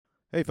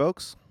Hey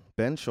folks,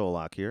 Ben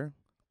Sholok here,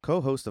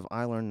 co-host of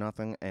I Learn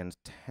Nothing and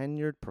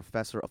tenured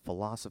professor of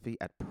philosophy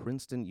at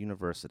Princeton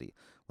University,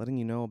 letting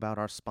you know about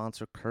our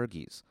sponsor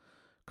Kyrgyz.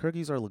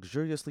 Kyrgyz are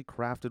luxuriously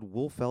crafted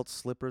wool felt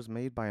slippers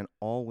made by an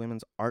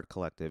all-women's art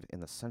collective in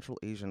the Central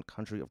Asian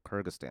country of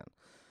Kyrgyzstan.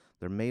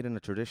 They're made in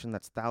a tradition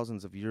that's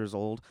thousands of years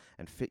old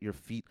and fit your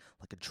feet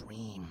like a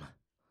dream.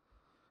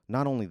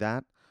 Not only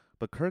that,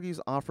 but Kyrgyz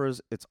offers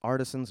its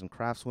artisans and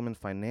craftswomen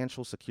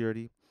financial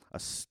security, a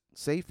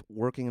safe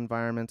working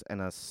environment,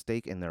 and a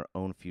stake in their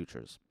own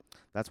futures.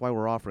 That's why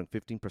we're offering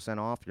 15%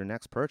 off your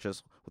next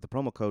purchase with the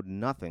promo code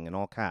NOTHING in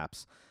all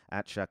caps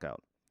at checkout.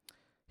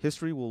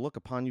 History will look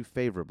upon you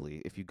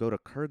favorably if you go to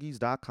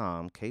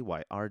Kyrgyz.com,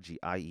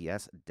 Kyrgies.com,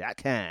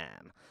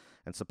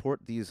 and support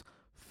these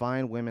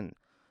fine women.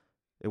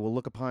 It will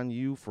look upon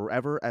you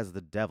forever as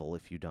the devil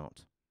if you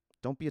don't.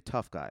 Don't be a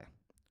tough guy.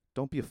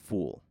 Don't be a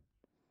fool.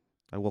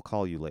 I will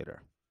call you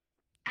later.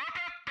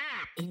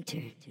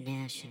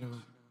 International.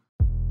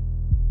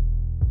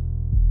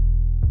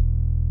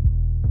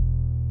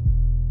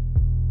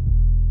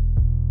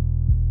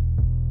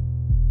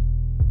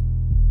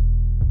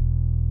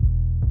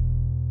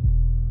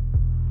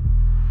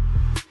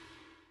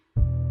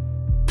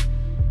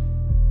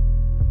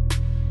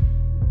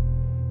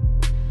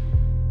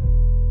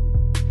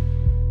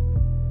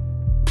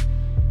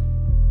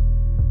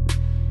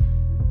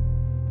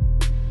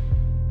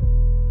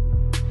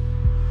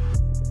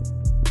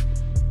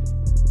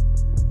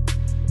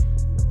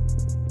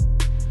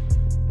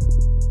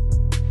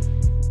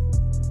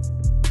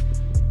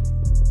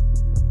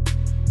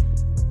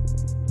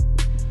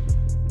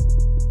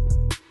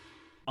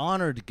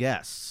 Honored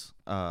guests,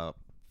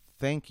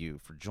 thank you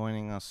for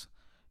joining us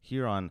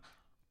here on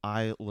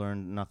I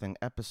Learned Nothing,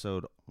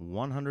 episode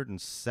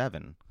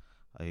 107,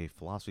 a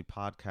philosophy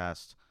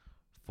podcast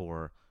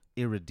for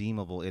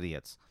irredeemable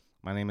idiots.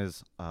 My name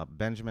is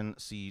Benjamin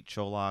C.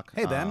 Cholok.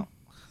 Hey, Ben.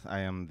 I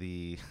am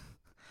the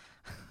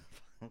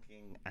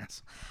fucking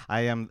ass.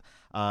 I am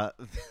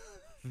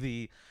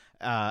the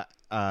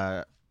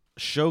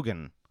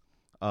shogun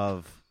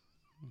of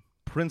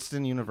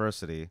Princeton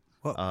University.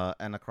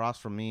 And across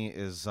from me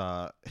is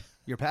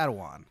Your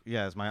Padawan.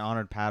 is my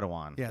honored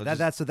Padawan. Yeah, Which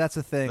that's a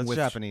thing. that's which,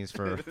 Japanese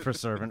for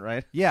servant,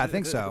 right? Yeah, I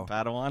think so.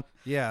 Padawan.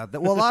 Yeah.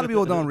 Well, a lot of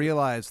people don't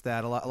realize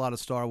that a lot of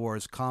Star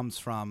Wars comes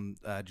from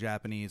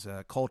Japanese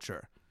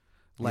culture.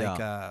 Like,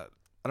 Yeah.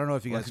 I don't know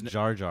if you guys Like know.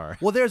 Jar Jar.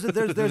 Well, there's a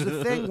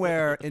thing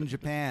where in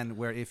Japan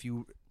where if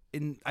you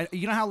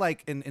you know how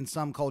like in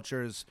some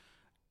cultures,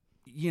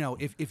 you know,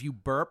 if you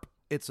burp,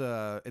 it's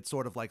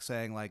sort of like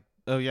saying like,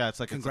 Oh yeah, it's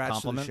like congrats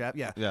it's a to the compliment. chef.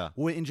 Yeah. Yeah.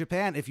 Well, in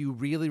Japan, if you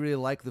really, really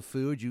like the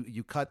food,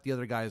 you cut the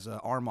other guy's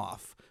arm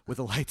off with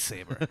a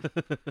lightsaber.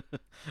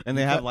 And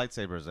they have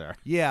lightsabers there.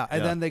 Yeah,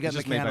 and Yeah. then they get It's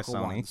just made by mechanical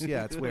Sony. ones.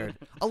 Yeah, it's weird.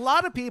 A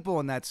lot of people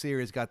in that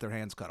series got their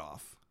hands cut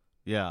off.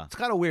 Yeah, It's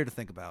kind of weird to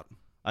think about.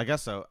 I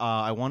guess so.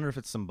 I wonder if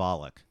it's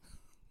symbolic.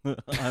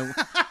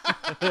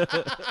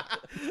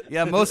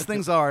 Yeah, most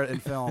things are in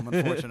film,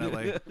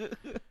 unfortunately.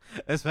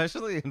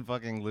 Especially in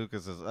fucking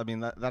Lucas's. I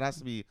mean, that has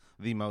to be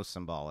the most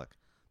symbolic.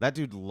 That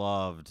dude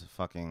loved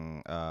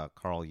fucking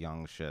Carl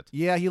Jung shit.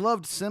 Yeah, he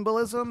loved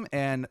symbolism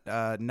and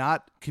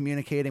not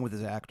communicating with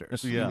his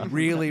actors. Yeah. He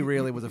really,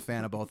 really was a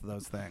fan of both of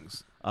those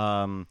things.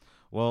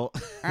 Well,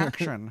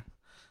 Action.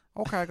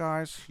 Okay,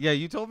 guys. yeah,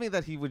 you told me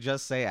that he would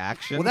just say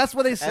action. Well, that's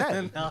what they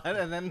said.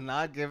 and then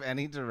not give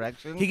any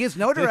direction. He gives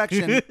no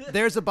direction.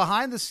 There's a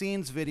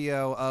behind-the-scenes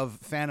video of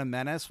Phantom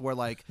Menace where,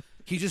 like,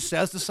 he just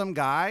says to some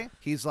guy,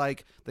 he's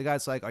like, the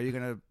guy's like, "Are you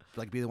gonna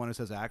like be the one who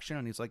says action?"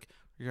 And he's like,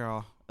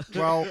 "Yeah,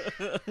 well,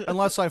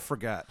 unless I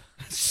forget."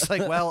 It's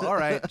like, well, all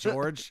right,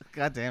 George.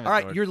 God damn it. All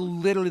right, George. you're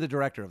literally the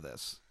director of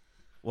this.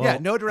 Well, Yeah,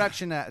 no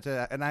direction.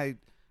 And I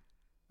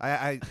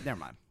never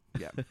mind.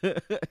 Yeah.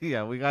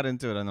 yeah, we got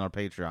into it on our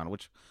Patreon,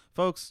 which,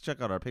 folks,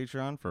 check out our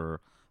Patreon for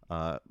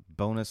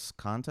bonus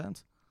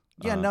content.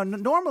 Yeah, no.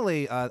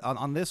 Normally,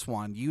 on this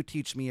one, you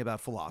teach me about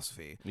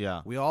philosophy.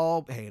 Yeah. We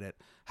all hate it.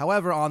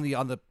 However, on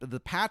the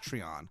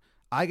Patreon,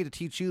 I get to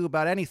teach you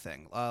about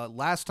anything.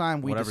 Last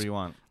time we Whatever you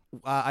want.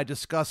 I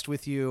discussed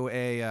with you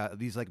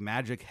these like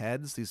magic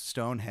heads, these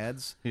stone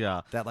heads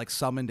Yeah. that like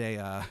summoned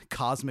a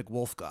cosmic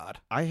wolf god.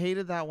 I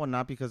hated that one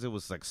not because it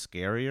was like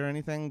scary or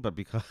anything, but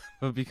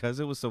because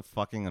it was so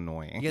fucking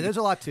annoying. Yeah, there's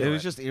a lot to it. It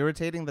was just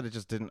irritating that it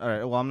just didn't. All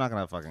right, well, I'm not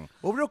gonna fucking.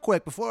 Well, real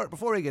quick before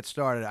we get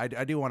started,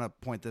 I do want to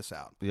point this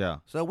out. Yeah.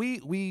 So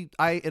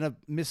I in a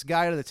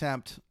misguided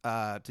attempt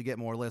to get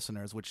more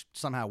listeners, which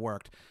somehow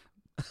worked,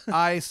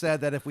 I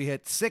said that if we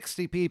hit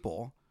 60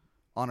 people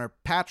on our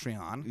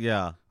Patreon,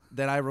 Yeah.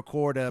 then I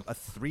record a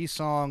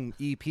 3-song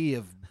EP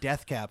of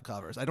Death Cab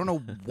covers. I don't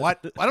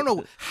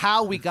know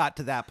how we got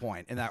to that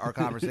point in our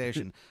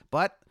conversation,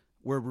 but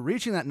we're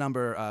reaching that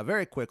number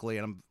very quickly,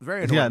 and I'm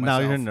very annoyed. Yeah. Now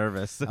myself. you're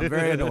nervous. I'm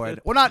very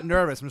annoyed. Well, not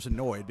nervous. I'm just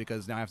annoyed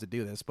because now I have to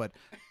do this. But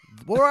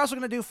what we're also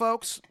going to do,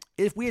 folks,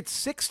 if we had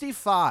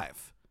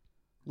 65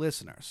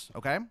 listeners,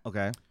 okay?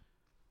 Okay.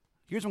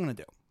 Here's what I'm going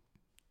to do.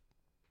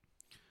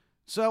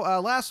 So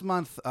last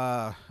month,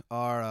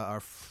 our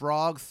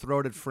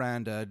frog-throated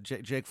friend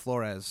Jake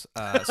Flores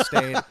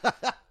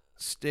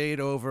stayed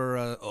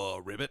over.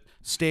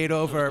 Stayed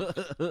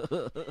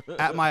over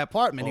at my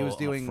apartment. He was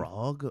doing a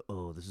frog.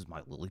 Oh, this is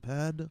my lily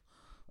pad.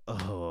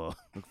 Oh,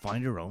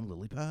 find your own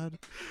lily pad.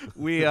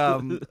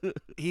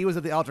 He was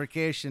at the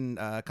Altercation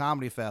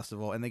Comedy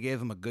Festival, and they gave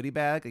him a goodie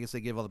bag. I guess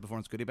they give all the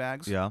performance goodie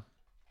bags. Yeah.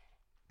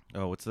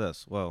 Oh, what's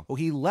this? Whoa. Well,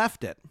 he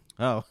left it.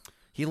 Oh,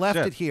 He left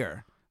Shit. it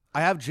here. I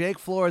have Jake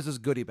Flores'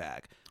 goodie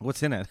bag.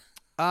 what's in it?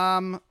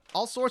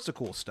 All sorts of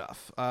cool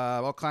stuff.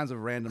 All kinds of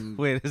random.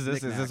 Wait, is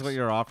this knickknacks. what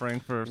you're offering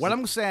for? What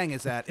I'm saying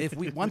is that if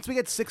once we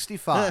get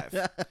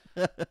 65,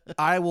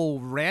 I will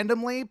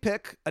randomly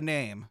pick a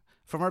name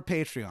from our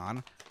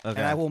Patreon, and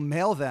I will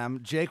mail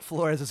them Jake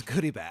Flores'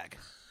 goodie bag.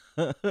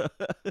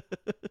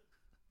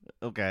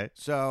 Okay.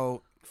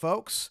 So,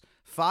 folks,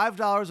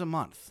 $5 a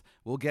month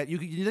will get you.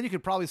 Then you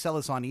could probably sell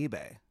this on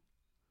eBay.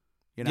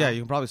 You know? Yeah,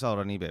 you can probably sell it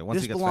on eBay once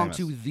This he gets belongs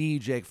famous. to the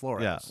Jake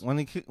Flores. Yeah,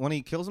 when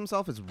he kills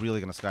himself, it's really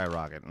gonna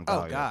skyrocket. In Oh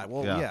value. God!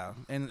 Well, yeah,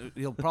 and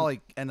he'll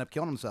probably end up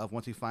killing himself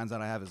once he finds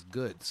out I have his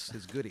goods,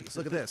 his goodies.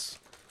 Look at this.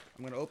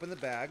 I'm gonna open the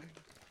bag.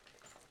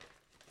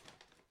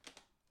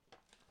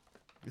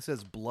 It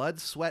says "Blood,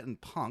 Sweat, and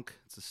Punk."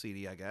 It's a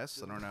CD, I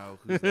guess. I don't know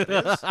who that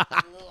is.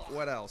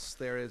 What else?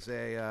 There is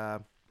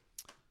a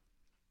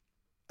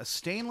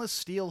stainless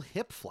steel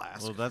hip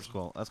flask, Well, that's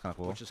cool. That's kind of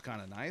cool. which is kind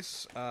of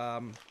nice.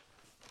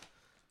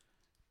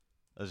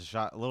 There's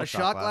a little A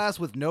shot glass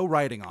with no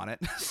writing on it,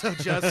 so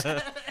just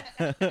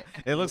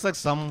It looks like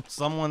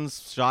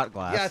someone's shot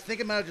glass. yeah. I think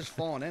it might have just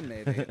fallen in.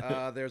 Maybe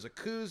there's a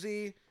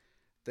koozie.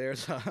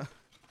 There's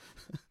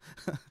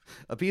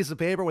a piece of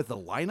paper with the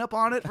lineup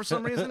on it for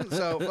some reason.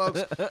 So,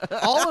 folks,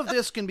 all of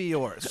this can be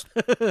yours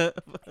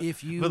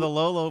if you For the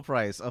low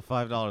price of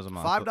 $5 a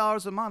month.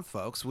 $5 a month,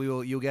 folks.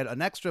 You'll get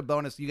an extra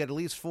bonus. You get at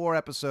least 4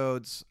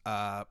 episodes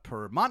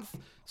per month.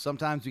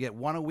 Sometimes you get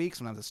 1 a week.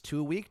 Sometimes it's 2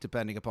 a week,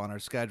 depending upon our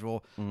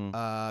schedule.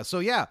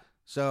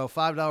 So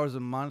 $5 a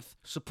month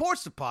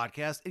supports the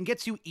podcast and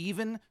gets you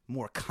even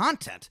more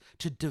content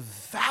to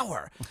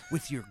devour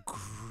with your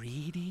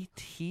greedy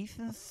teeth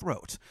and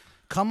throat.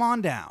 Come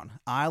on down.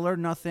 I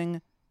Learn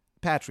Nothing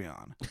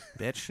Patreon,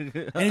 bitch.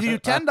 And if you do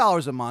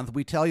 $10 a month,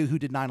 we tell you who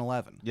did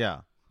 9/11.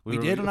 Yeah. We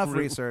did enough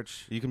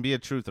research. You can be a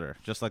truther,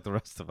 just like the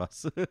rest of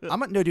us.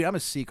 I'm a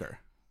seeker,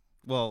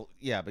 Well,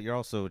 yeah, but you're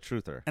also a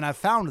truther. and I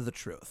found the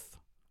truth.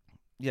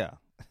 Yeah.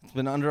 It's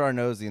been under our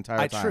nose the entire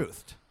I time.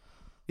 truthed.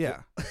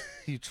 Yeah,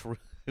 We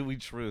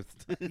truthed.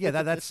 yeah.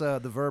 That's the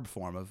verb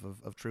form of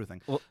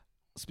truthing. Well,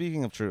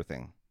 speaking of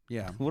truthing,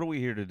 Yeah, what are we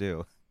here to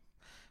do?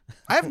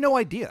 I have no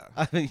idea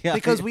Yeah,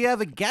 because we have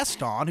a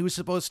guest on who's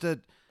supposed to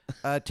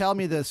tell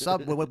me the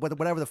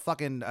whatever the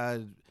fucking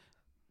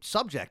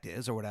subject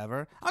is or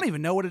whatever. I don't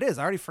even know what it is.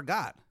 I already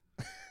forgot.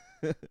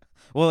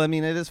 Well, I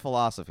mean, it is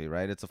philosophy,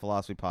 right? It's a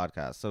philosophy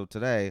podcast. So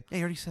today Yeah,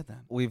 you already said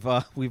that.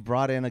 we've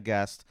brought in a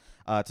guest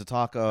to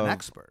talk of An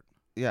expert.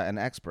 Yeah, an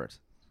expert.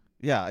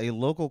 Yeah, a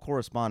local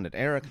correspondent,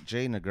 Eric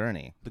J.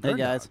 Nagurney. The Hey Gurn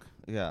guys, Dog.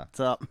 Yeah. what's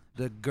up?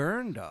 The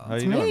Gurn Dog. How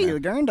It's you doing, me, man? the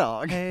Gurn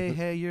Dog.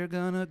 Hey, you're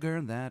gonna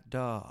gurn that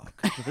dog.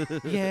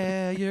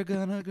 Yeah, you're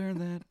gonna gurn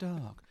that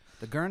dog.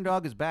 The Gurn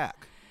Dog is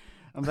back.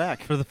 I'm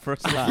back. For the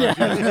first time. Yeah,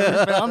 I've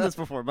never been on this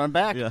before, but I'm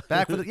back. Yeah.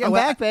 Back for the I'm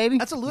back, baby.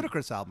 That's a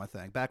Ludacris album, I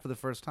think. Back for the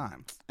first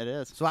time. It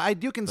is. So I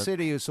do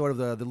consider you sort of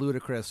the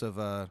Ludacris of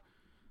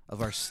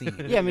our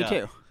scene. Yeah, me Yeah.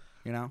 too.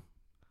 You know?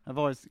 I've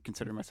always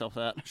considered myself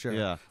that. Sure.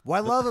 Yeah. What I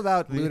love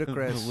about The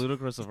Ludacris,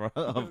 ludicrous of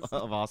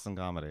Austin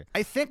comedy.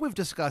 I think we've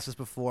discussed this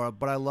before,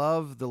 but I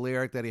love the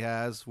lyric that he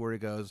has where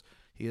he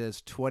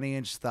has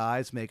 20-inch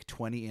thighs make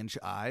 20-inch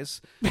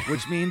eyes,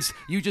 which means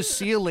you just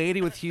see a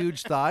lady with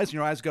huge thighs and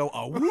your eyes go,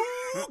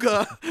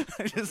 awooga.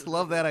 I just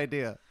love that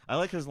idea. I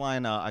like his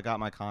line, I got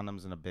my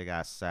condoms in a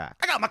big-ass sack.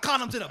 I got my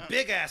condoms in a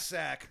big-ass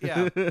sack.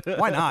 Yeah.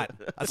 Why not?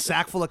 A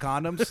sack full of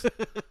condoms?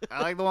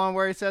 I like the one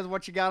where he says,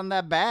 "What you got in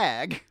that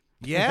bag?"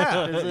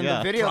 Yeah. 'Cause in Yeah.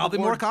 the video, Probably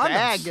the more word condoms.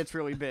 bag gets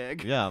really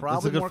big. Yeah, Probably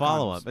it's a good more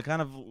follow-up. condoms. It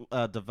kind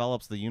of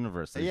develops the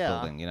universe that he's Yeah.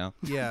 building, you know?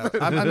 Yeah.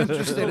 I'm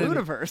interested The in...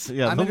 universe.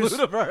 Yeah, I'm the interest-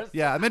 Ludiverse.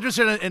 Yeah, I'm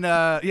interested in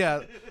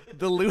the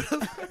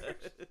Ludiverse.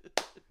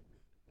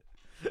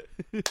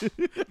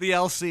 The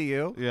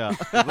LCU. Yeah.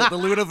 The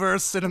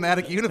Ludiverse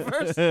cinematic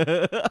universe.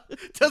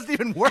 Doesn't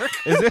even work.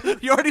 Is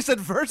it? You already said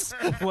verse.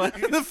 What?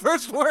 The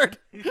first word.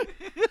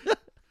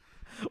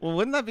 Well,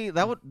 wouldn't that be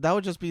that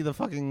would just be the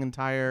fucking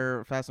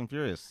entire Fast and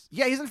Furious.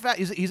 Yeah, he's in fact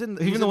he's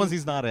in Even the ones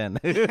he's not in.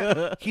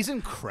 he's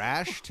in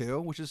Crash too,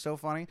 which is so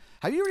funny.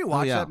 Have you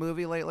rewatched yeah. that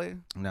movie lately?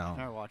 No.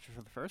 I watched it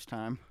for the first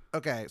time.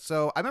 Okay,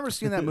 so I remember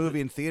seeing that movie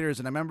in theaters,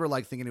 and I remember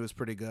like thinking it was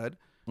pretty good.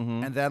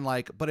 Mm-hmm. And then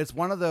like, but it's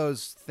one of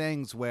those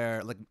things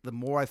where like the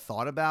more I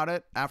thought about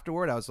it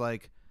afterward, I was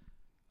like,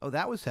 oh,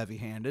 that was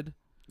heavy-handed.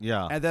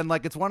 Yeah. And then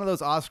like it's one of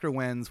those Oscar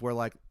wins where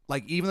like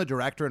even the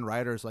director and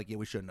writer is like, yeah,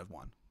 we shouldn't have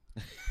won.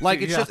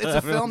 Like it's Yeah, just it's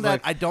a film everyone's, that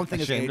like, I don't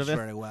think is ashamed aged of it.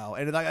 very well,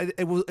 and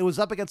it was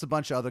up against a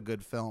bunch of other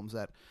good films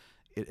that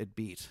it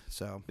beat.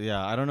 So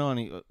Yeah, I don't know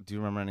any. Do you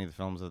remember any of the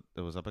films that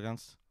it was up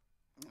against?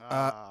 no,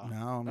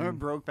 I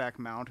remember Brokeback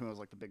Mountain was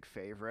like the big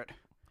favorite.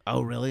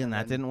 Oh, really? And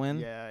that then- didn't win?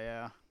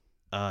 Yeah.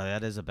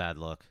 That is a bad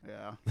look.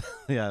 Yeah.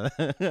 Yeah.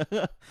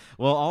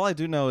 Well, all I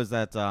do know is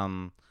that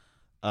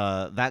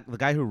that the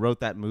guy who wrote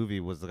that movie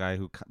was the guy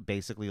who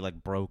basically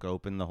like broke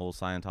open the whole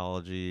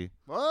Scientology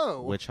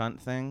Whoa. witch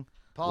hunt thing.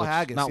 Paul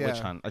Haggis, not yeah. witch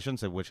hunt. I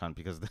shouldn't say witch hunt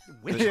because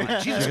Witch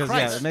hunt? Jesus because,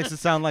 Christ. yeah, it makes it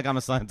sound like I'm a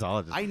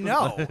Scientologist. I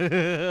know. But, you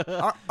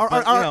know,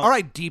 All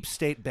right, deep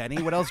state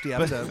Benny. What else do you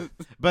have to?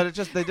 But it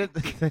just they did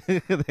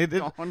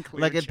Gone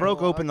clear, like it broke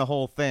Sherlock. open the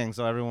whole thing,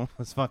 so everyone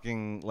was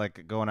fucking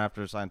like going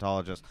after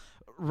Scientologists,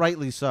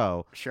 rightly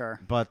so. Sure.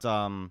 But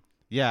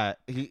yeah,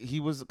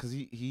 he was because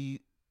he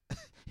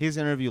his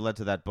interview led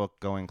to that book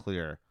Going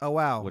Clear, Oh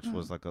wow. which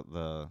was like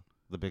the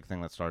big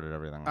thing that started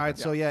everything. All right,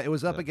 so yeah, it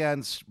was up Yeah.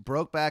 against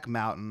Brokeback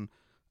Mountain,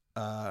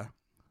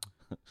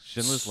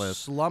 Schindler's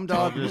List, 12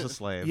 Slumdog. Years a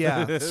Slave.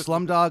 Yeah,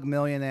 Slumdog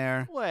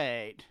Millionaire.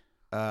 Wait.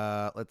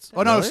 Let's.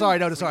 Oh no, Really? sorry,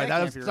 no, sorry. That That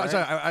can't was be right.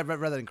 sorry. I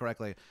read that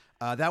incorrectly.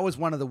 That was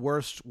one of the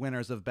worst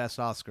winners of Best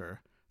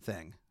Oscar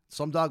thing.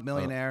 Slumdog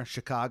Millionaire,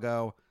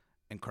 Chicago,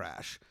 and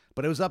Crash.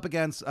 But it was up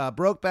against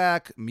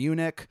Brokeback,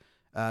 Munich,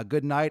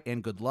 Good Night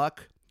and Good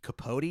Luck,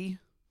 Capote.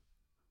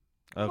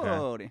 Okay.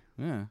 Cody.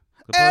 Yeah.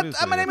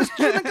 Capote's My pretty name good.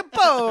 is Jimmy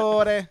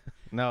Capote.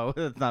 No,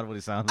 that's not what he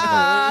sounds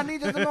I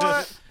need some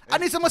more. I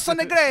need some more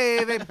Sunday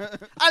gravy.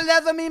 I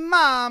love me,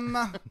 mom.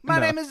 My No.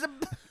 name is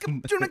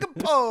Jimmy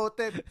Capote.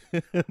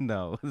 like.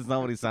 No, it's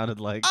not what he sounded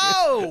like.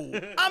 Oh,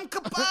 I'm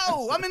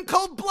Capote. I'm in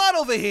cold blood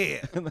over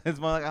here. It's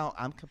more like, oh,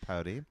 I'm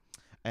Capote,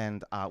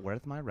 and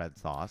where's my red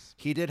sauce?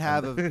 He did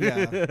have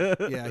a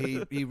yeah.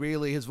 He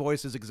really his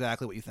voice is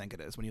exactly what you think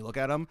it is when you look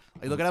at him.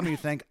 You look at him and you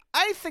think,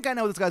 I think I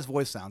know what this guy's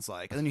voice sounds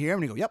like, and then you hear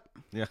him and you go, yep,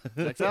 Yeah.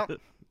 Checks out.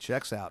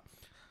 checks out.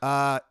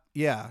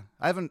 Yeah,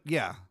 I haven't.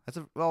 Yeah, that's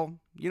a well.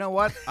 You know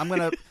what? I'm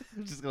gonna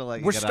I'm just gonna let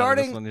you We're get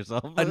starting out of this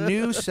one yourself. a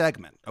new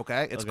segment.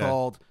 Okay, it's Okay.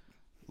 called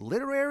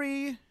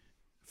Literary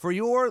for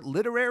Your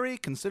Literary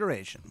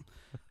Consideration.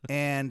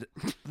 And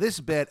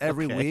this bit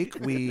every Okay. week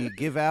we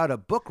give out a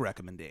book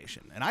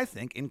recommendation, and I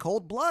think In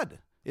Cold Blood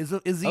is the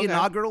Okay.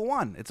 inaugural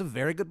one. It's a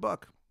very good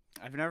book.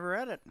 I've never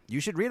read it. You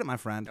should read it, my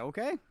friend.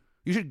 Okay.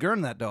 You should gurn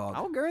that dog.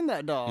 I'll gurn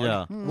that dog.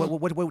 Yeah.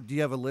 What do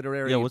you have a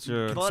literary Yeah, what's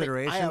your- Buddy,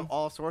 consideration? I have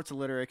all sorts of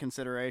literary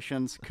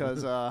considerations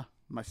because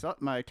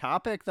my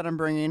topic that I'm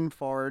bringing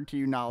forward to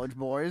you, knowledge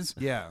boys,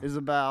 Yeah. is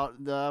about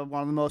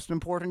one of the most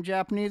important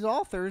Japanese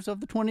authors of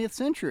the 20th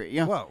century,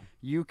 Whoa.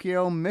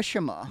 Yukio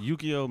Mishima,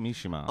 Yukio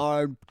Mishima.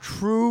 a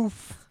true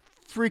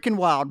freaking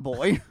wild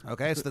boy,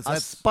 Okay, so a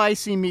that's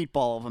spicy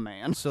meatball of a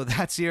man. so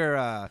that's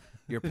your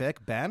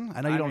pick, Ben.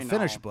 I know you I don't mean,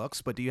 finish no.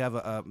 books, but do you have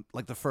a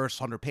like the first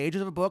 100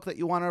 pages of a book that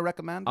you want to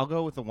recommend? I'll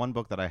go with the one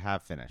book that I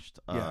have finished.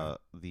 Yeah.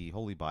 The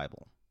Holy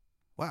Bible.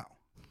 Wow.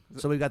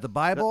 So we got the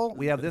Bible,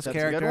 we have this That's a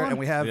good character, one. and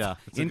we have Yeah,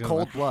 it's a In good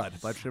Cold one. Blood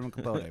by Truman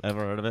Capote. Ever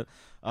heard of it?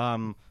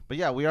 But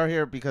yeah, we are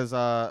here because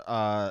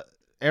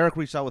Eric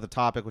reached out with a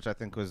topic which I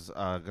think was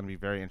going to be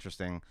very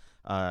interesting,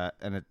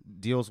 and it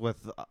deals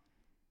with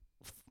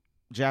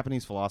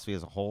Japanese philosophy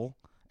as a whole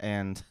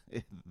and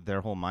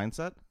their whole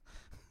mindset.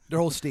 Their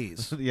whole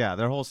steez. Yeah,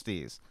 their whole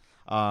steez.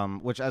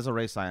 Which, as a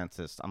race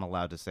scientist, I'm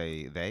allowed to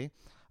say they.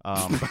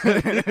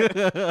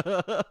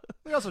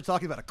 We're also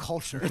talking about a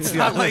culture. It's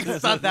not like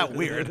it's not that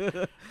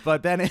weird.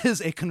 But Ben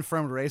is a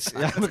confirmed race Yeah,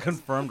 I'm a scientist.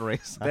 confirmed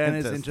race Ben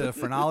is scientist. into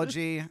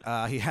phrenology.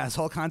 He has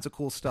all kinds of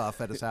cool stuff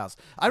at his house.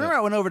 I remember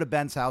I went over to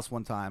Ben's house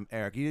one time.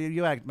 Eric,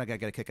 you might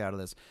get a kick out of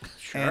this.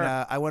 Sure. And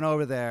I went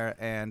over there,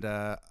 and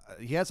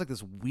he has like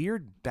this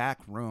weird back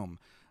room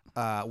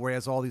where he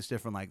has all this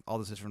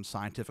different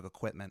scientific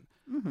equipment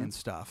and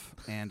stuff.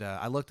 And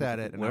I looked at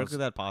it, and I Where was could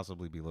that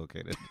possibly be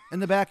located? in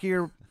the back of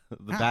your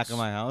The back of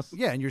my house?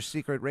 yeah, in your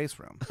secret race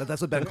room. That's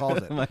what Ben calls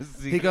it. My He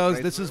secret goes,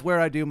 race "This is where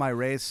I do my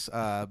race."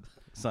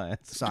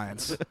 Science.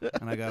 Science.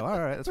 And I go, all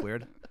right, that's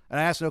weird. And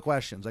I ask no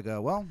questions. I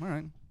go, well, all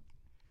right.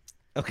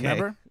 Okay.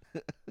 Remember?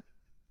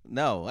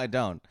 No, I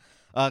don't.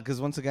 Because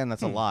once again,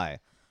 that's a lie.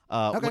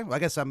 Okay. Well, I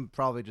guess I'm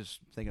probably just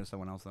thinking of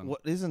someone else then.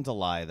 What isn't a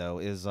lie, though,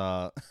 is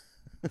The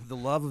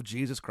love of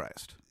Jesus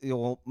Christ.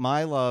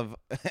 my love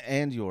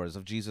and yours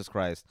of Jesus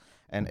Christ.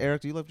 And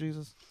Eric, do you love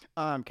Jesus?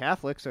 I'm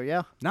Catholic, so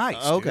yeah. Nice.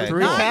 Okay. Dude.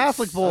 Three Nice.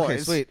 Catholic boys. Okay,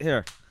 sweet.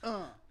 Here.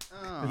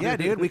 Yeah,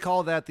 dude. We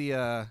call that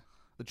the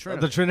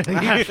Trinity. The Trinity.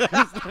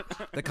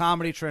 The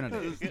comedy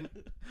Trinity.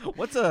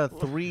 What's a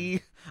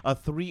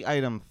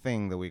three-item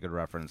thing that we could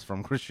reference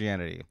from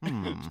Christianity?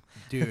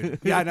 Dude.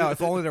 Yeah, I know.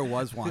 If only there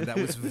was one. That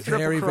was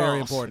very, very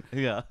cross. important.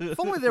 Yeah. If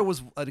only there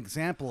was an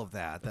example of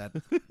that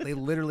they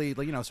literally,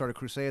 started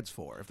crusades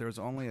for. If there was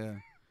only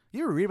a...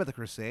 You ever read about the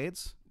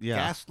crusades? Yeah.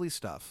 Ghastly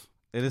stuff.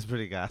 It is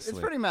pretty ghastly. It's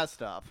pretty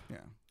messed up. Yeah.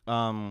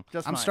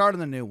 Just I'm my, starting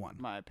the new one.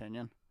 my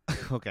opinion.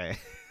 Okay.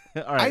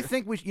 All right. I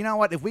think you know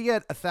what? If we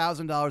get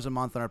 $1,000 a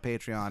month on our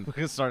Patreon, we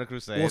can start a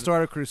crusade. we'll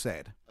start a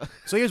crusade.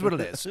 So here's what it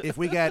is: if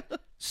we get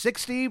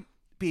 60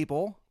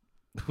 people,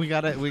 We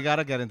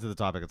gotta get into the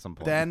topic at some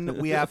point. then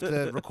we have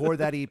to record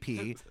that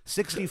EP.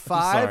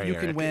 65, Sorry, you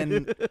can Eric.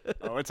 win.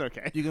 Oh, it's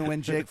okay. You can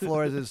win Jake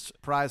Flores'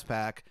 prize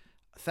pack.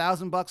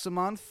 $1,000 a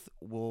month.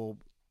 We'll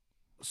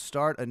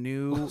start a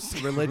new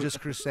religious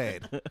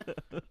crusade.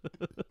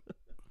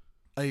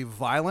 a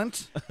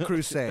violent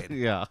crusade.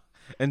 Yeah.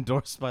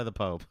 Endorsed by the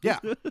Pope. Yeah,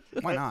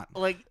 why not?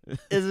 Like,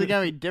 is it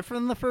gonna be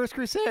different than the first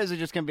Crusade? Or is it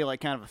just gonna be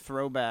like kind of a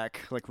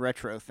throwback, like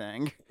retro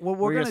thing? Well,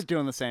 we're gonna just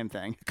doing the same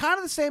thing. kind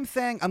of the same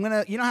thing. I'm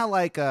gonna, you know how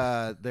like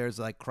there's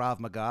like Krav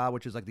Maga,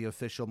 which is like the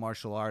official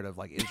martial art of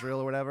like Israel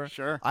or whatever.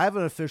 Sure. I have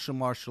an official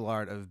martial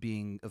art of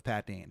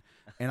Pat Dean,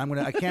 and I'm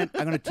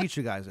gonna teach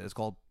you guys it. It's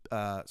called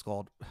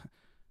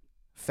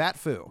Fat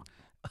Fu,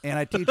 and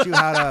I teach you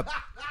how to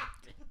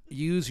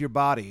use your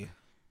body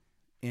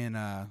in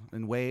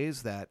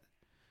ways that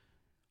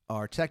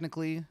are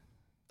technically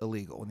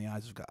illegal in the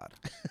eyes of God.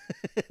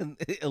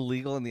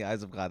 Illegal in the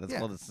eyes of God. That's Yeah.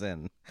 called a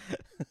sin.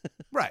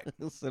 Right.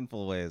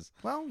 Sinful ways.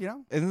 Well, you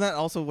know, Isn't that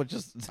also what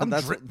just I'm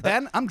that's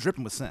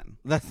dripping with sin.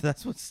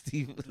 that's what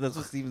Steven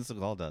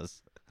Seagal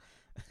does.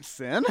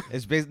 Sin?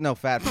 It's based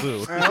Fat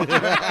Fu.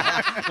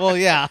 Well,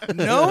 yeah.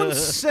 Known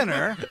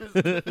sinner.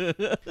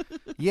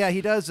 Yeah,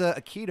 he does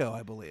Aikido,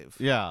 I believe.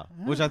 Yeah,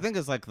 which I think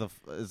is like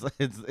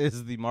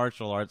is the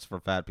martial arts for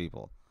fat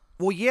people.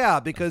 Well, yeah,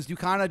 because you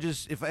kind of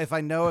just, if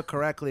I know it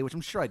correctly, which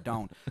I'm sure I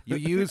don't, you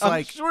use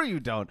like, I'm sure you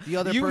don't. the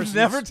other You've person's-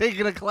 never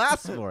taken a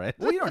class for it.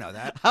 well, you don't know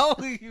that. How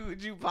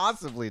would you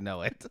possibly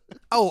know it?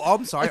 Oh,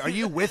 I'm sorry. Are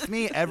you with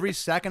me every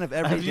second of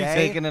every Have you day?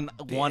 taken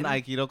one Dan?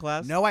 Aikido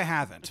class? No, I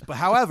haven't. But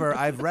however,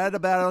 I've read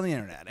about it on the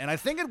internet, and I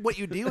think what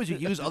you do is you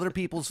use other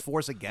people's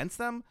force against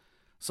them.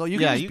 So you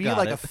can Yeah, just you be got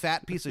like it. a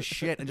fat piece of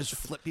shit and just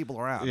flip people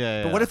around.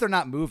 Yeah, But yeah. what if they're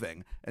not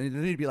moving? And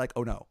then you'd be like,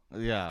 oh no,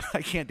 Yeah.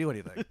 I can't do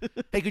anything.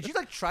 Hey, could you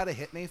like try to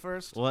hit me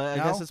first? Well, I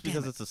No? guess it's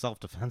because it's a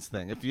self-defense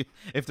thing.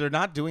 If they're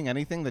not doing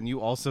anything, then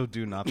you also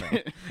do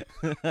nothing.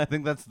 I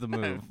think that's the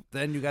move.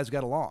 Then you guys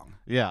get along.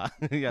 Yeah,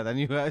 yeah. Then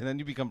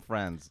you become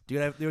friends.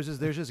 Dude, there's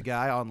this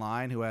guy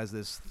online who has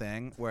this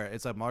thing where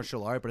it's a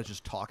martial art, but it's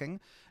just talking.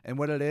 And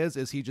what it is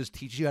he just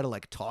teaches you how to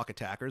like talk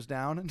attackers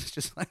down, and it's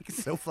just like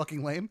so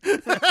fucking lame.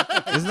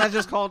 Isn't that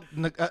just called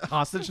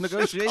hostage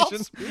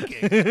negotiation?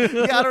 Speaking.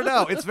 Yeah, I don't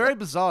know. It's very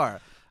bizarre.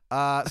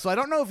 So I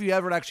don't know if you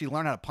ever actually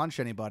learn how to punch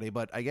anybody,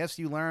 but I guess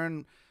you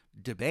learn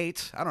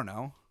debate. I don't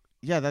know.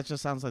 Yeah, that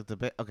just sounds like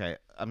debate. Okay,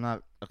 I'm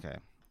not okay.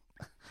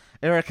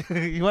 Eric,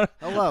 you want?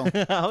 Hello.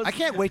 I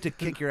can't wait to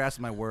kick your ass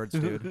with my words,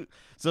 dude.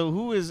 So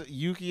who is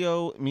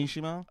Yukio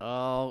Mishima,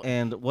 Oh,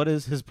 and what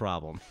is his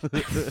problem?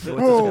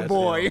 oh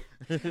boy.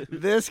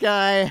 This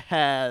guy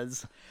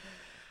has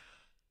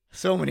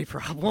so many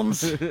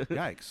problems.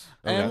 Yikes.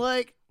 And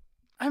like,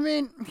 I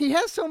mean, he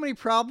has so many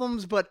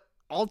problems, but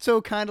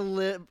also kind of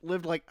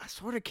lived like a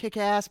sort of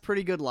kick-ass,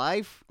 pretty good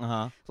life.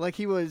 Uh-huh. Like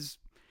he was,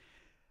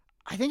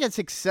 I think, as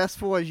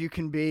successful as you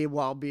can be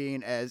while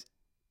being as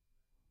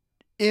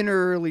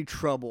innerly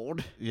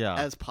troubled Yeah.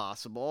 as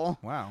possible.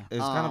 Wow. It's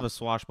kind of a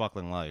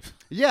swashbuckling life.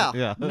 Yeah.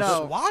 Yeah.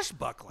 No.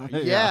 Swashbuckler.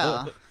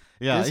 Yeah.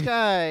 Yeah. This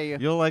guy.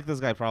 You'll like this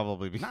guy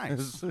probably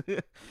because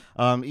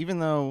even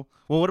though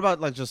what about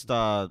like just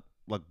like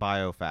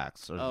bio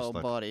facts or Oh, just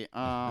like buddy.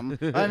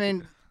 I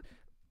mean,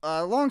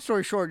 long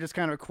story short, just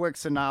kind of a quick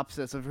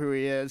synopsis of who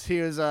he is. He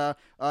is an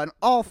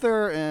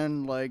author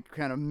in like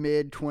kind of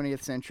mid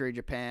 20th century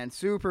Japan.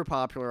 Super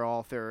popular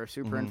author,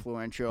 super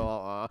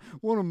influential.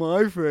 One of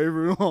my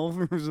favorite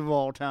authors of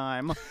all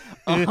time.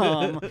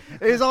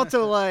 He's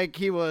also like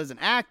he was an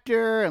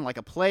actor and like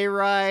a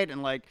playwright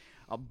and like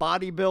a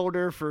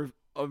bodybuilder for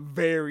a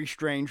very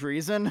strange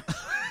reason.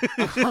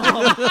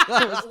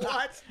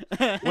 What?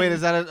 Wait,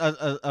 is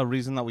that a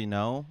reason that we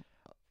know?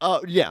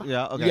 Oh yeah.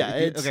 Yeah, okay. Yeah,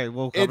 it's, Okay,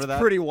 we'll cover it's that.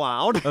 pretty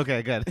wild.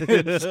 Okay, good.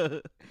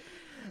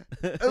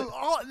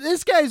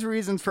 This guy's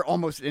reasons for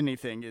almost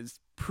anything is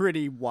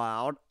pretty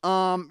wild.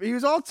 He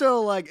was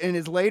also like in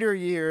his later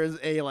years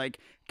a like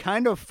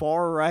kind of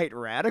far right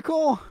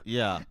radical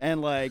Yeah.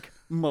 and like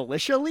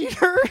militia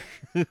leader,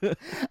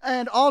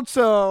 and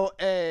also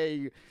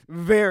a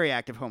very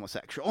active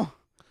homosexual.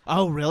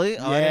 Oh, really?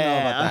 Oh, I didn't know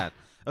about Yeah. that.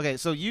 Okay,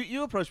 so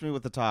you approached me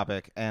with the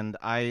topic, and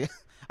I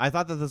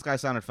thought that this guy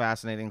sounded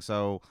fascinating.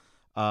 So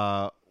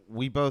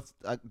we both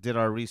did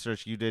our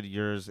research. You did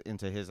yours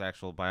into his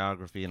actual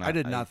biography, and I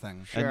did nothing.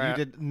 And Sure. you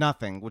did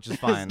nothing, which is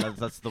fine.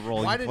 That's the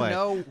role I you didn't play.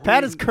 know.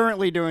 Pat is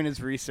currently doing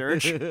his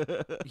research.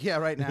 Yeah,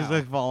 right now. He's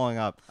like following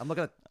up. I'm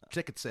looking at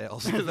ticket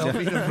sales. The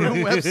room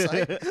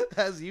website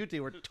has you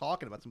two. We're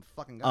talking about some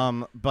fucking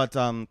guy. But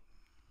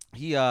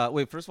he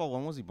wait. First of all,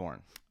 when was he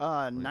born?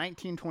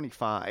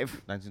 1925.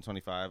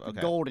 1925.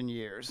 Okay. Golden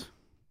years.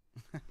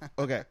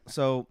 Okay,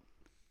 so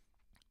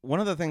one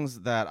of the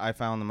things that I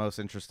found the most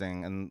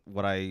interesting and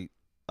what I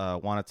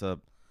wanted to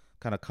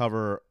kind of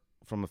cover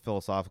from a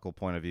philosophical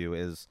point of view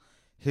is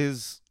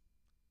his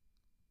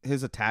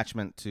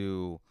attachment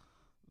to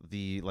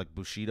the like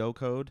Bushido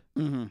code,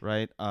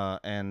 right?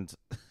 And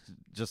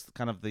just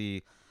kind of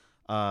the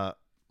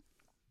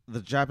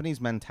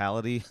Japanese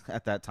mentality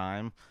at that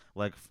time,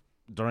 like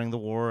during the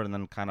war and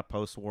then kind of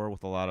post-war,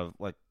 with a lot of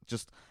like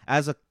just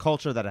as a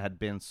culture that had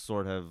been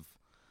sort of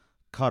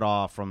cut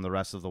off from the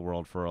rest of the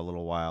world for a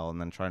little while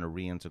and then trying to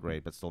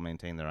reintegrate but still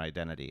maintain their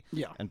identity.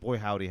 Yeah. And boy,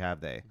 howdy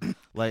have they.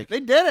 Like They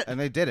did it. and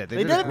they did it. They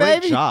They did did a it, great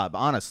baby. job,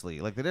 honestly.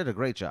 Like they did a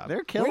great job.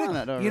 They're killing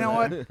it over You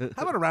know there. what?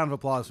 How about a round of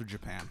applause for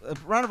Japan? A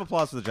round of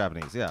applause for the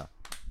Japanese, yeah.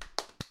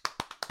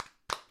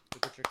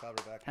 your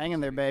cover back. Hang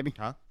in there, baby.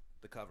 Huh?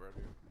 The cover of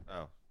your.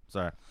 Oh,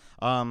 sorry.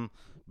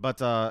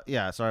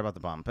 Yeah, sorry about the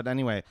bomb. But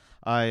anyway,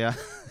 I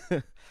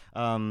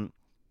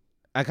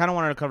I kind of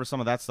wanted to cover some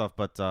of that stuff,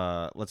 but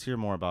let's hear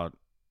more about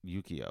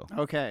Yukio.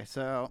 Okay,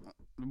 so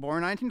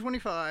born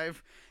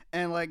 1925,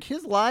 and like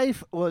his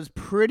life was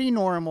pretty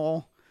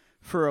normal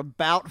for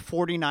about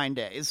 49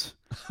 days.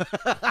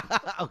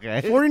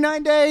 Okay.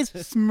 49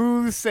 days,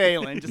 smooth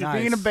sailing, just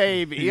Nice. being a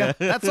baby. Yeah.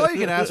 That's all you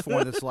can ask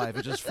for in this life.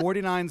 It's just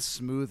 49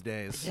 smooth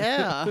days.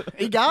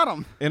 He got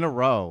him. In a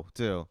row,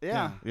 too.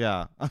 Yeah.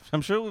 Yeah.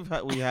 I'm sure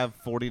we have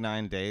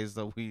 49 days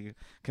that we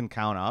can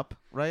count up,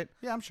 right?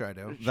 Yeah, I'm sure I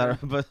do. That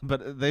are,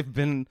 but they've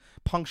been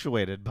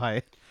punctuated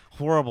by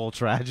horrible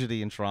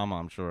tragedy and trauma,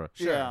 I'm sure.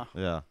 Yeah.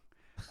 Yeah.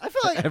 I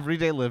feel like,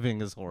 Everyday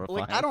living is horrifying.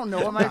 like I don't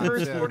know what my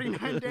first Yeah.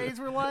 49 days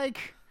were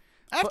like.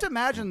 I have to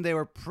imagine they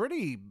were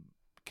pretty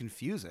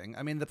confusing.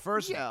 I mean, the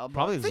first. Yeah,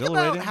 Probably Think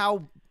exhilarating. about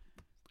how,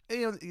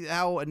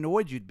 how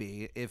annoyed you'd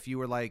be if you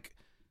were like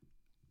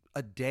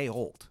a day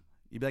old.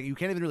 You'd be like, you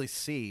can't even really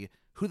see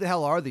who the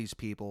hell are these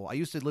people. I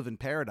used to live in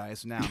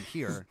paradise, now I'm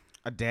here.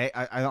 A day.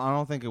 I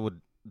don't think it would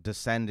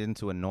descend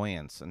into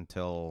annoyance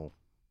until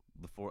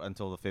the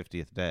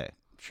 50th day.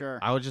 Sure.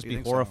 I would just You be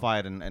think so?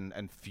 horrified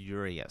and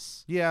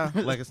furious. Yeah.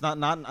 Like it's not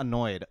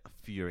annoyed,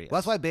 furious. Well,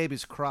 that's why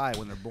babies cry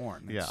when they're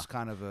born. It's Yeah.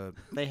 kind of a.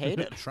 They hate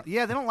it.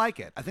 Yeah, they don't like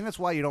it. I think that's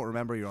why you don't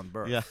remember your own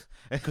birth. Yeah.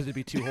 Because it'd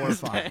be too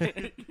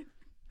horrifying.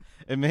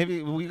 And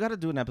maybe we got to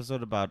do an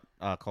episode about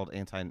called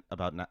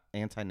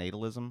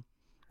antinatalism.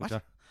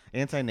 What?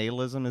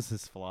 Antinatalism is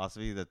this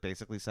philosophy that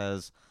basically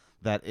says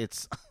that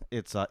it's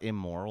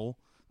immoral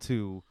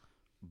to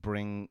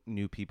bring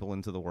new people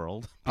into the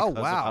world Oh,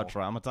 because wow. of how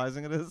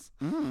traumatizing it is,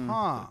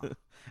 Huh.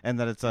 and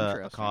that it's a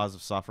Interesting. cause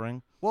of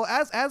suffering. Well,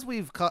 as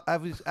we covered,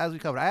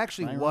 I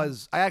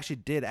actually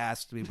did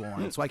ask to be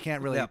born, so I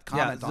can't really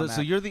comment on that.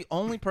 So you're the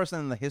only person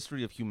in the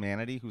history of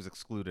humanity who's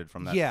excluded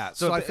from that. Yeah,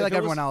 so I if feel like it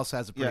everyone was- else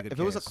has a pretty Yeah, good if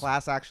it was a case.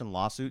 class action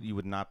lawsuit, you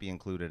would not be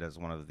included as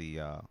one of the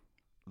Yeah.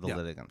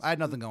 litigants. I had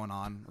nothing going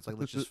on. It's like,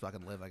 let's just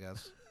fucking live, I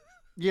guess.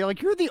 Yeah,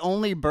 like you're the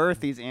only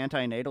birth these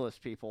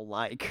antinatalist people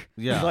like.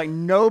 Yeah. There's, like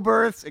no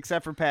births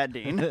except for Pat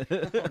Dean.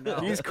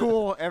 He's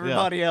cool.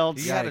 Everybody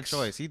else. He had a Yikes.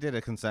 choice. He did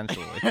it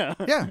consensually.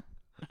 Yeah.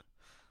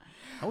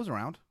 I was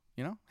around,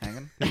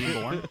 hanging, being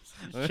born.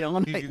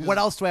 Chilling. You Hey, could what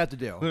just- else do I have to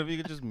do? What if you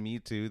could just Me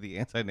Too the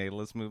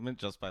antinatalist movement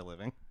just by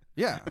living?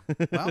 Yeah.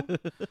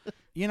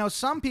 Well,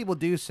 some people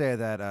do say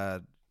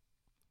that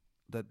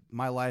that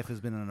my life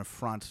has been an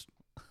affront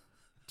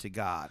to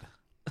God.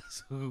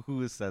 So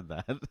who has said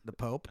that? The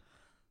Pope.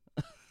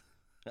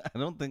 I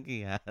don't think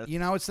he has.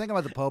 I was thinking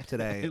about the Pope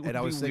today, It would and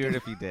I be was weird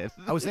thinking, if he did.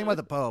 I was thinking about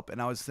the Pope,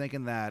 and I was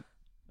thinking that,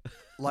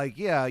 like,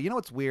 yeah,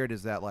 what's weird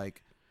is that,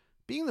 like,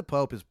 being the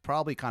Pope is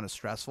probably kind of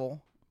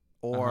stressful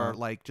or,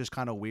 like, just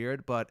kind of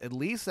weird, but at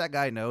least that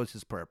guy knows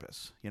his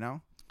purpose,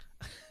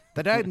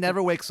 That guy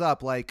never wakes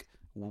up like,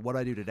 what do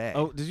I do today?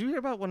 Oh, did you hear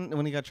about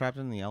when he got trapped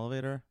in the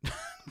elevator?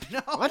 no.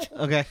 What?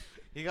 Okay,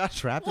 he got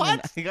trapped.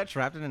 He got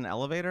trapped in an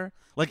elevator,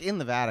 like in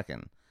the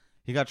Vatican.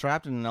 He got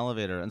trapped in an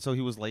elevator, and so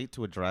he was late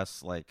to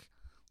address like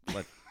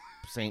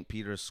St.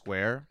 Peter's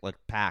Square, like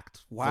packed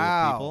full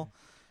Wow. of people,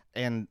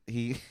 and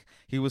he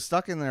was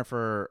stuck in there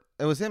for.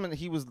 It was him, and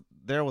he was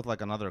there with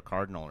like another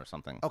cardinal or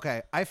something.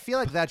 Okay, I feel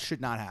like that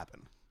should not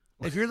happen.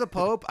 If you're the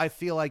Pope, I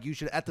feel like you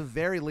should, at the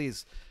very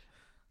least,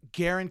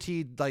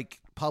 guaranteed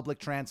like public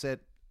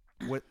transit.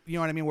 With, you know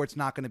what I mean, where it's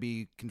not going to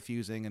be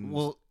confusing and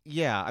Well,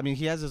 yeah. I mean,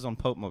 he has his own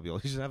Pope mobile.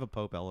 He should have a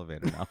Pope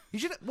elevator now. you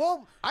should.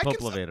 Well, I Pope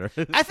can. elevator.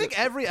 I think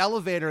every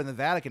elevator in the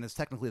Vatican is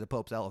technically the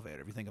Pope's elevator.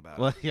 If you think about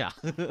it. Well, yeah.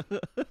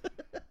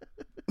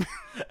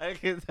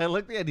 I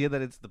like the idea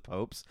that it's the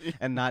Pope's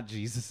and not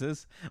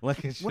Jesus's.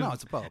 Like it should, Well, no,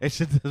 it's the Pope.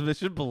 It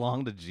should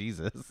belong to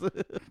Jesus.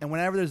 And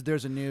whenever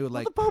there's a new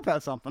like The Pope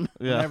has something.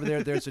 Yeah.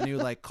 whenever there's a new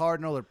like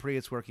cardinal or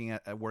priest working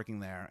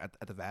there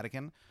at the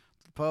Vatican,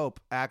 the Pope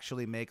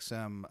actually makes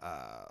him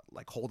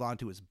like hold on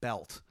to his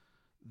belt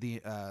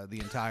the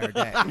entire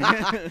day.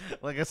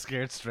 Like a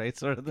scared straight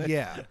sort of thing.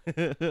 Yeah.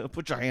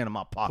 Put your hand in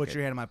my pocket. Put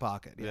your hand in my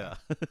pocket. Yeah.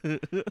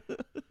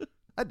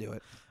 I'd do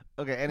it.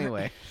 Okay.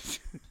 Anyway,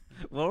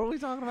 what were we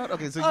talking about?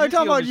 Okay, so Oh,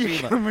 talking about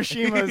Yukio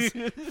Yukio Mishima.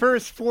 Mishima's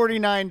first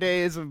 49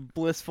 days of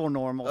blissful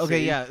normalcy.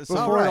 Okay, yeah, so- before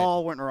Alright. it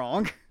all went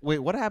wrong. Wait,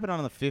 what happened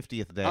on the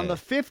 50th day? On the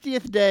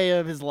 50th day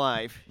of his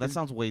life. That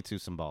sounds way too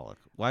symbolic.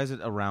 Why is it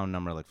a round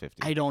number like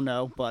 50? I don't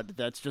know, but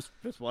that's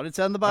what it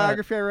said in the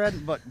biography I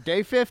read. But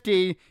day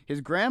 50, his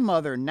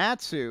grandmother,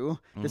 Natsu,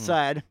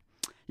 decided,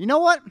 you know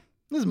what?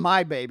 This is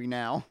my baby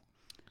now.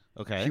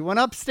 Okay. She went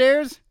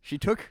upstairs. She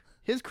took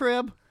his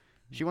crib.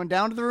 She went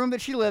down to the room that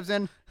she lives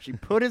in. She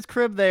put his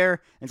crib there. And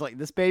it's like,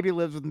 this baby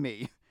lives with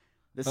me.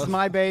 This is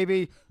my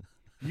baby.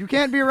 You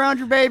can't be around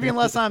your baby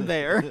unless I'm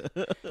there.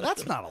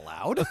 That's not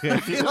allowed. I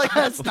feel like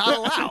that's not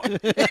allowed.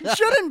 It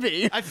shouldn't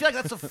be. I feel like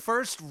that's the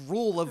first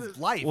rule of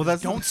life. Well,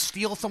 that's- don't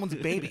steal someone's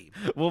baby.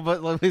 Well,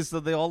 but like,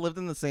 so they all lived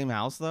in the same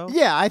house, though.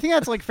 Yeah, I think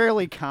that's like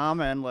fairly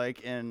common,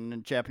 like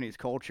in Japanese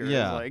culture.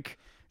 Yeah.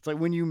 It's like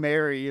when you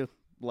marry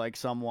like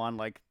someone,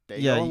 like they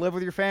Yeah, go and live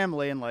with your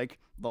family, and like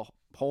the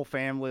whole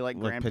family, like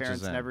Like, pitches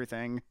grandparents and in.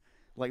 everything,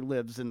 like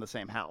lives in the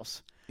same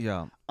house.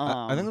 Yeah.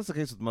 I think that's the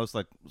case with most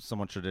like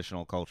somewhat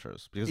traditional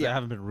cultures because they Yeah.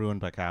 haven't been ruined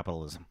by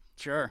capitalism.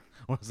 Sure.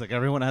 Where it's like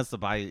everyone has to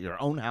buy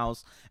your own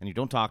house and you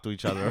don't talk to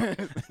each other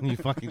and you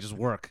fucking just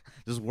work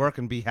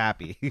and be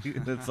happy.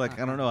 It's like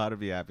I don't know how to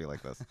be happy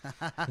like this.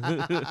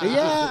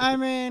 Yeah, I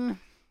mean,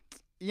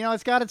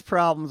 it's got its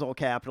problems, old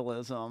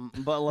capitalism,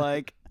 but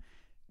like,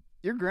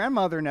 your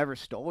grandmother never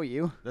stole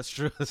you. That's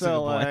true. That's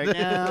So, a good point.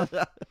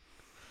 like,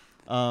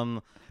 yeah.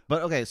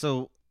 But okay,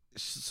 so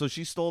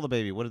she stole the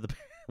baby. What did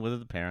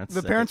the parents?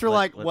 The say? parents were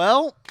like, what-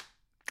 well,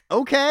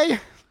 okay.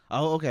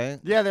 oh, okay.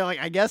 Yeah, they're like,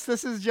 I guess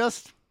this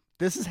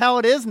is how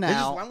it is now. They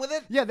just went with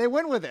it. Yeah, they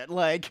went with it.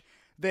 Like,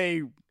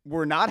 they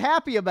were not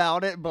happy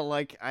about it, but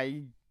like,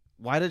 I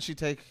Why did she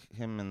take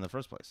him in the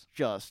first place?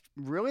 just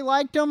really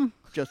liked him.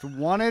 Just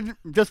wanted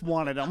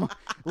him.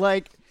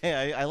 Like,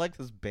 Hey, I like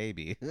this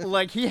baby.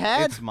 he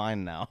had, It's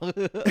mine now.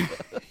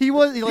 he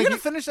was You like, gonna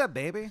finish that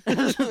baby?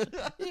 yeah,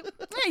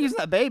 using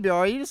that baby,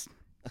 or you just,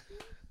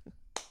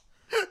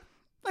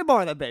 I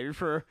borrowed that baby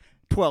for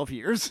 12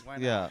 years.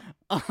 Yeah.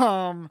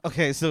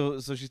 Okay, so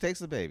she takes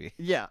the baby.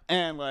 Yeah,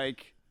 and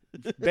like,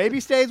 baby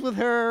stays with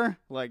her,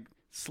 like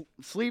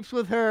sleeps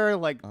with her,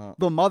 like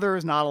the mother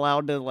is not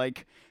allowed to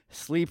like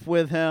sleep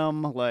with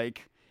him,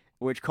 like,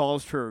 which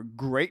caused her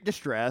great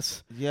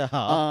distress.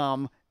 Yeah.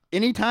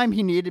 Anytime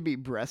he needed to be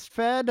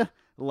breastfed,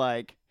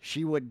 like,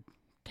 she would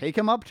take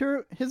him up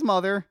to his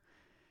mother,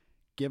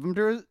 give him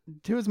to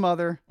his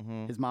mother.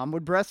 Mhm. His mom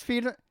would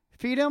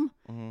feed him,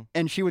 Mhm.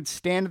 and she would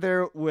stand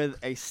there with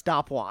a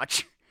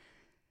stopwatch.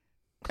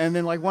 And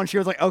then, like, once she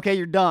was like, "Okay,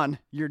 you're done.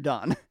 You're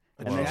done."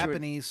 A And then she would-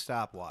 Japanese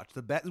stopwatch,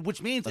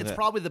 which means it's Okay.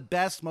 probably the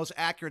best, most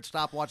accurate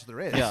stopwatch there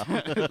is. Yeah.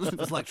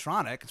 It's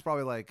electronic. It's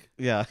probably like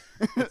Yeah.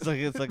 It's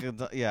like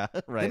yeah,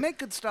 right. they make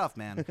good stuff,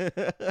 man.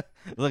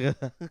 Look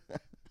at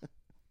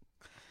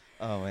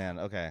Oh man,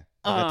 okay.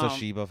 Like a Um,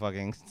 Toshiba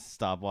fucking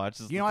stopwatch.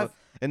 You know,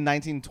 in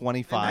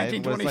 1925,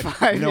 In where it's like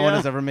 1925, no one yeah.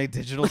 has ever made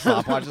digital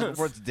stopwatches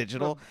before it's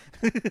digital.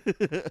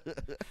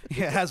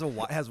 Yeah, it has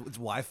it's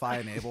Wi-Fi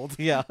enabled.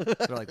 Yeah.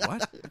 They're like,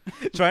 what?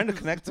 Trying to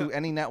connect to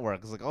any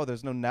network. It's like, oh,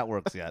 there's no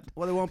networks yet.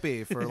 Well, there won't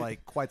be for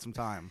like quite some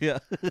time. Yeah.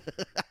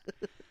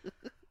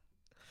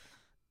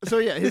 So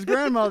yeah, his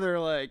grandmother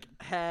like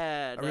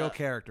had A real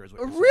character is what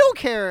a you're saying. real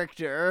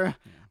character.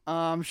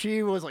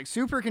 She was like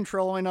super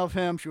controlling of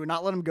him. She would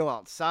not let him go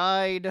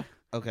outside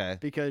Okay.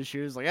 because she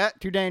was like,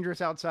 too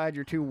dangerous outside.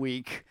 You're too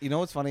weak. You know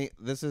what's funny?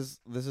 This is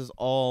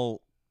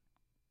all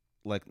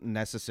like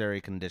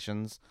necessary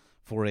conditions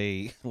for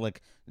a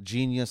like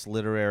genius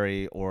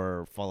literary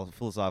or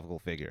philosophical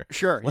figure.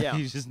 Sure, Like, yeah.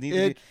 You just need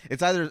to be,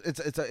 it's either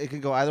it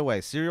can go either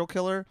way. Serial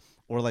killer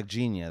or like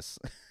genius.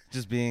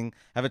 Just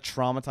have a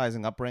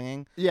traumatizing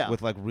upbringing Yeah.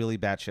 with like really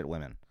batshit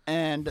women.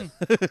 And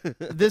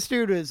this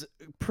dude is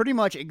pretty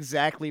much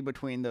exactly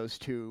between those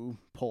two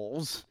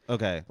poles.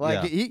 Okay.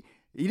 Like yeah.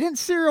 he didn't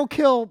serial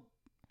kill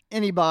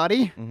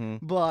anybody, Mm-hmm.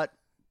 but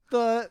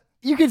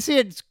you can see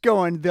it's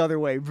going the other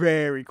way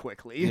very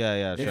quickly. Yeah,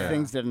 yeah, If sure.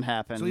 things didn't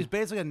happen. So he's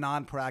basically a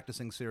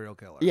non-practicing serial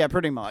killer. Yeah,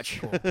 pretty much.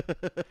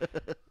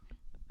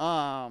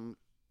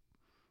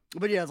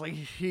 But yeah, it's like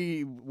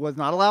he was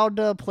not allowed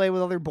to play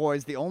with other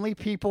boys. The only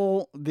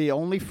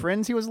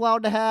friends he was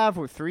allowed to have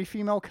were 3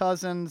 female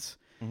cousins.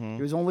 Mhm.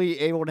 He was only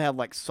able to have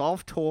like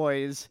soft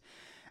toys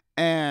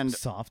and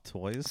Soft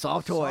toys.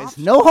 soft toys. Soft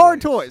No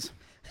hard toys.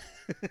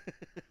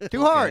 toys.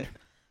 Too hard.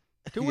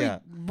 Too Yeah.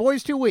 weak.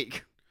 Boys too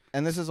weak.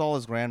 And this is all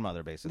his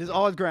grandmother, basically. This is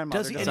all his grandmother.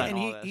 Does he? decided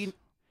And all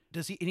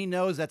this. he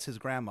knows that's his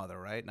grandmother,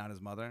 right? Not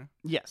his mother.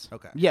 Yes.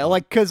 Okay. Yeah,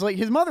 like because like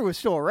his mother was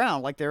still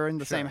around. Like they were in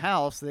the same Sure.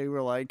 house. They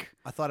were like,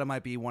 I thought it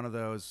might be one of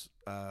those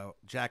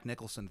Jack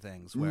Nicholson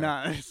things where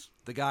nice.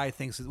 the guy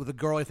thinks the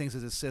girl he thinks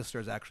is his sister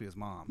is actually his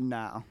mom.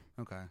 No.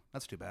 Okay,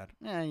 that's too bad.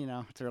 Yeah,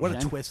 it's early What a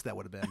then. twist that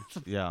would have been.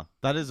 Yeah,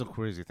 that is a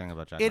crazy thing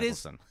about Jack It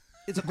is. Nicholson.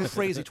 It's a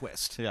crazy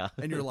twist Yeah.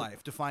 in your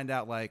life to find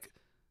out. Like,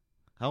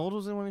 How old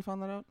was he when he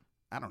found that out?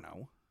 I don't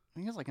know, I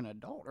think he's like an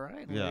adult,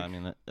 right? Yeah, Like, I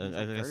mean, like I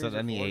guess 30s at or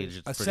any 40s. age, it's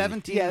a pretty,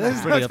 17. Yeah, and a this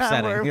is half. pretty no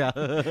time upsetting. where-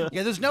 Yeah.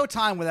 Yeah, there's no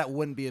time where that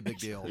wouldn't be a big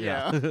deal.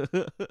 Yeah. So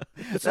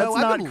That's I've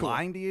not been cool.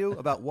 lying to you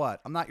about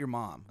what? I'm not your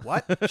mom.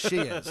 What? She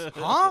is.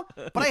 Huh?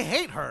 But I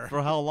hate her.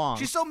 For how long?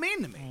 She's so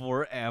mean to me.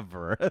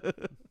 Forever.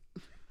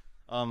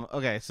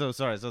 Okay, so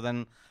sorry. So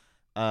then,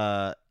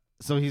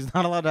 so he's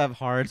not allowed to have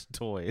hard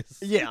toys.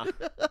 Yeah.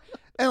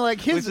 And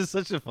like Which is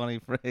such a funny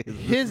phrase.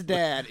 his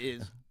dad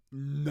is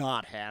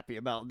not happy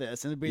about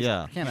this, and he's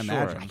Yeah, like, I can't sure.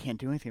 imagine. I can't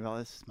do anything about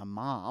this. It's my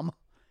mom.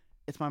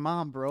 It's my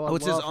mom, bro. Oh,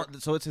 it's his. love her."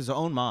 So it's his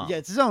own mom. Yeah,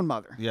 it's his own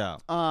mother. Yeah.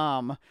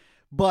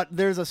 But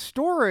there's a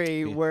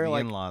story where the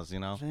like in-laws, you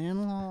know.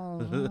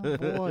 in-laws, oh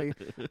boy.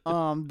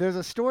 There's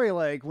a story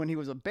like when he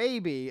was a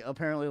baby,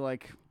 apparently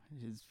like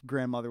his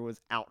grandmother was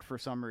out for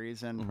some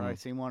reason, Mm-hmm. probably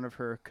seen one of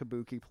her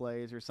kabuki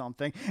plays or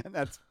something. And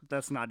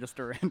that's not just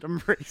a random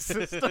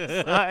racist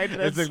aside.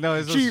 It's like, no,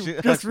 it's she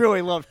just- just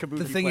really loved kabuki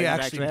The thing plays. you It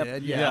actually happened.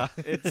 did, Yeah.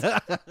 It's,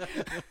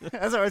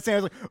 that's what I was saying.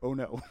 I was like, oh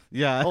no.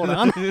 Yeah. Hold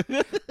on.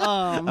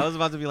 I was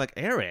about to be like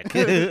Eric,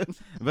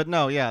 but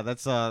no. Yeah,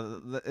 that's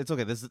it's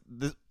okay.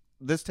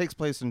 this takes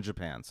place in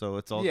Japan, so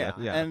it's all Yeah,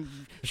 good. Yeah. and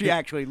she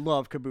actually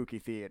loved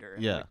kabuki theater.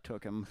 And, Yeah. like,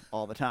 took him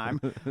all the time.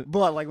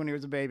 But like when he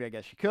was a baby, I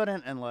guess she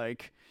couldn't. And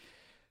like,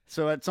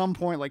 so at some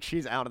point, like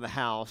she's out of the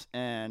house,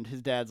 and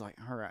his dad's like,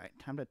 "All right,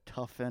 time to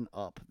toughen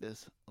up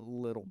this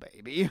little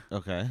baby."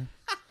 Okay.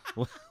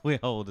 Wait,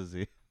 how old is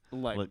he?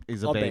 Like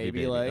he's a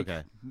baby. like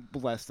Okay.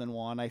 less than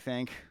 1, I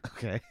think.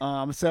 Okay.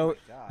 So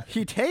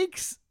he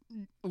takes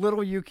little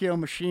Yukio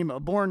Mishima,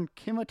 born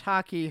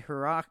Kimitaki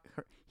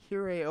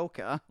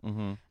Hiraoka,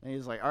 Mm-hmm. and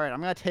he's like, "All right, I'm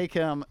gonna take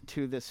him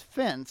to this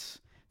fence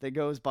that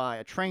goes by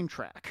a train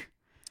track."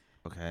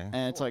 Okay.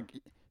 And it's like,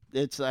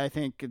 I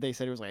think they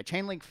said it was like a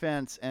chain link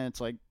fence, and it's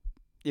like,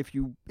 if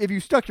you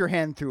stuck your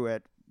hand through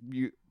it,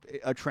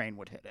 a train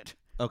would hit it.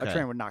 Okay. A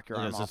train would knock your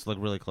Yeah, arm so off. it's like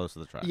really close to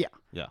the track. Yeah.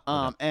 Yeah.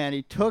 Okay. And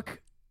he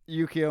took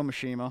Yukio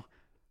Mishima,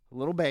 a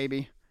little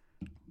baby,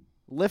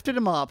 lifted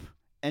him up,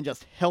 and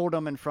just held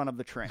him in front of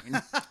the train.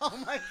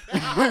 Oh my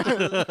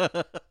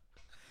god.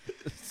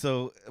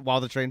 So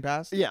while the train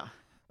passed. Yeah.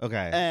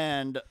 Okay.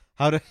 And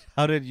How did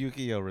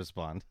Yukio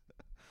respond?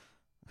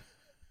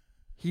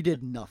 he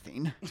did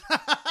nothing.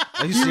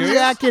 Are you He serious?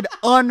 reacted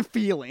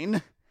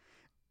unfeeling.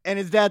 And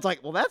his dad's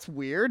like, "Well, that's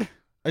weird."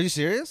 Are you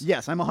serious?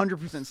 Yes, I'm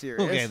 100%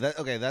 serious.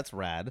 Okay, that's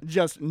rad.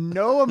 Just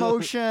no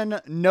emotion,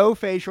 no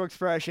facial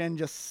expression,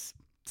 just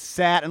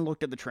sat and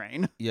looked at the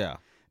train Yeah.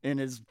 in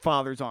his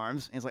father's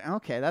arms. And he's like,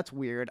 "Okay, that's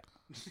weird.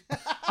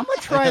 I'm going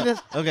to try this.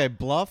 Okay,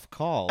 bluff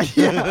call.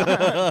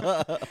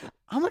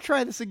 I'm going to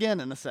try this again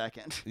in a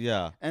second."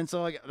 Yeah. And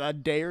so like a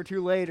day or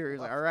two later, he's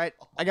like, "All right,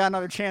 I got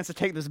another chance to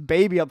take this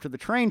baby up to the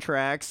train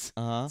tracks.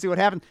 Uh-huh. See what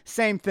happens."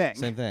 Same thing.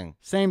 Same thing.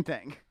 Same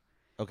thing.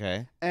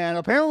 Okay. And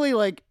apparently,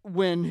 like,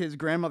 when his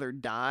grandmother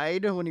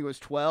died when he was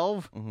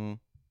 12, Mm-hmm.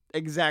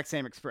 exact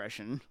same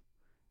expression.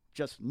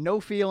 Just no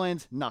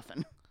feelings,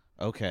 nothing.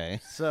 Okay.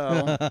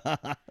 So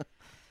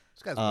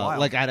This guy's wild.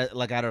 like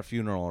at a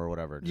funeral or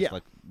whatever. Just Yeah.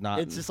 like not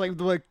it's just like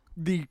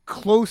the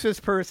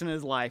closest person in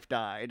his life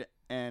died,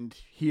 and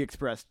he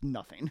expressed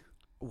nothing.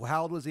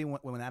 How old was he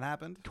when that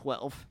happened?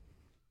 12,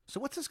 So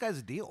what's this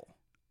guy's deal?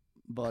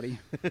 buddy.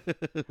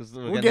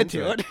 We'll We'll get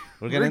to it.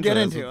 We'll We'll get get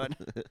into into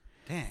it.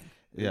 Dang.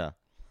 Yeah.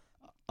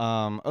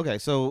 Okay,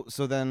 so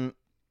then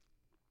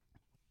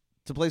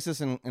to place this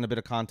in a bit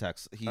of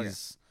context,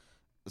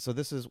 so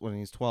this is when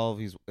he's 12,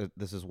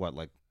 this is what,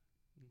 like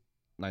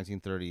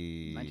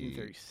 1937.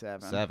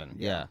 1937.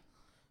 Yeah.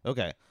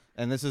 Okay.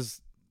 And this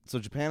is so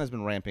Japan has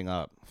been ramping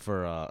up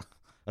for a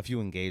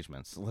few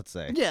engagements, let's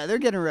say. Yeah, they're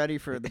getting ready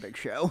for the big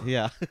show.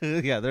 Yeah.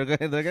 Yeah, they're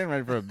getting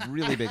ready for a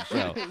really big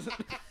show.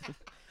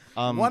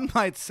 One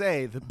might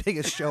say the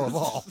biggest show of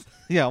all.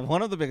 Yeah,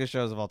 one of the biggest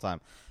shows of all time.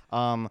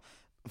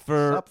 It's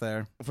For up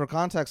there. for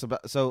context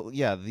about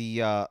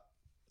the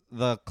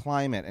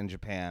climate in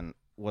Japan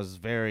was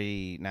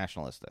very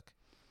nationalistic.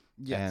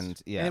 Yes.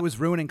 And yeah, And it was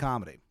ruining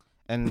comedy.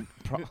 and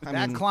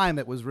That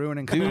climate was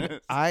ruining comedy.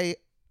 dude, I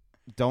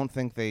don't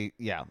think they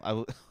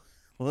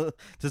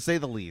to say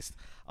the least.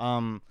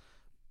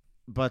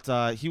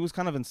 But he was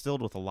kind of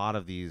instilled with a lot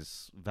of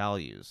these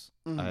values,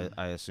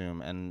 I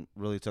assume, and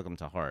really took them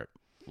to heart.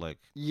 Like,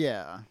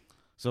 Yeah.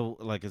 so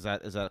like is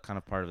that kind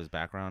of part of his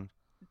background?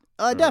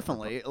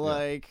 Definitely. yeah.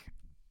 Like,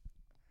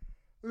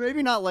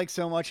 maybe not like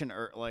so much in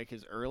like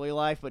his early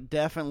life, but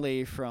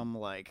definitely from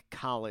like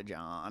college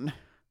on.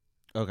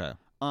 Okay.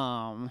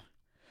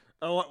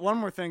 One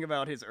more thing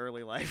about his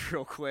early life,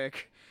 real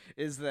quick,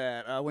 is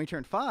that when he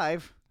turned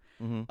 5,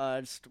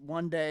 just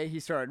one day he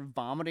started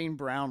vomiting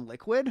brown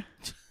liquid.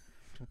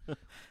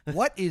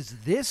 What is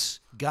this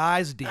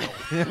guy's deal?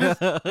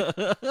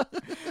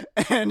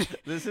 And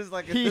This is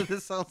like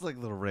this sounds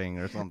like The Ring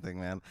or something,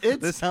 man.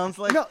 This sounds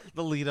like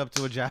the lead up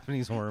to a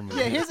Japanese horror movie.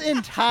 yeah, his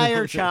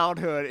entire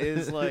childhood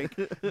is like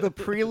the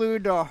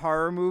prelude to a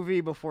horror movie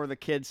before the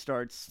kid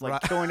starts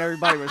like showing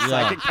everybody with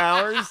psychic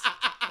powers.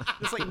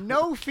 It's like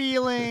no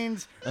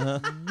feelings,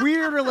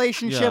 weird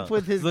relationship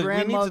with his Look,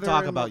 grandmother. we need to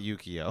talk and, about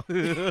Yukio.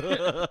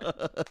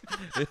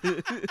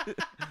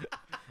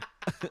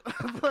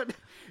 but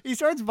he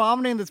starts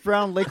vomiting this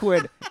brown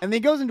liquid, and then he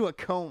goes into a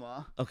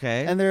coma.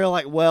 Okay. And they're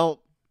like,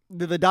 well,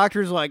 the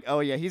doctor's like,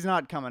 "Oh yeah, he's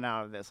not coming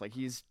out of this. Like,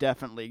 he's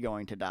definitely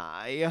going to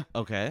die."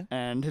 Okay.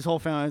 And his whole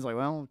family's like,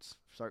 "Well, let's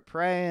start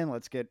praying.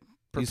 Let's get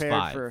He's prepared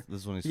 5. for."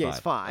 This is when he's Yeah, 5.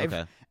 he's 5.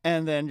 Okay.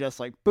 And then just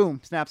like,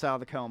 boom, snaps out of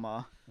the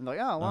coma. And like,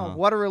 "Oh, well,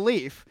 what a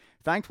relief.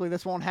 Thankfully,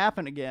 this won't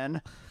happen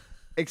again."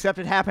 Except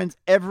it happens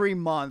every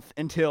month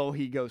until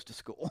he goes to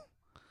school.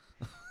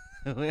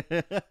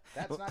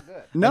 That's not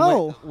good.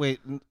 No. Wait,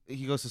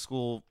 he goes to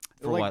school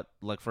for Like- what?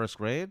 Like first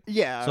grade?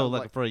 Yeah. So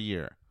like for a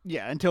year.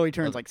 yeah, until he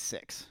turns like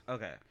 6.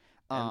 Okay.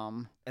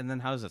 And And then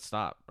how does it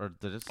stop? Or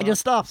did it it stop?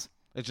 just stops.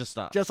 It just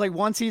stops. Just like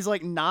once he's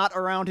like not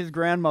around his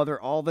grandmother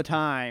all the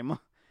time,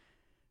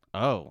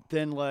 Oh.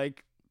 then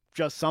like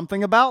just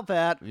something about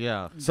that.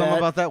 Yeah. Something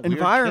about that weird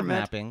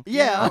environment. kidnapping.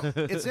 Yeah.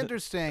 It's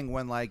interesting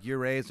when like you're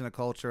raised in a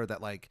culture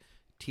that like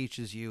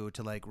teaches you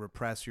to like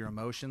repress your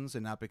emotions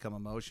and not become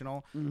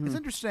emotional. It's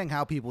interesting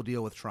how people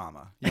deal with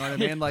trauma. You know what I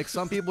mean? Like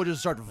some people just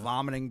start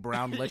vomiting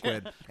brown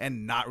liquid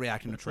and not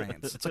reacting to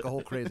trains. It's like a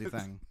whole crazy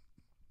thing.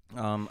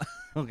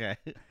 Okay.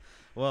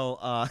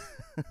 Well,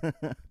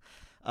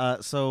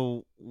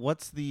 so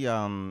what's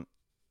the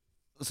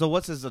so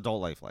what's his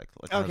adult life like?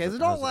 Okay, his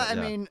adult life. I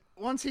mean,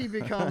 once he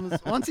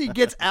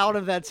gets out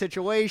of that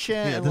situation,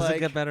 and does like it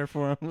get better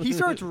for him? he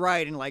starts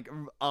writing like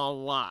a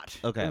lot.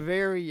 Okay.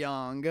 Very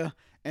young.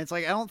 And it's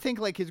like I don't think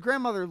like his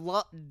grandmother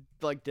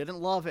didn't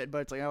love it, but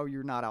it's like, oh,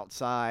 you're not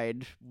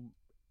outside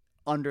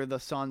under the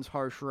sun's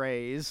harsh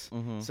rays,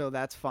 so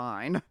that's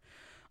fine.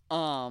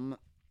 God,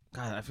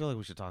 I feel like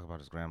we should talk about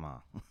his grandma.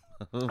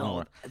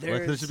 Oh,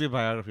 there should be a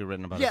biography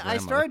written about his yeah, I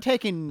grandmother. started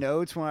taking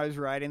notes when I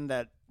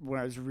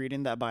was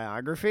reading that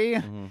biography,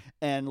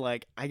 and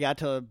like I got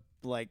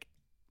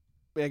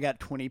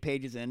 20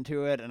 pages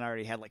into it, and I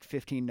already had like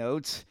 15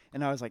 notes,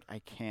 and I was like, I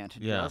can't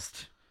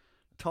just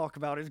talk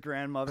about his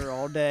grandmother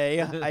all day.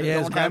 I his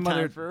don't have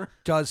grandmother time for.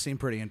 does seem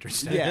pretty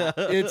interesting. Yeah,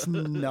 it's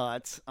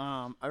nuts.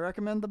 I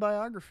recommend the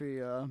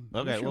biography.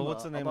 Okay, well,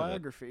 what's the name of it?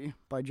 Biography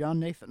by John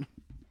Nathan.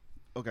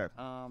 Okay.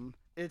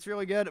 It's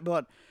really good,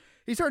 but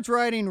he starts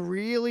writing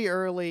really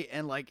early,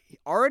 and like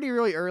already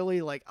really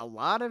early, like a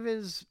lot of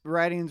his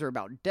writings are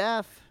about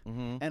death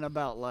and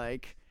about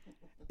like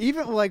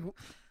even like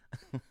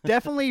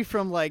definitely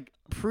from like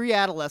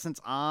pre-adolescence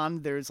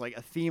on, there's like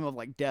a theme of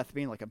like death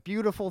being like a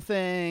beautiful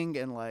thing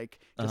and like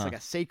just like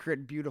a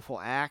sacred, beautiful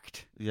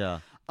act. Yeah.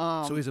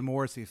 So he's a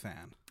Morrissey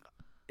fan.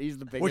 He's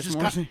the biggest Which is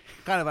Morrissey.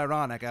 kind of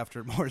ironic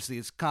after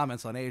Morrissey's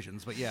comments on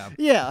Asians, but yeah.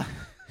 Yeah.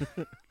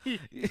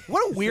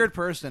 What a weird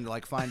person to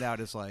like find out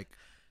is like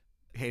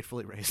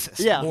hatefully racist.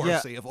 Yeah.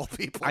 Morrissey of all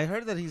people. I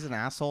heard that he's an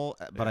asshole,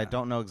 but I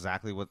don't know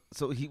exactly what.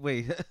 So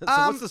wait. So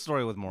what's the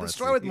story with Morrissey? The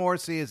story with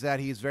Morrissey is that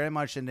he's very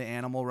much into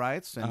animal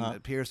rights and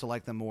appears to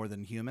like them more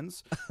than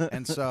humans.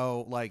 And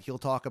so, like, he'll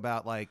talk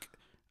about like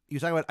you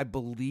talking about. I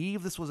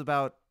believe this was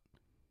about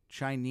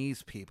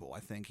Chinese people. I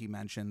think he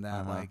mentioned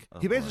that like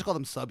he basically just called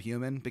them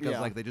subhuman because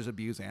like they just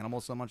abuse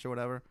animals so much or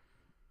whatever.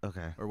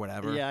 Okay. Or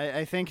whatever. Yeah,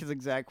 I think his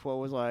exact quote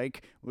was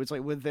like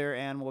with their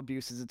animal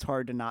abuses, it's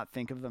hard to not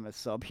think of them as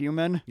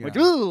subhuman. Yeah. Which,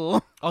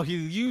 ooh. Oh, he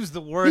used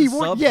the word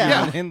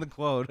subhuman in the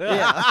quote.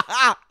 Yeah.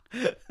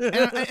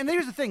 and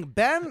here's the thing,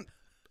 Ben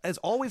has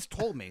always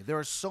told me there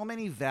are so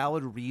many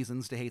valid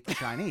reasons to hate the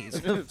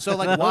Chinese. So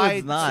like, No, why?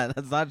 it's not.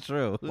 That's not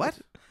true. What?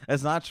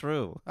 It's not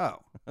true. Oh.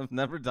 I've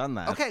never done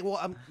that. Okay,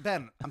 well,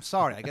 Ben, I'm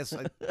sorry. I guess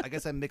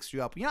I mixed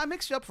you up. You know, I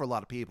mixed you up for a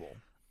lot of people.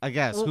 I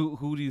guess.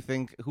 Who do you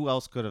think? Who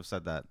else could have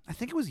said that? I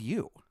think it was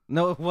you.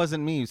 No, it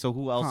wasn't me. So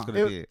who else could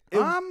it be?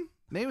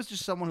 Maybe it was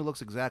just someone who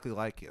looks exactly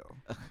like you.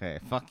 Okay,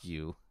 fuck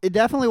you. It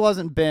definitely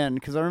wasn't Ben,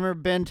 because I remember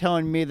Ben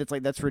telling me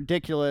that's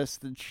ridiculous.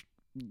 The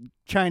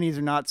Chinese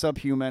are not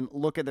subhuman.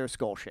 Look at their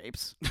skull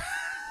shapes.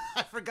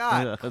 I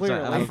forgot. Yeah,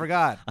 Clearly. I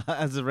forgot.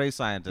 As a race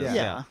scientist,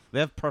 Yeah. they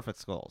have perfect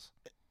skulls.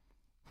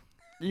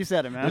 You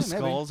said it, man. Their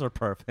skulls are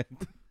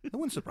perfect. It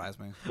wouldn't surprise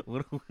me.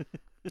 What-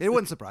 It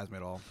wouldn't surprise me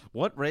at all.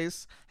 What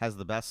race has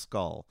the best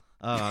skull?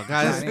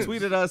 Guys, Chinese.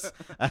 tweeted us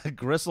at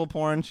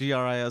Gristleporn,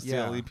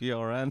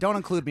 GRISTLEPORN. Don't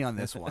include me on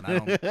this one. I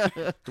don't want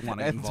to get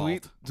And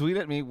involved. tweet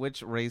at me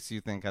which race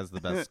you think has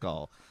the best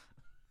skull.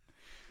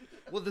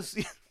 Well, this.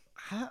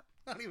 I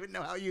don't even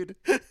know how you'd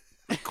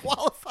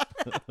qualify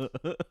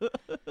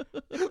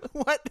that.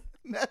 What?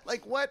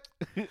 What?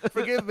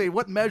 Forgive me.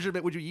 What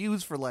measurement would you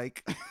use for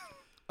like?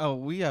 Oh,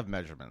 we have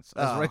measurements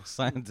as race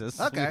scientists.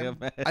 we Okay.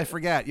 have- I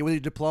forget. You with your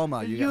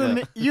diploma, You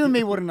and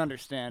me wouldn't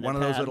understand one it,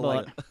 of those Pat,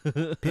 little but-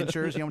 like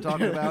pinchers. You know what I'm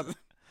talking about?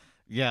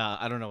 Yeah,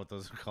 I don't know what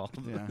those are called.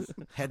 Yeah.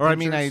 Head Or I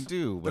mean, I pinchers?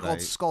 do, They're but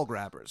called skull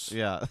grabbers.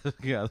 yeah,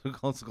 yeah, they're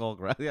called skull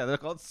Yeah, they're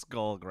called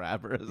skull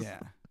grabbers. Yeah.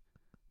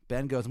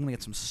 Ben goes, I'm going to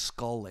get some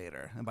skull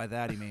later. And by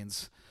that, he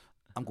means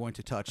I'm going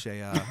to touch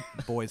a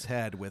boy's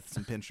head with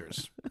some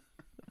pinchers.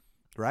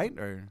 Right?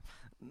 Or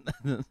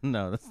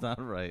No, that's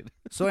not right.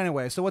 So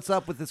anyway, so what's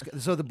up with this?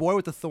 So the boy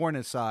with the thorn in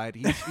his side,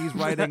 he's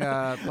writing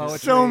poetry.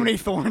 So many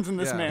thorns in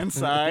this Yeah. man's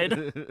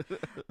side.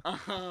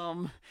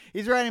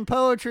 He's writing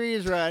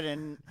poetry.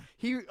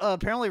 He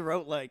apparently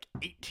wrote like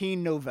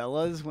 18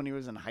 novellas when he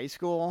was in high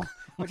school,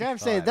 which I have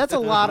to say, that's a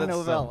lot of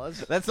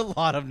novellas. That's a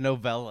lot of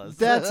novellas.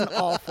 That's an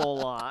awful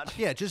lot.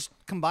 Yeah, just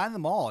combine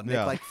them all and make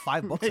Yeah. like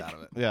 5 books out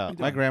of it. Yeah,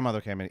 my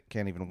grandmother can't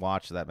even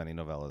watch that many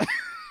novellas.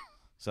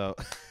 So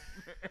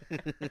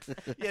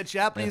Yeah,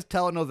 Japanese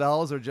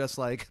telenovelas are just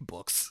like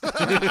books.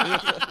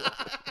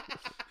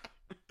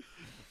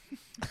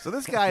 So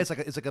this guy is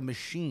like a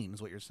machine,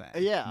 is what you're saying.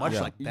 Yeah. Much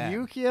Yeah. like Ben.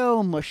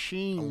 Yukio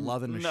Machine. A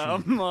loving No,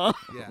 machine.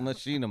 Yeah.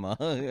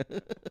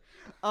 Machinima.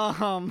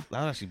 Um,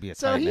 That would actually be a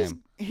so tight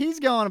name. he's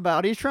going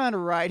about. He's trying to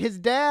write. His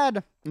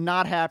dad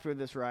not happy with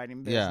this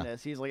writing Yeah.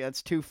 business. He's like,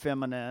 that's too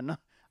feminine.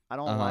 I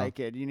don't Uh-huh. like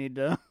it. You need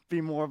to be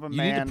more of a You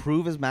man. need to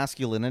prove his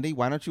masculinity.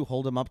 Why don't you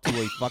hold him up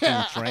to a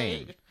fucking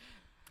train?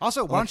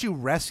 Also, why don't you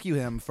rescue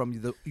him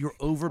from your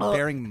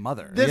overbearing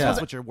mother? this That's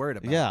was- what you're worried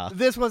about. Yeah.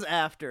 This was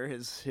after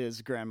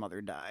his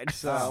grandmother died.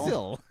 So,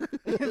 Still.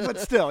 but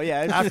still,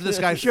 yeah. After this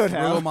guy should threw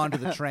have. him onto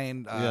the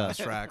train Yeah.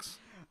 tracks.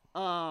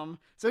 So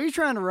he's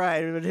trying to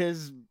write, but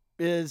his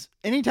is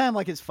anytime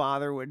like his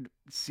father would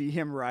see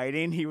him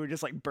writing, he would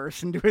just like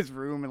burst into his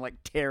room and like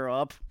tear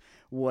up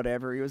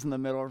whatever he was in the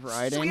middle of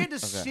writing. So he had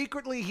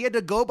to he had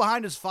to go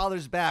behind his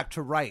father's back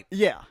to write.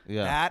 Yeah.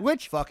 That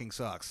Which fucking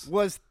sucks.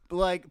 was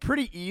like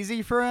pretty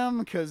easy for him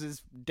because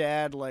his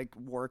dad like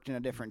worked in a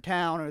different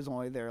town. It was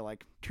only there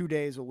like 2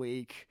 days a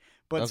week,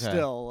 but Okay.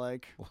 still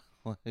like.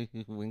 Why are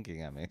you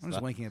winking at me? I'm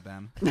just winking at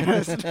Ben.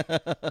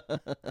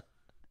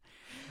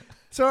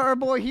 So our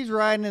boy, he's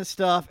writing his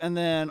stuff, and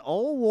then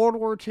old World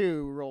War II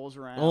rolls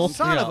around.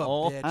 Son of a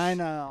old- bitch. I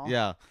know.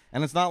 Yeah,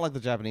 and it's not like the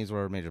Japanese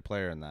were a major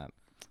player in that.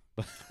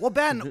 Well,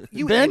 Ben,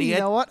 you Ben, idiot. you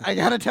know what? I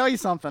gotta tell you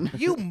something.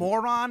 You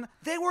moron.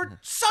 They were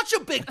such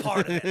a big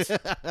part of it.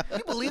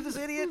 You believe this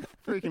idiot?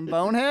 Freaking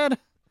bonehead.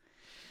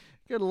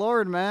 Good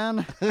Lord,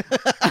 man.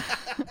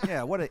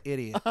 Yeah, what an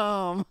idiot.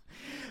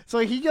 So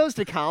he goes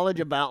to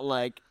college about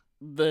like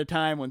the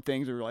time when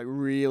things were like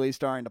really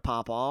starting to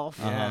pop off.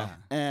 Yeah.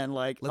 And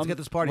like Let's get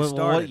this party What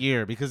started.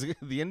 year? Because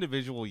the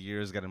individual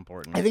years get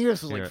important. I think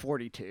this was here. like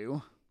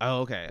 42. Oh,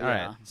 okay. All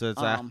Yeah. right. So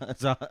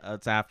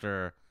it's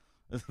after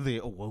they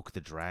awoke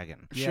the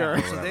dragon. Yeah, Sure. Or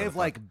So whatever they've the fuck.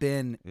 like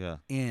been Yeah.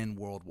 in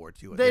World War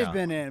II. They've Yeah.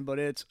 been in, but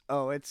it's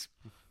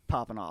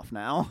popping off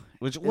now.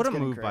 Which It's what a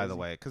getting move, by the crazy.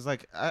 way. Because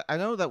like I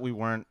know that we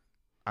weren't.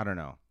 I don't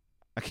know.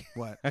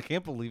 What? I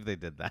can't believe they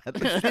did that.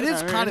 It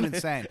is kind of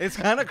insane. It's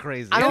kind of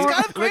crazy. It's don't-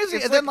 kind of crazy.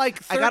 It's And then like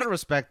I gotta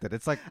respect it.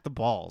 It's like the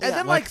balls. and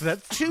then like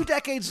that's 2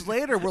 decades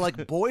later, we're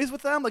like boys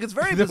with them. Like it's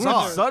very they were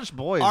bizarre. such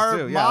boys Our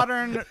too. Yeah.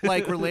 modern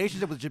like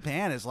relationship with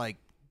Japan is like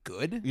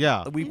good.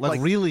 Yeah, we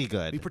like really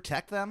good. We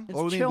protect them, It's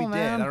or we, chill, we did.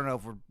 man. I don't know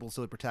if we'll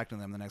still be protecting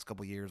them the next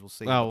couple of years. We'll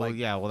see. Oh But, well, like,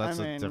 yeah. Well, that's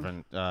I a mean-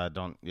 different.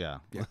 Don't. Yeah.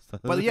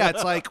 But yeah,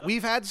 it's like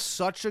we've had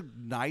such a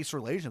nice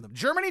relationship with them.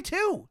 Germany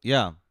too,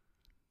 Yeah.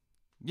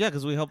 Yeah,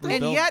 because we helped them and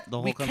build yet the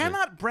whole we country.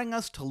 cannot bring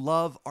us to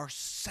love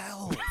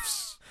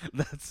ourselves.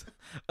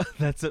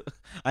 That's it.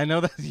 I know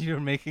that you're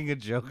making a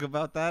joke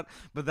about that,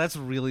 but that's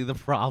really the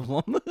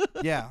problem.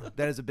 Yeah,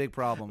 that is a big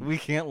problem. We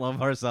can't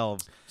love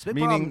ourselves. It's a big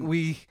Meaning problem.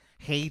 we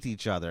hate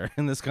each other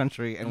in this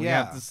country, and we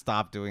Yeah. have to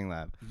stop doing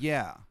that.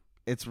 Yeah,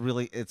 It's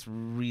really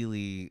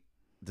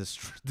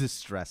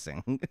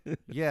distressing.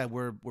 yeah,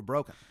 we're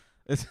broken.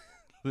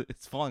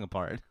 It's falling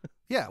apart.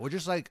 Yeah, we're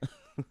just like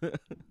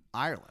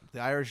Ireland. The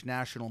Irish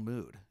national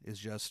mood is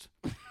just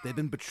they've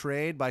been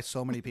betrayed by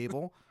so many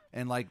people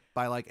and like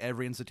by like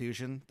every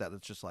institution that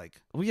it's just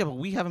like Well, yeah, but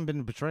we haven't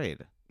been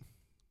betrayed.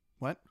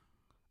 what?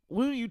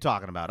 What are you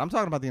talking about? I'm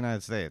talking about the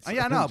United States. Oh,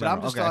 yeah, I in know, but I'm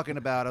general. just Okay. talking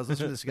about. I was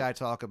listening to this guy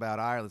talk about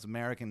Ireland. This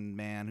American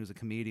man who's a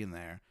comedian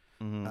there,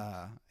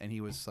 Mhm. and he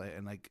was like,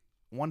 and like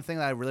one thing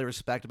that I really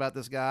respect about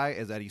this guy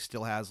is that he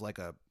still has like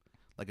a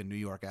New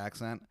York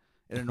accent.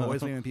 It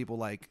annoys me when people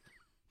like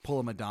pull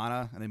a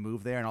Madonna and they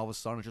move there, and all of a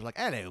sudden it's just like,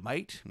 "Hello,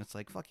 mate," and it's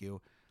like, "Fuck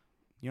you."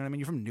 You know what I mean?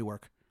 You're from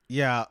Newark.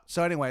 Yeah.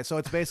 So anyway, so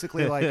it's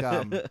basically like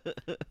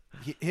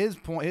his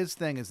point. His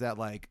thing is that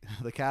like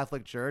the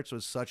Catholic Church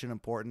was such an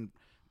important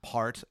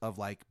part of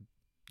like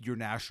your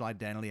national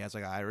identity as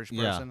like an Irish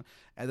Yeah. person,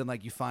 and then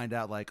like you find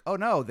out like, oh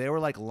no, they were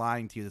like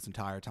lying to you this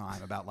entire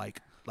time about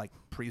like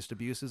priest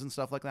abuses and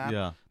stuff like that.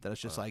 Yeah. That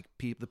it's just like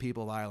the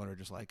people of Ireland are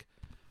just like,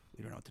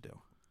 we don't know what to do.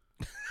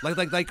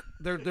 like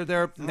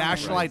their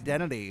national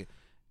identity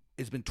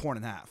has been torn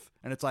in half,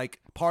 and it's like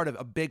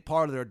a big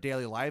part of their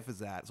daily life is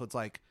that. So it's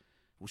like,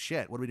 well,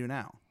 shit, what do we do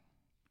now?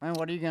 And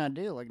what are you gonna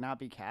do? Like not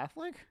be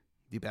Catholic?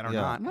 You better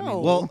Yeah. not. I mean, No.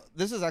 Well,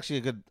 this is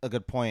actually a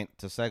good point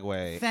to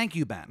segue. thank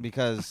you, Ben.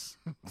 Because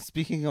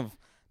speaking of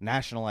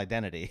national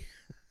identity,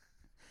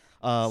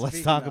 let's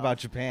Speaking talk of- about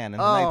Japan in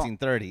Oh. the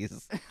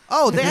 1930s.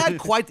 Oh, they had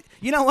quite.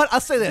 You know what? I'll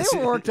say this. They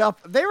were worked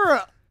up. They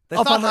were They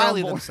up thought on their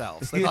highly of own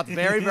themselves. They thought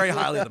very, very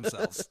highly of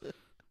themselves. They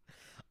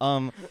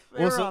Well,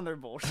 were so- on their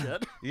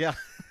bullshit. Yeah.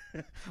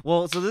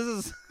 Well, so this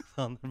is.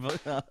 I'm the which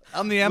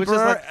is emperor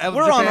like, of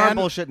we're Japan, on our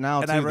bullshit now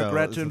and too. I though,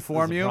 regret is to the-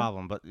 inform is the you,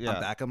 problem, but yeah,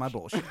 I'm back on my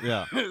bullshit.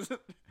 yeah.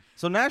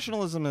 So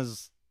nationalism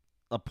is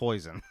a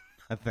poison,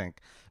 I think,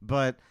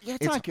 but Yeah,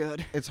 it's not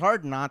good. it's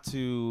hard not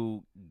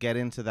to get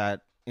into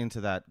that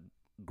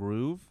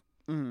groove,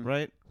 Mm.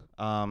 right?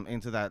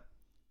 Into that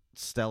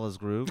Stella's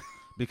groove,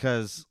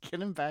 because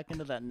Get him back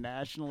into that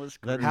nationalist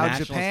That group. How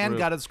nationalist Japan group.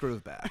 got its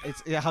groove back.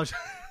 it's how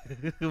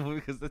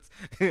because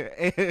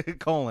it's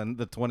colon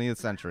the 20th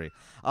century.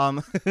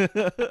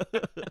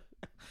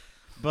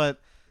 But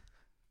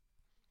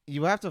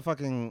you have to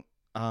fucking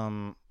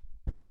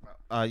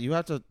you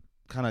have to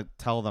kind of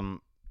tell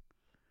them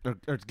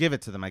or give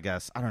it to them, I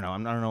guess. I don't know. I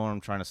don't know what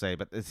I'm trying to say,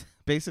 but it's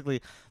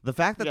basically the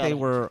fact that Yeah. they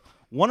were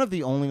one of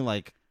the only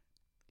like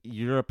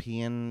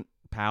European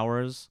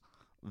powers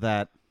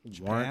that weren't.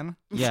 Japan?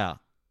 Yeah.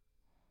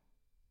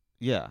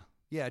 Yeah.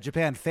 Yeah,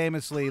 Japan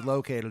famously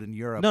located in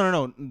Europe.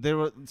 No. They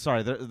were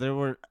sorry. There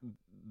were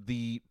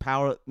the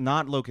power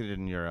not located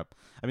in Europe.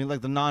 I mean,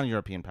 like the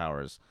non-European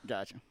powers.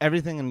 Gotcha.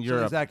 Everything in So the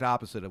Europe. exact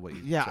opposite of what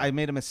you Yeah, said. I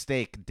made a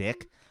mistake,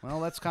 Dick. Well,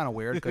 that's kind of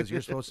weird because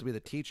you're supposed to be the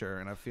teacher,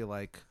 and I feel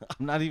like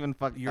I'm not even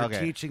fucking. you're Okay.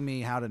 teaching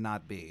me how to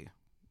not be.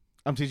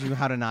 I'm teaching you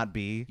how to not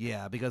be.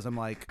 Yeah, because I'm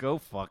like, Go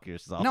fuck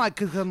yourself. no,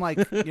 because I'm like,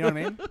 you know what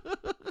I mean?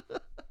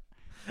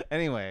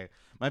 Anyway,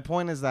 My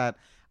point is that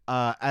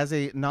as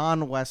a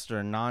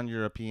non-Western,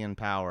 non-European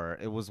power,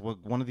 it was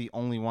one of the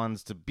only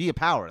ones to be a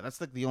power.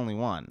 That's like the only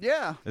one.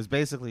 Yeah. It's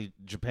basically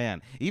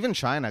Japan. Even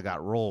China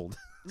got rolled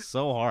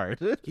so hard.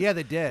 Yeah,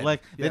 they did.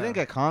 Like they Yeah. didn't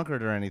get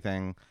conquered or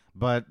anything,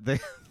 but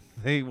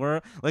they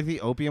were like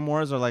the Opium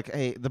Wars are like,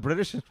 hey, the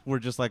British were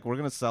just like, we're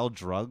gonna sell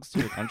drugs to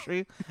your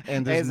country,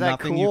 and Hey, there's is that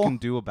nothing you cool? can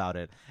do about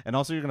it, and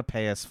also you're gonna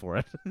pay us for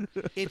it.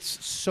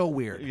 It's so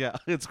weird. Yeah,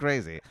 it's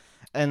crazy.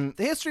 And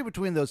The history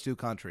between those two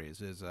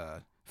countries is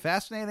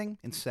fascinating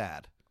and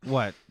sad.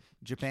 what?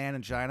 Japan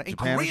and China. And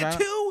Japan and Korea, China?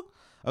 too?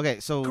 Okay,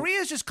 so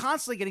Korea's just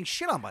constantly getting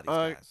shit on by these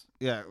guys.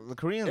 yeah, the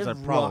Koreans It's are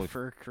probably. rough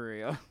for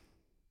Korea.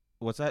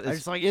 What's that? I It's-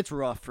 just like it's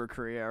rough for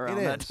Korea around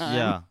It that is. time.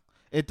 yeah,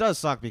 it does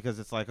suck because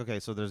it's like, okay,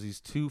 so there's these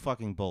two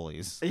fucking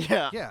bullies.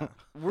 Yeah. Yeah.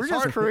 We're It's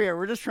just hard. Korea.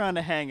 We're just trying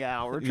to hang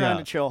out. We're trying Yeah,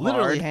 to chill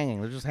literally hard.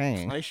 hanging. They're just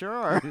hanging. They sure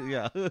are.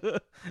 Yeah,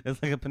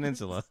 it's like a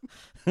peninsula.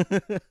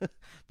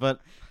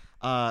 But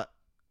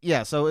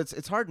yeah, so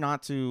it's hard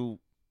not to.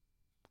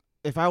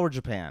 If I were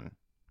Japan,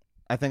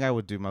 I think I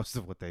would do most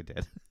of what they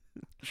did,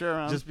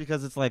 Sure. just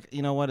because it's like,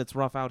 you know what, it's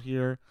rough out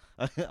here.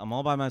 I'm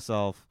all by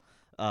myself.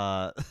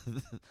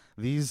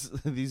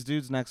 These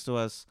dudes next to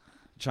us,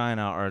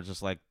 China, are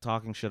just like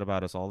talking shit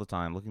about us all the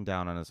time, looking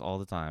down on us all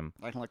the time,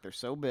 acting like they're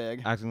so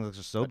big. acting like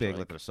they're so That's big, like-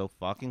 like they're so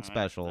fucking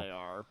special. They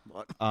are.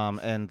 But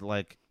And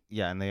like,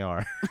 yeah, and they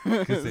are,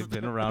 because they've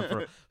been around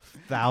for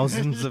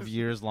thousands of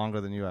years longer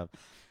than you have.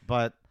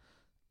 But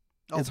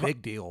Oh, It's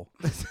big deal.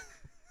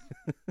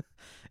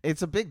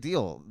 it's a big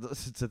deal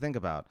to think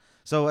about.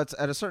 So at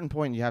a certain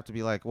point, you have to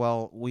be like,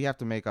 well, we have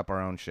to make up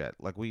our own shit.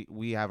 Like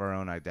we have our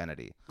own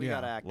identity. we Yeah.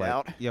 gotta act Like,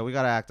 out. Yeah, we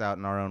got to act out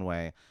in our own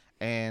way.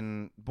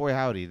 And boy,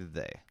 howdy, did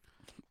they.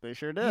 They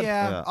sure did.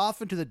 Yeah, Yeah.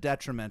 often to the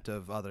detriment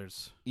of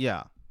others.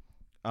 Yeah.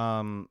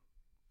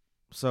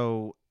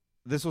 So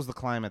this was the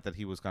climate that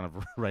he was kind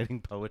of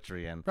writing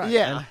poetry in. Right.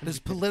 Yeah. This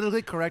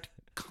politically correct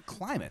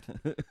climate.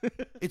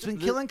 It's been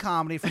killing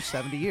comedy for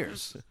 70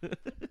 years.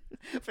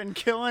 Been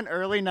killing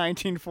early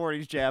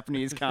 1940s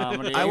Japanese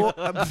comedy. I will.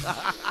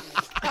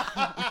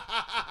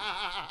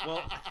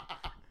 Well,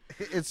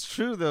 it's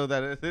true though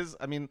that it is.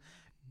 I mean,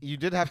 you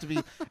did have to be.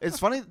 It's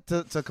funny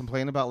to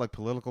complain about like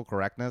political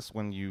correctness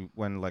when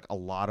like a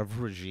lot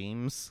of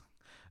regimes,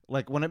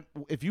 like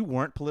if you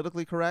weren't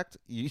politically correct,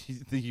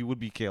 you would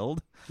be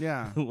killed.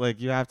 Yeah. Like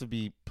you have to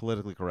be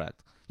politically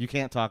correct. You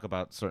can't talk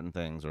about certain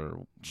things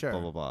or Sure.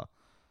 blah blah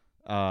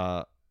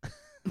blah.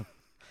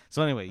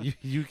 So anyway,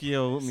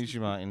 Yukio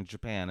Mishima in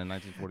Japan in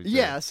 1942.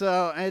 Yeah,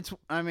 so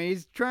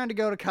he's trying to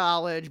go to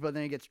college, but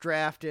then he gets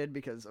drafted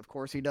because, of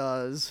course, he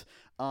does.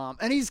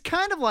 And he's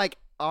kind of like,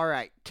 all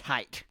right,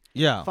 tight.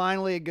 Yeah.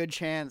 Finally, a good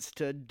chance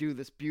to do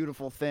this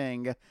beautiful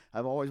thing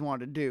I've always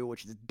wanted to do,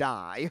 which is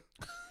die.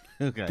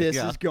 Okay. This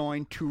yeah. is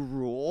going to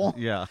rule.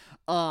 Yeah.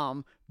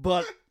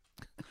 But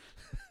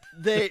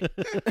they.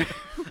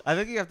 I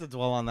think you have to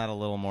dwell on that a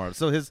little more.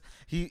 So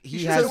he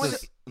You has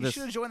should this.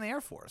 have joined the Air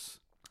Force.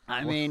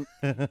 I mean,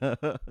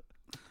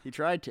 he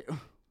tried to,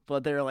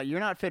 but they were like, "You're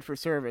not fit for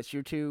service.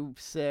 You're too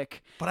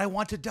sick. But I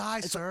want to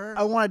die, sir.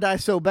 I want to die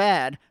so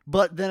bad."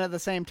 But then at the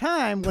same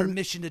time, when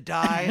Permission to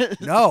die?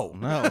 No.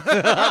 No. no,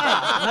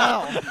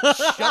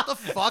 Shut the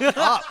fuck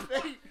up.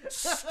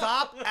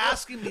 Stop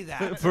asking me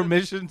that.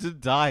 Permission to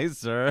die,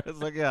 sir. It's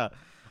like, yeah.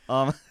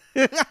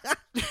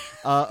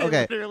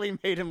 Okay. literally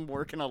made him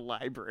work in a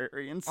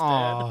library instead.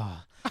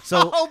 Oh.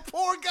 So Oh,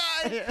 poor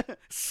guy!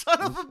 This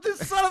son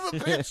of a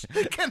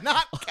bitch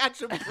cannot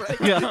catch a break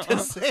Yeah. to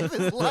save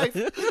his life.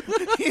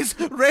 He's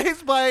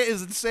raised by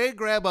his insane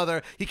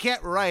grandmother. He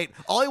can't write.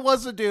 All he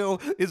wants to do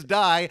is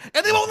die,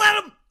 and they won't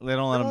let him. they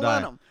don't let him won't die.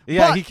 let him.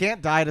 Yeah, But- he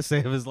can't die to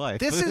save his life.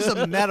 This is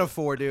a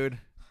metaphor, dude.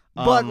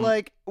 But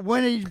like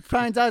when he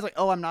finds out, he's like,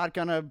 "Oh, I'm not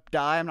gonna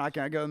die. I'm not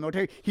gonna go in the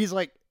military." He's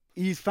like,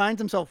 he finds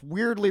himself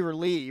weirdly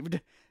relieved,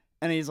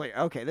 and he's like,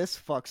 "Okay, this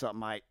fucks up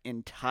my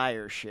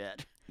entire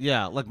shit."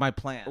 yeah, like my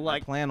plan. My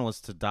Like- plan was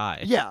to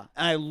die. Yeah,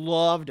 and I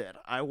loved it.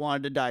 I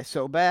wanted to die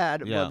so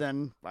bad, Yeah. but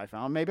then I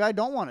found maybe I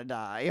don't want to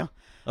die.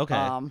 Okay.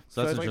 So it's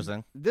that's like,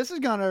 interesting. this is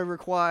gonna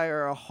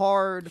require a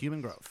hard,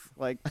 Human growth.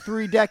 like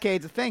 3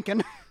 decades of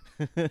thinking.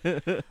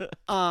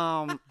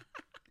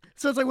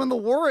 So it's like when the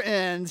war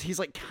ends, he's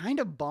like kind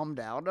of bummed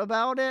out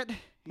about it.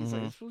 He's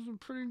like, "This was a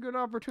pretty good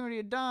opportunity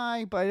to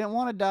die, but I didn't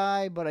want to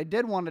die, but I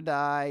did want to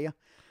die.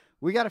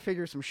 We got to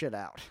figure some shit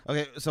out."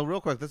 Okay, so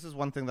real quick, this is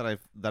one thing that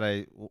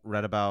I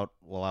read about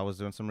while I was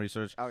doing some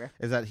research. Okay.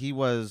 Is that he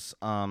was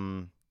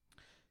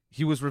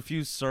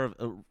refused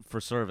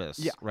for service.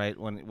 Yeah. Right.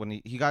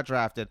 When he got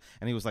drafted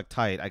and he was like,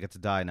 tight, I get to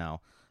die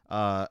now.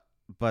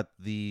 But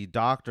the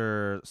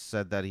doctor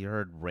said that he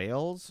heard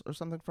rails or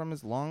something from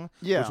his lung,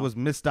 Yeah. which was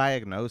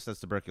misdiagnosed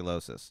as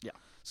tuberculosis. Yeah.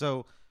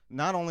 So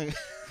not only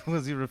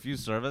was he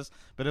refused service,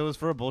 but it was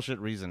for a bullshit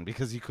reason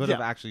because he could have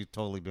Yeah. actually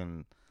totally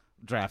been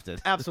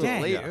drafted.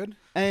 Absolutely. Dang, dude.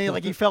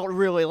 And he felt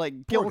really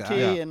like Poor guy. guilty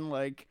Yeah. and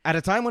like At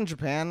a time when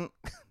Japan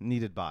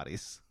needed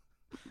bodies.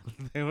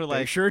 They were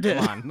like, sure did.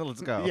 Come on,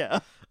 let's go. Yeah.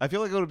 I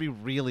feel like it would be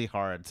really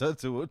hard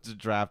to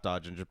draft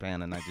dodge in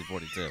Japan in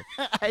 1942.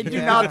 I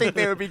do not think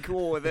they would be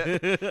cool with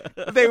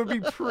it. They would be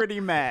pretty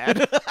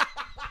mad.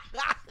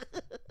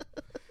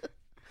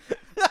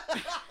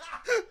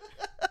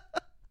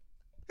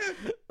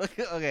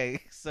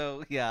 Okay,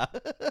 so yeah.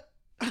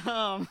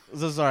 Um,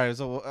 So sorry.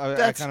 So I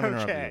That's kind of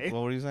interrupted okay. you.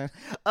 What were you saying?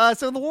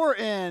 so the war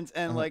ends,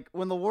 and like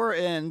when the war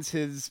ends,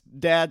 his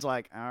dad's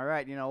like, "All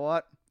right, you know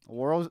what?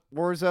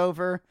 War's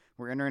over.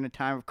 We're entering a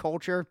time of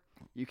culture.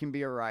 You can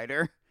be a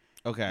writer."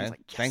 Okay. like,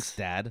 yes. Thanks,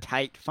 Dad.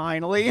 Tight,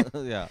 finally.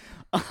 Yeah.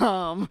 Yeah,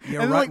 and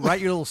write, like- write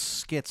your little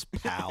skits,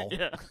 pal.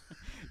 yeah,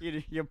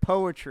 your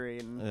poetry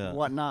and Yeah.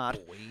 whatnot.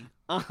 Boy.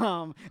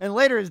 And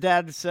later his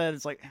dad said,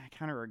 "It's like I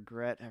kind of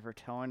regret ever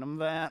telling him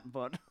that,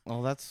 but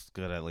Well, that's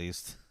good at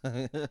least.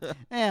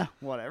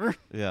 whatever."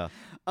 Yeah.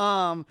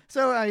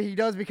 So he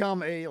does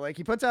become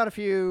he puts out a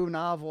few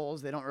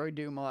novels. They don't really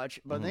do much,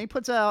 but then he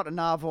puts out a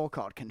novel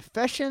called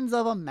Confessions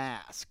of a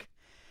Mask,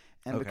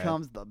 and Okay.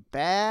 becomes the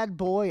bad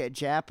boy of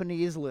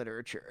Japanese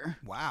literature.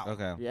 Wow.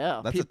 Okay.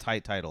 Yeah, That's a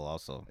tight title,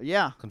 also.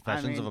 yeah.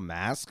 Confessions of a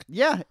Mask.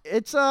 Yeah,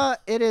 it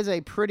is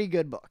a pretty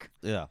good book.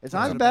 Yeah. It's What's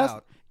not it the best.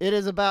 about?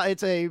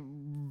 It's a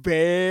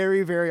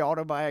very, very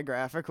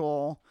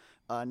autobiographical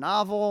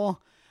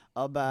novel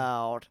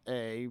about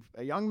a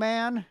young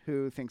man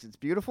who thinks it's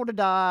beautiful to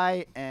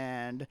die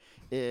and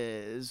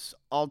is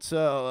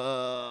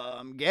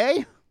also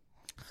gay.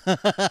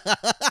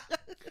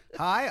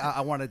 Hi,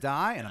 I want to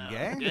die, and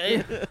I'm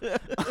gay.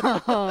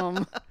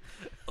 um,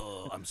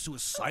 I'm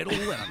suicidal,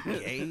 and I'm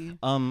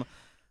gay.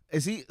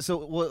 Is he?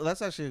 So, well,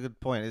 that's actually a good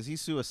point. Is he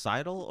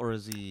suicidal or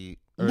is he?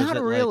 Or is not it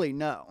like- really,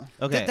 no.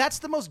 Okay. That's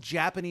the most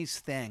Japanese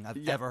thing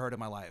I've ever heard in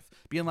my life.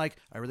 Being like,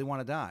 I really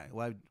want to die.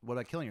 What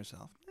about killing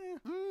yourself?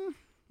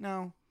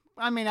 No.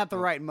 I mean, at the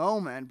right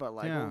moment, but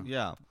like, Yeah. it'll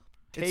yeah.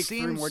 take 3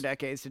 seems- more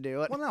decades to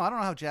do it. Well, no, I don't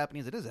know how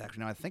Japanese it is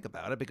actually. Now I think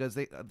about it, because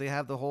they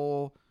have the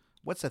whole,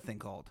 what's that thing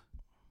called?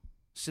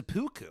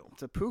 Seppuku.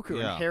 Seppuku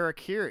Yeah. and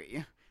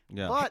harakiri.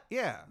 Yeah. But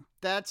Yeah.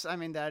 that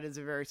is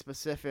a very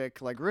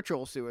specific like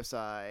ritual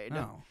suicide.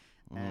 No.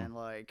 And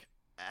like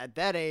at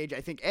that age,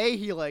 I think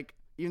he like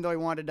even though he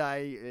wanted to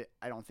die,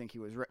 I don't think he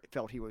was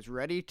felt he was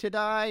ready to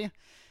die,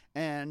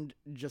 and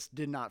just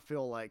did not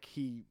feel like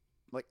he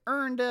like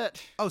earned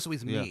it. Oh, so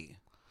he's Yeah. me.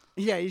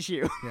 Yeah, he's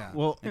you. Yeah.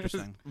 Well,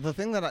 Interesting. The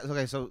thing that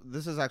okay, so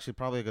this is actually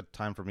probably a good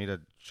time for me to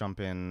jump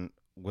in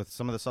with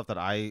some of the stuff that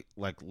I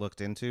like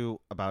looked into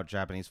about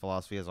Japanese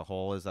philosophy as a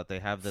whole. Is that they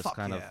have this Fuck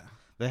kind yeah. of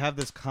they have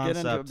this Get into it,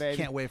 concept. baby.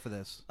 Can't wait for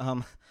this.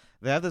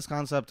 They have this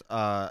concept,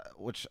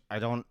 which I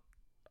don't,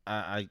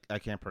 I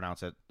can't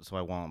pronounce it, so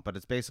I won't. But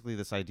it's basically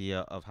this idea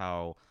of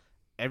how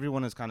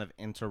everyone is kind of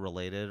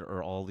interrelated,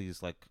 or all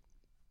these like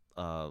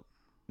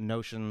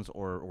notions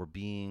or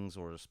beings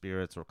or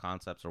spirits or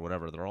concepts or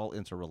whatever. They're all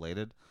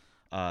interrelated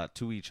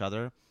to each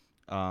other.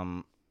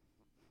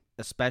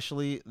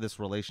 Especially this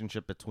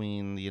relationship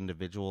between the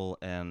individual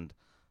and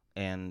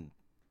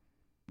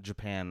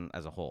Japan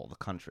as a whole, the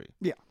country.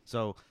 Yeah.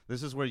 So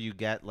this is where you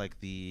get like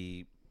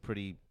the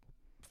pretty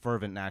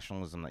fervent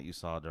nationalism that you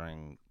saw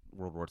during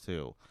World War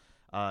II.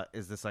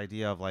 Is this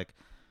idea of like,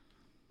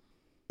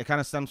 it kind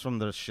of stems from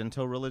the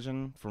Shinto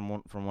religion, from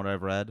what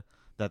I've read,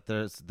 that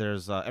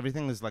there's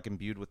everything is like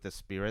imbued with this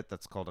spirit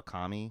that's called a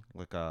kami,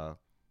 like a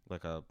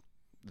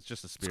it's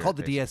just a spirit. It's called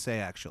the basically. DSA,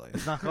 actually.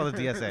 It's not called a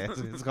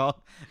DSA. It's called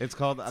a It's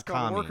called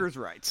kami. workers'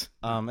 rights.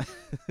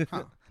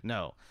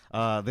 No,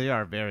 they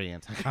are very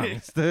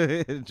anti-communist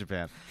in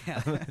Japan.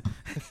 Yeah.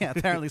 Yeah,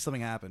 apparently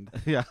something happened.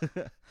 Yeah,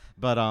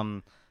 but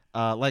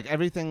like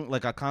everything,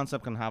 like a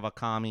concept can have a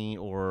kami,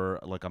 or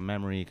like a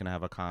memory can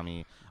have a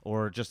kami,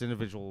 or just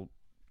individual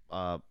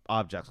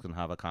objects can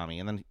have a kami,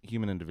 and then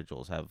human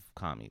individuals have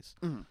kamis,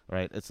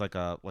 right? It's like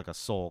a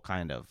soul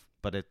kind of,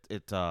 but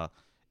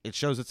it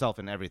shows itself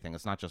in everything.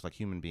 It's not just like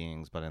human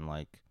beings, but in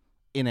like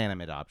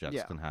inanimate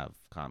objects can have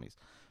kamis.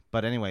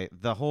 But anyway,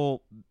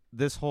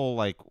 this whole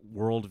like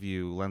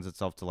worldview lends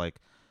itself to like,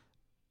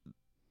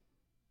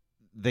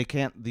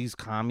 these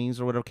kamis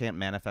or whatever can't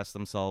manifest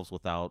themselves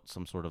without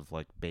some sort of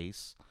like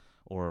base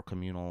or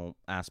communal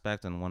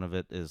aspect, and one of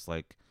it is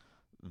like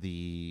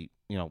the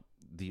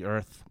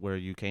earth where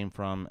you came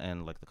from,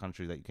 and like the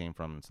country that you came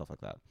from, and stuff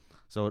like that.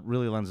 So it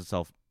really lends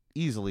itself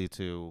easily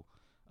to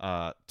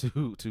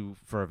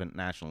fervent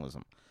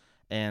nationalism.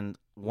 And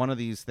one of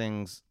these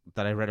things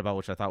that I read about,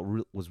 which I thought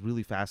was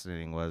really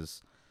fascinating,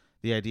 was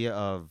the idea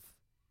of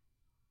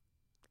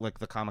like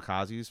the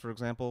kamikazes, for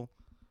example,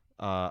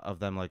 of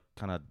them like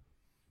kind of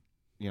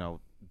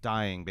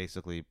dying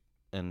basically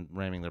and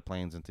ramming their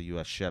planes into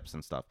U.S. ships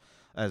and stuff,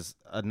 as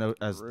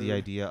the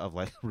idea of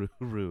like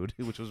rude,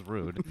 which was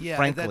rude. Yeah,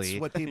 frankly,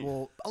 that's what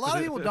a lot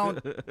of people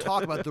don't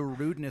talk about, the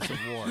rudeness of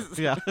war.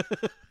 Yeah,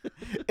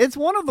 It's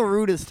one of the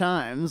rudest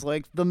times.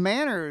 Like the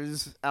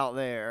manners out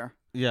there.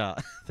 yeah.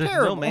 There's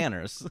Terrible. no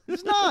manners.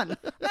 There's none.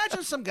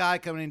 Imagine some guy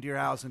coming into your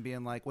house and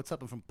being like, "What's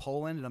up? I'm from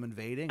Poland and I'm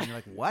invading." And you're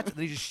like, "What?" And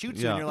he just shoots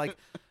you, Yeah. and you're like,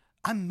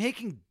 I'm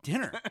making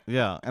dinner.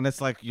 Yeah, and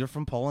it's like, you're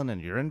from Poland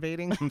and you're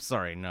invading? I'm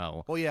sorry,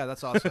 no. Well, yeah,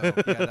 that's also that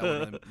would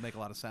really make a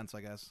lot of sense,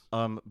 I guess.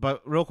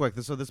 But real quick,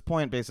 so this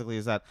point basically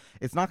is that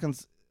it's not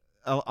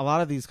a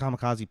lot of these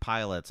kamikaze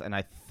pilots, and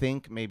I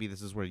think maybe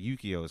this is where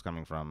Yukio is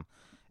coming from,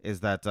 is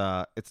that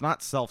it's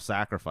not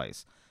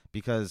self-sacrifice,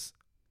 because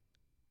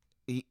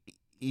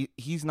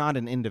he's not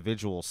an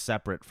individual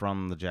separate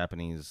from the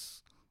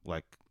Japanese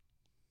like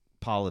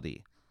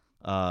polity.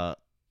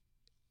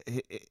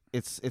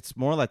 It's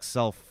more like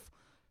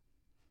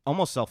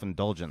almost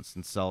self-indulgence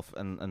and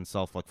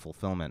self like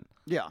fulfillment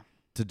Yeah.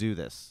 to do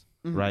this,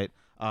 Mhm. right?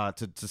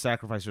 To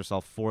sacrifice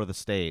yourself for the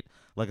state.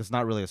 Like, it's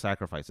not really a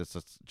sacrifice. It's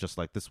just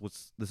like this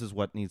is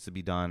what needs to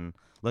be done.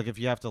 Like, if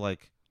you have to,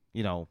 like,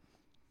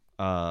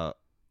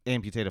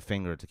 amputate a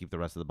finger to keep the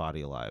rest of the body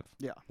alive.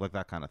 Yeah. Like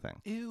that kind of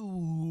thing.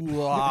 Ew.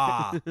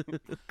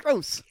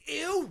 Gross.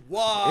 Ew.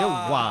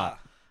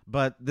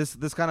 But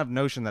this kind of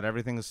notion that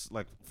everything is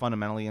like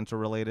fundamentally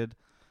interrelated,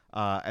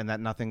 and that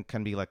nothing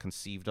can be like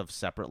conceived of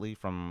separately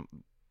from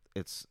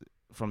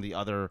the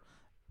other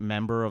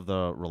member of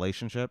the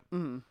relationship.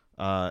 Mhm.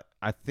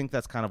 I think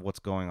that's kind of what's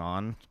going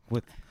on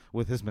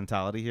with his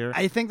mentality here.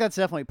 I think that's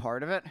definitely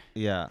part of it.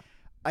 Yeah.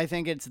 I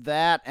think it's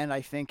that, and I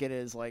think it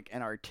is like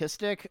an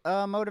artistic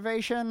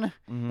motivation,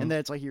 Mhm. and that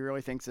it's like he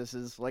really thinks this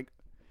is like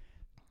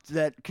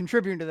that.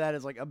 Contributing to that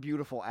is like a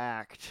beautiful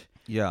act,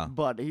 Yeah.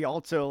 but he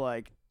also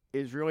like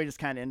is really just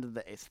kind of into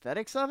the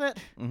aesthetics of it.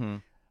 Mm-hmm.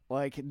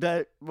 Like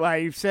that,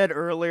 I said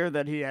earlier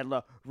that he had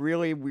a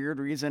really weird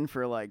reason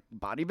for like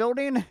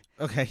bodybuilding,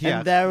 Okay. Yeah.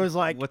 and that was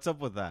like, What's up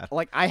with that?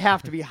 like I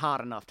have to be hot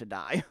enough to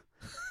die.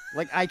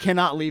 Like I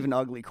cannot leave an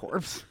ugly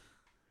corpse.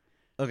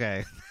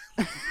 Okay.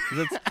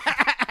 That's,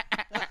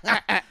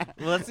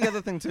 well, that's the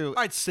other thing too. All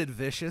right, Sid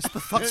Vicious. The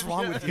fuck's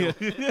wrong with you?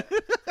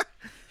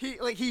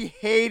 He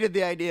hated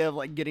the idea of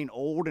like getting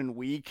old and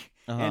weak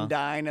Uh-huh. and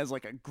dying as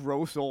like a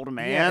gross old Yeah,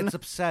 man. it's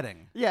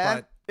upsetting.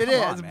 Yeah, but it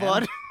come is, on,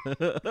 man.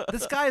 but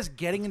This guy is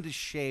getting into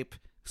shape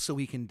so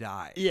he can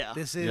die. Yeah.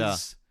 This is Yeah.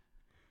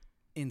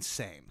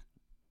 insane.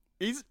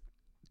 he's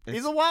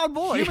It's- a wild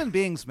boy. Human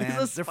beings, man, He's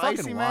a they're spicy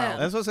fucking man.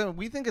 wild. That's what I'm saying.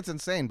 We think it's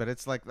insane, but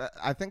it's like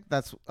I think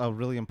that's a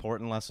really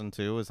important lesson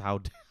too, is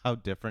how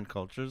different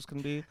cultures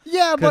can be.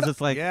 Yeah, Because but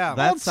it's like Yeah.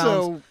 that also,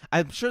 sounds.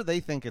 I'm sure they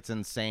think it's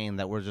insane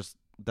that we're just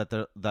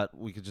that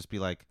we could just be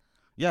like,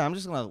 yeah, I'm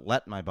just gonna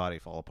let my body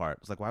fall apart.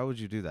 It's like, why would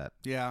you do that?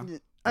 Yeah.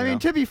 I you mean, know?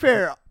 to be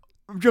fair,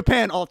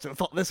 Japan also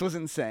thought this was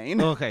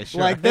insane. Okay, sure.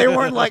 Like they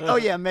weren't like, oh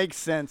yeah, makes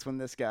sense when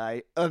this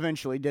guy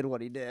eventually did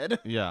what he did.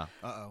 yeah.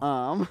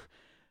 Uh-oh.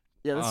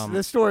 Yeah,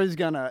 this story's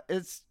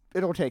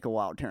it'll take a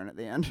wild turn at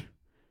the end.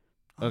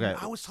 Okay.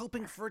 I was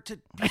hoping for it to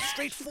be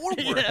straightforward.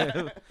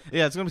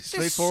 Yeah, it's gonna be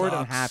straightforward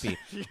and sucks. happy.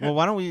 Well,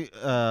 why don't we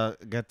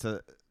get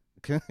to?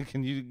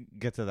 Can you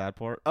get to that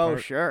part? Oh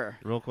sure.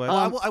 real quick.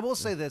 Well, I will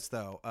say this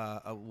though.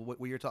 What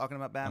you're talking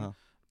about, Ben.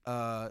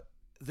 Uh-huh.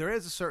 There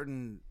is a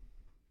certain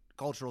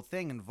cultural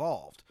thing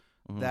involved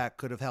that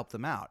could have helped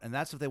them out, and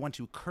that's if they went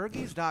to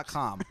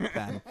Kyrgyz.com.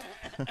 Ben,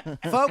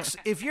 folks,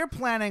 if you're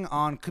planning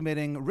on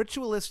committing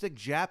ritualistic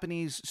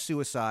Japanese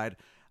suicide,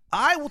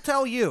 I will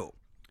tell you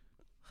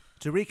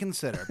to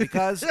reconsider,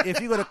 because if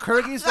you go to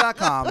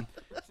Kyrgyz.com,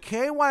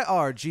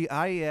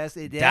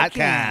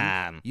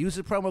 KYRGIS.com, use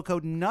the promo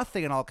code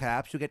NOTHING in all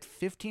caps, you'll get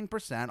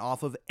 15%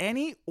 off of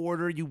any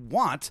order you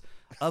want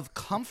of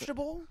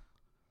comfortable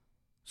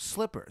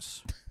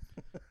slippers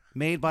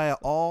made by an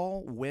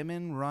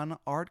all-women-run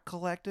art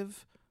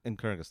collective. In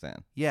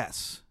Kyrgyzstan.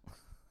 Yes.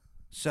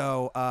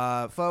 So,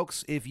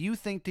 folks, if you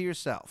think to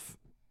yourself,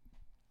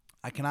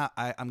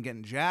 I'm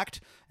getting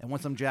jacked, and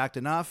once I'm jacked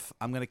enough,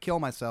 I'm going to kill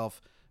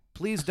myself,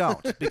 please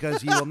don't,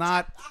 because you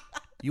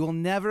will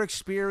never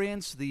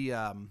experience the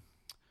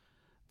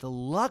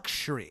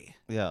luxury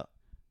Yeah.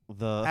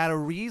 The at a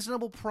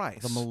reasonable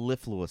price. the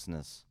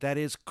mellifluousness. That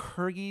is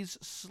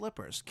Kyrgyz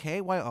slippers.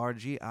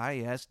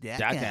 KYRGIS.com.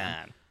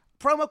 Dagan.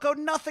 Promo code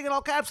NOTHING in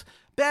all caps.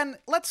 Ben,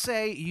 let's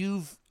say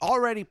you've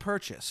already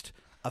purchased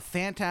a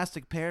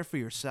fantastic pair for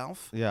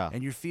yourself. Yeah.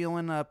 And you're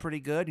feeling pretty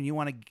good, and you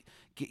want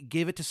to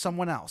give it to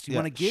someone else. You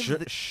want to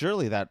give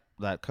surely that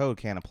code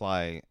can't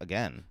apply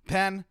again.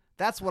 Ben,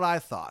 that's what I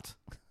thought.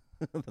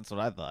 That's what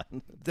I thought.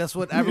 That's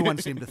what everyone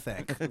seemed to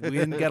think. We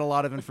didn't get a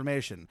lot of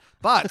information.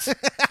 But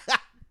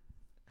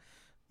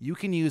you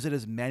can use it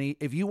as many.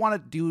 If you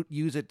want to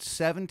use it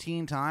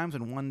 17 times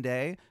in one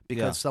day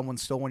because Yeah.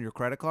 someone's stolen your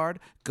credit card,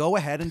 go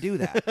ahead and do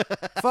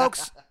that.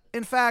 Folks,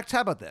 in fact,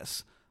 how about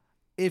this?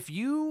 If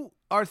you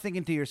are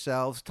thinking to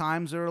yourselves,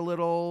 times are a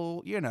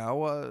little, a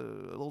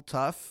little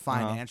tough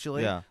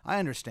financially. Yeah. I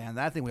understand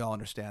that. I think we all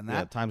understand that.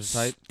 Yeah, times are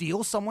tight.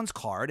 Steal someone's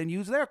card and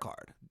use their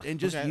card. And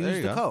just Okay, there use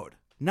you the go. code.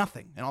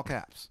 Nothing in all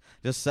caps.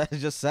 Just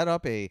set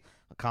up a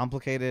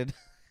complicated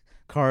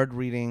card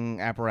reading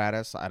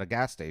apparatus at a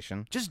gas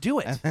station, Just do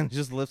it. and then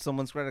just lift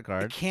someone's credit It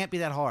card. can't be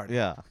that hard.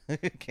 Yeah,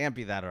 it can't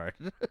be that hard.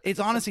 It's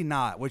honestly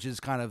not, which is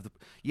kind of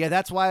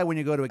that's why when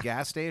you go to a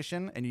gas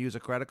station and you use a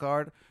credit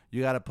card,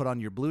 you got to put on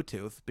your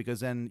Bluetooth,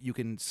 because then you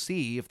can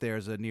see if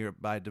there's a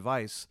nearby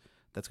device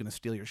that's going to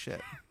steal your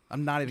shit.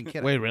 I'm not even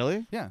kidding. Wait,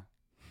 really? Yeah.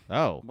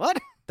 Oh, What?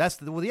 That's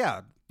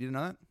yeah. You didn't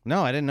know that?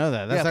 No, I didn't know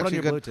that. That's Yeah, put on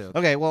actually your good. Bluetooth.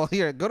 Okay, well,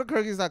 here, go to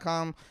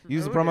Kyrgyz.com,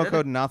 use the promo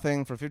code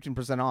nothing for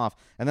 15% off,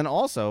 and then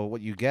also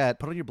what you get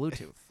Put on your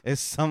Bluetooth.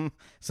 is some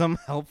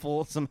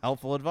helpful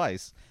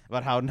advice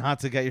about how not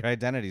to get your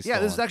identity Yeah,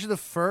 stolen. this is actually the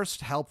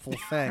first helpful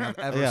thing I've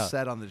ever Yeah.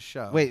 said on this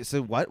show. Wait,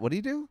 so what? What do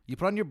you do? You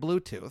put on your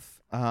Bluetooth,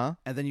 Uh-huh.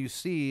 and then you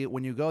see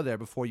when you go there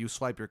before you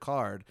swipe your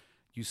card,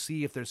 you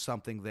see if there's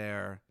something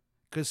there.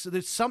 Because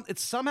it's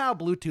somehow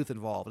Bluetooth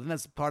involved, and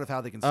that's part of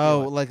how they can steal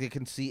Oh, it. like it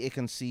can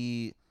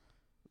see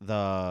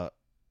the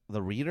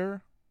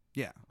reader?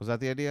 Yeah. Was that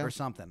the idea? Or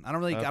something. I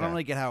don't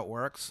really get how it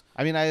works.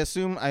 I mean, I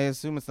assume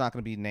it's not going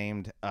to be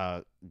named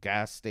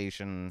gas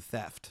station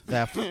Theft.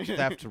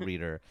 theft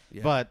reader.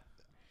 Yeah. But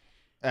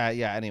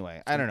yeah,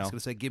 anyway, I don't know. It's gonna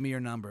say, "Give me your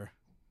number."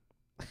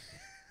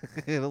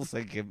 It'll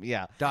say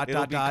yeah. Dot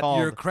It'll dot be dot. called-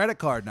 Your credit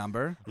card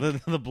number. The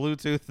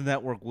Bluetooth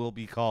network will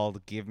be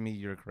called "Give Me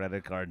Your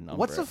Credit Card Number."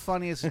 What's the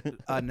funniest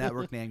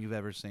network name you've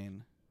ever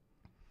seen?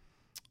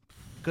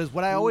 Because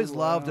what I always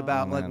loved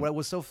about man. what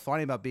was so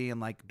funny about being in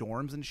like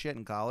dorms and shit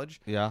in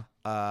college, Yeah.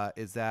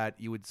 is that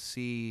you would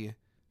see,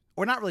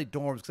 or not really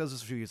dorms, because this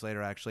was a few years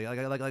later actually. Like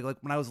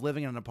when I was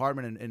living in an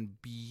apartment in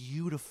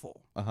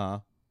beautiful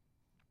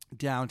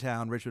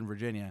downtown Richmond,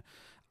 Virginia,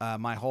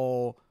 my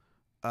whole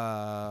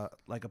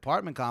like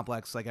apartment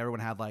complex, like everyone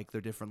had like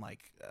their different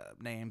like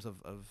names of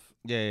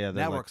Yeah. they're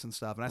networks and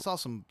stuff, and I saw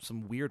some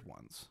weird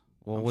ones.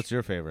 Like, well, what's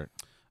your favorite?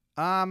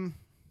 I'm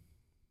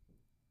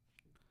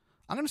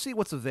gonna see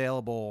what's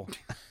available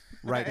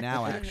right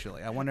now.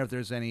 Actually, I wonder if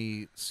there's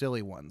any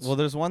silly ones. Well,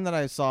 there's one that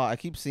I saw. I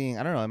keep seeing.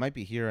 I don't know. It might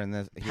be here in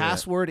this. Here.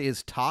 Password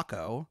is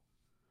taco.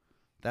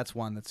 That's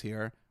one that's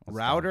here. That's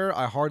Router,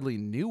 I hardly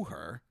knew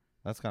her.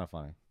 That's kind of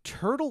funny.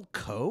 Turtle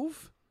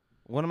Cove.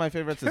 One of my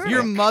favorites is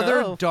Your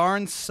mother Cove.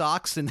 darn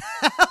socks in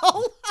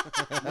hell.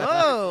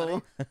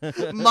 Whoa.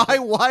 My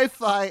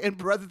Wi-Fi in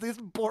parentheses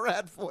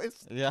Borat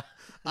voice. Yeah.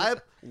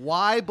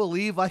 Why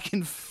believe I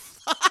can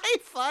fly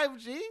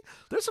 5G?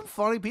 There's some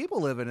funny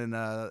people living in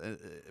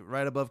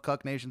right above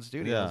Cuck Nation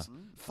Studios. Yeah.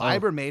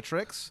 Fiber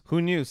Matrix.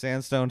 Who knew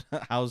Sandstone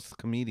housed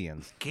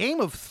comedians? Game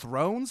of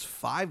Thrones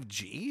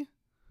 5G.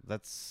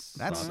 That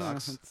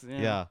sucks.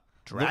 Yeah.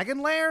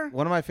 Dragon Lair.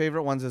 One of my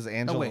favorite ones is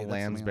Angela wait, that's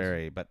something else.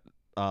 Lansbury, but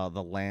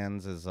the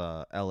Lands is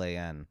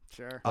LAN.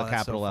 Sure. Oh, The that's so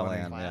capital funny.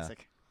 LAN. Yeah.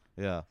 Classic.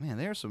 Yeah. Man,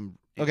 there's some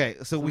Okay,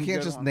 so we Some can't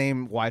good just ones.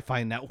 name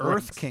Wi-Fi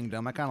networks. Earth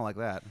Kingdom. I kind of like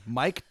that.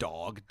 Mike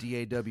Dog,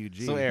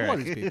 DAWG. So Who are Eric,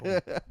 these people?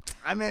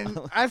 I mean,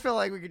 I feel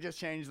like we could just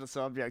change the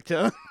subject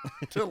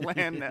to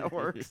land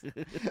networks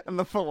and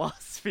the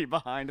philosophy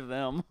behind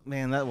them.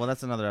 man,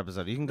 that's another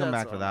episode. You can come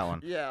That's back for that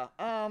one. Yeah.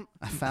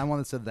 I found one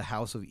that said the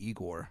House of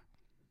Igor.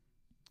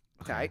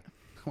 Okay.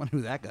 I wonder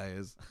who that guy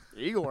is.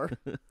 Igor.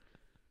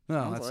 No,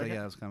 Sounds that's like it.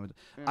 yeah. That's kind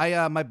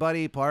of. My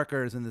buddy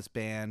Parker is in this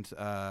band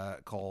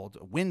called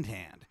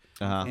Windhand.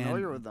 Uh-huh. And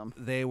Familiar with them.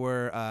 They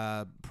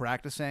were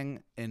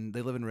practicing, and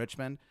they live in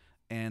Richmond,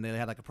 and they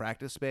had like a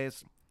practice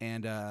space.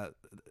 And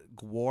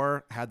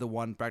Gwar had the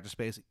one practice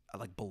space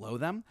like below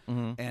them,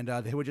 and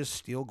they would just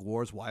steal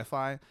Gwar's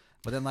Wi-Fi.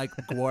 But then like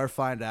Gwar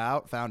found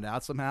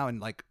out somehow,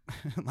 and like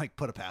like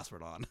put a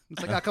password on.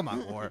 It's like, oh, come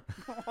on, Gwar,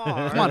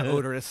 come on,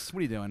 Odorous, what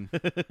are you doing?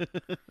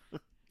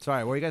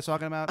 Sorry, what were you guys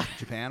talking about?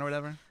 Japan or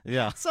whatever?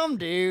 Yeah, Some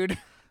dude.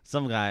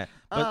 some guy.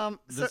 But So-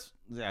 this,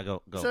 yeah,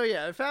 go. So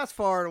yeah, fast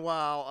forward a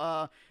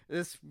while.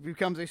 This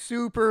becomes a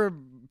super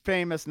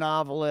famous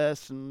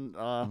novelist and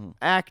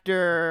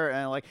actor,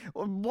 and like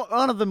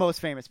one of the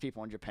most famous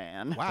people in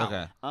Japan. Wow.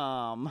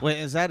 Okay. Wait,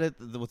 is that it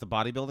with the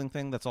bodybuilding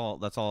thing? That's all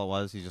it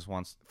was. He just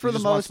wants For he the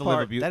just wants most to live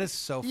part, a That is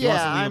so. Yeah,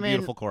 wants to leave I a mean-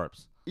 beautiful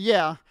corpse.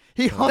 Yeah,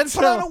 he Then also.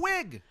 put on a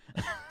wig.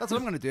 That's what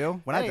I'm gonna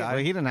do when I Hey, die. Well,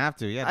 he didn't have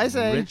to. Yeah, I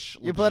say rich,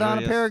 you put on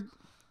luxurious-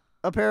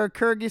 a pair of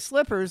Kyrgyz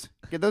slippers.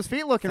 Get those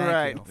feet looking Thank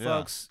right. you, Yeah.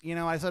 folks. You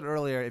know, I said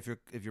earlier, if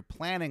you're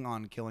planning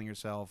on killing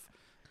yourself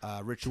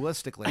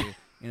ritualistically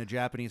in a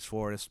Japanese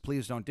forest,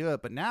 please don't do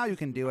it. But now you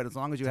can do it as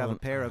long as you have a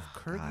pair of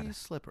Kyrgyz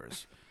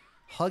slippers,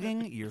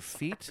 hugging your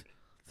feet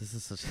This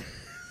is such.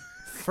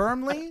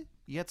 firmly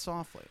yet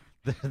softly.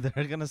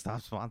 They're gonna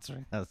stop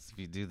sponsoring us if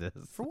you do this.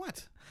 For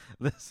what?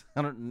 This.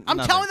 I'm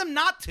nothing. telling them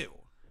not to.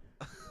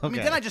 I mean,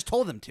 Okay. then I just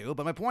told them to.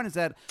 But my point is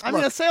that I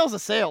mean, look, a sale's a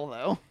sale,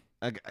 though.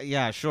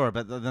 Yeah, sure,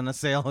 but then a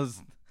sale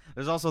is.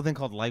 There's also a thing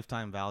called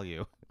lifetime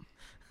value,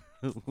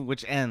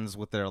 which ends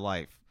with their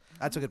life.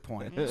 that's a good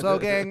point. So,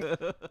 gang,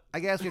 I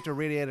guess we have to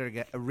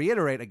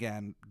reiterate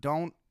again.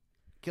 Don't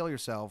kill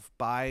yourself.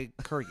 Buy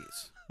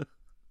Kyrgyz.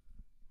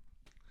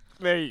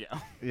 There you go.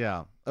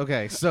 Yeah.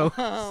 Okay. So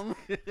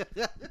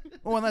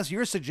Well, unless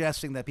you're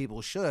suggesting that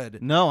people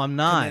should no, I'm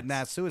not. commit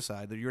mass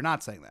suicide, that you're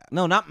not saying that.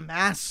 No, not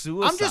mass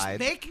suicide. I'm just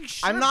making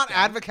sure. I'm not Ben.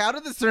 advocating. How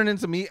did this turn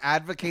into me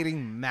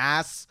advocating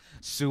mass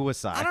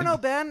suicide? I don't know,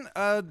 Ben.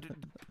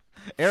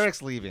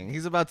 Eric's leaving.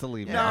 He's about to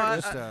leave. No, now.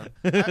 Just,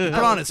 put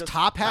on his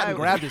top hat and I-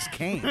 grabbed his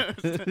cane.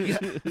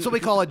 That's what we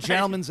call a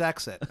gentleman's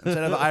exit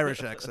instead of an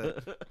Irish exit.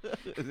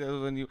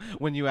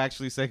 when you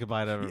actually say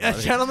goodbye to everybody.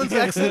 A gentleman's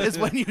exit is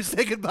when you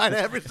say goodbye to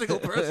every single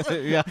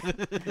person. yeah.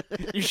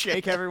 You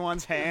shake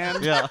everyone's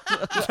hand. Yeah.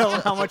 Tell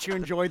them how much you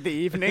enjoyed the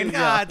evening.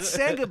 God,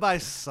 saying goodbye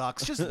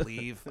sucks. Just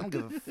leave. I don't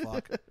give a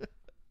fuck.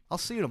 I'll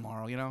see you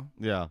tomorrow, you know?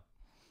 Yeah.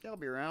 I'll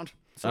be around.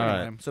 So, All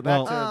anyway, right. so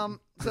back Well,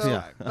 to So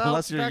Yeah,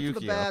 unless you're back to the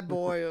Yukio. bad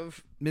boy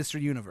of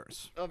Mr.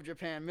 Universe.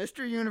 Japan,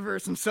 Mr.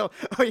 Universe himself.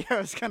 Oh yeah, I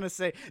was gonna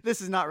say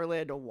this is not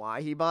related to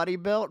why he body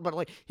built, but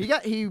like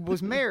he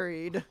was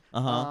married,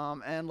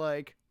 and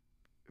like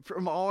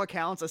from all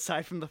accounts,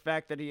 aside from the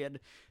fact that he had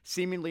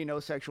seemingly no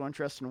sexual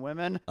interest in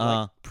women,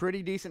 like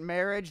pretty decent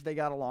marriage. They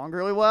got along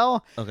really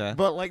well. Okay.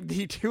 But like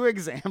the two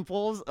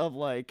examples of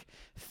like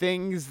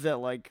things that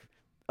like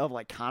of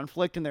like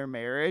conflict in their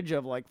marriage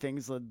of like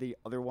things that the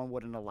other one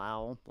wouldn't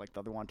allow like the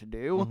other one to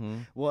do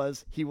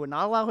was he would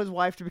not allow his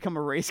wife to become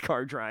a race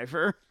car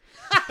driver.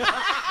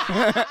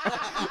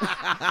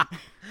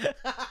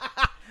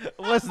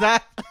 Was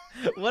that?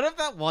 What if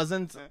that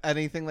wasn't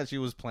anything that she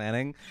was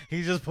planning?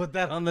 He just put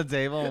that on the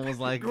table and was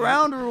like,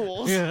 Ground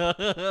rules.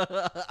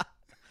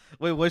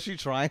 Wait, was she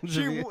trying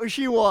to?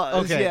 She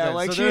was. Okay, Yeah, good.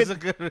 like so she there's had-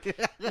 a good.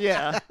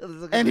 yeah. There's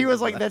a good And he reason was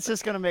for like, that. that's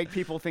just going to make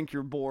people think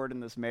you're bored in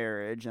this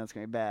marriage, and that's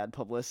going to be bad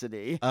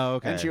publicity. Oh,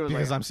 okay. And she was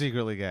because like, I'm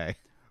secretly gay.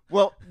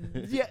 well,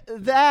 yeah,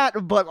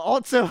 that, but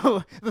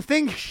also the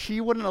thing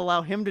she wouldn't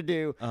allow him to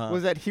do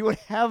was that he would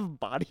have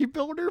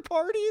bodybuilder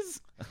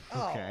parties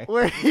Okay.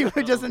 where he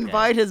would just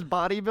invite his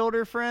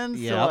bodybuilder friends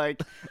to Yep.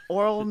 like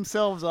oil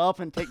themselves up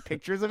and take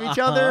pictures of each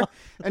other.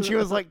 And she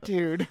was like,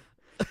 dude,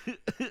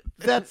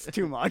 that's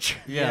too much.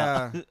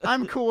 Yeah.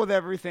 I'm cool with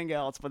everything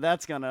else, but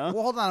that's gonna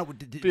Well, hold on.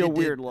 be a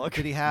weird look.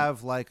 Did he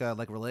have like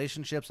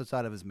relationships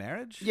outside of his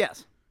marriage?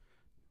 Yes.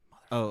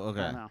 Oh, I okay.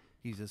 don't know.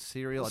 He's a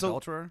serial So-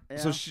 adulterer.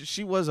 So Yeah.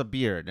 she was a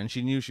beard, and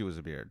she knew she was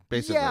a beard,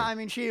 basically. Yeah, I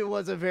mean, she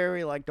was a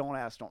very like don't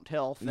ask, don't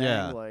tell thing.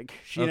 Yeah. Like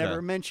she Okay.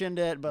 never mentioned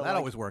it, but That like,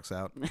 always works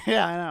out.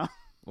 yeah, I know.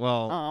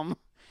 Well,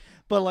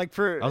 But like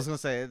for I was gonna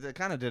say it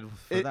kind of did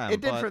for it, them. it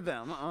did but for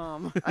them.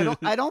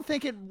 I don't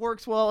think it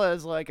works well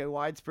as like a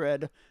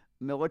widespread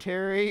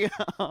military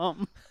Yeah,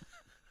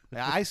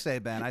 I say,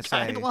 Ben. I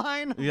say.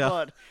 guideline. Yeah.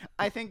 But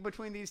I think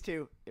between these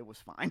two, it was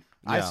fine.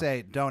 I Yeah.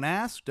 say, don't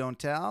ask, don't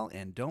tell,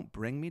 and don't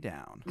bring me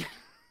down.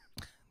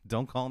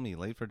 Don't call me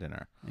late for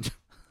dinner.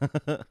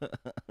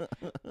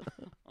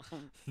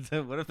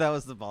 What if that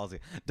was the policy?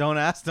 Don't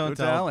ask, don't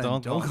tell, and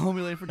don't call. call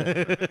me late for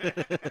dinner.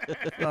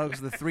 Those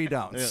are the three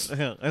don'ts.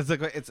 Yeah. It's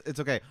like it's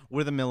okay.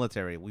 We're the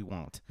military. We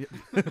won't.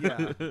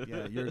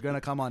 Yeah, you're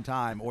gonna come on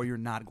time, or you're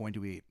not going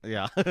to eat.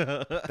 Yeah.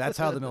 That's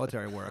how the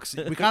military works.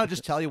 We kind of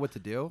just tell you what to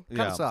do.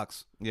 Kind of Yeah.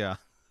 sucks. Yeah.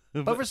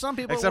 But for some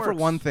people, it Except for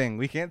works. one thing,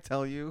 we can't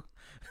tell you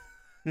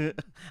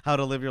how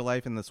to live your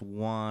life in this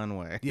one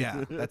way.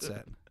 Yeah, that's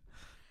it.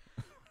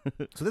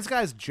 So this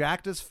guy's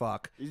jacked as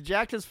fuck. He's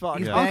jacked as fuck.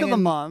 He's Hunk of the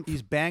banging- month.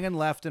 He's banging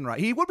left and right.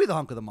 He would be the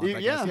hunk of the month, I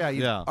guess. Yeah.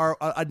 He's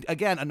Yeah.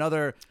 again,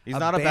 another. He's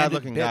not a bandit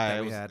bad-looking bit guy. that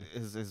It we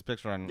was had. his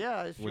picture on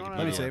Yeah, if you Wikipedia. want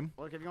Let me see.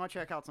 look, if you want to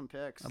check out some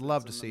pics, I'd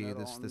love to it's in see the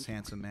middle this and-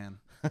 handsome man.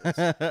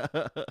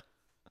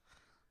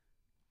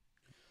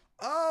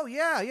 Oh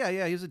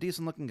yeah. He's a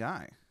decent looking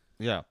guy.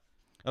 Yeah.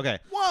 Okay.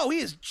 Whoa, he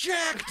is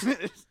jacked.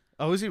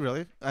 Oh, is he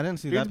really? I didn't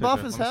see He's that.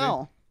 buff picture. as Let me see.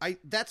 hell.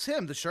 That's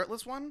him, the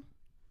shirtless one.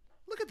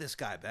 Look at this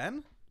guy,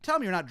 Ben. Tell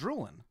me you're not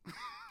drooling.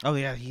 Oh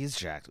yeah, he's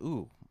jacked.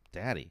 Ooh,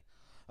 daddy.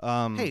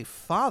 Hey,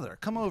 father,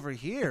 come over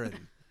here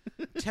and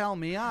tell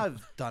me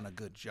I've done a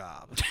good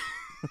job.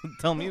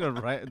 tell me to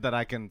write that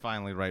I can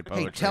finally write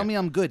poetry. Hey, tell me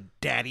I'm good,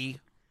 daddy.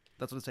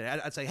 That's what I'd say.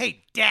 I'd say,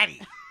 hey,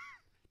 daddy,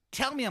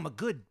 tell me I'm a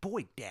good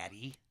boy,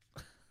 daddy.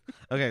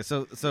 Okay,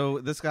 so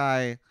this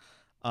guy,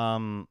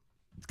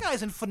 This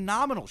guy's in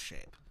phenomenal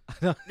shape.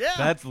 Yeah.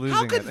 that's losing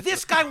How could it.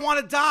 this guy want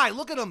to die?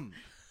 Look at him.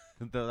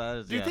 That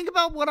is, Do you yeah. think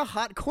about what a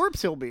hot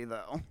corpse he'll be,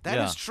 though? That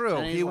is Yeah. true.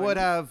 And he's He like- would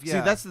have. Yeah. See,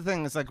 that's the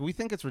thing. It's like we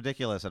think it's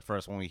ridiculous at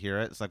first when we hear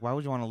it. It's like, why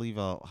would you want to leave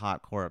a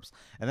hot corpse?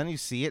 And then you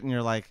see it, and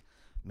you're like,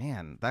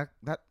 man, that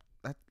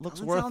looks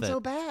Doesn't worth sound it. so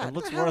bad. It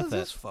looks What the hell worth is it.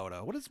 this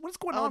photo? What is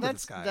going Oh, on with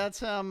this guy? that's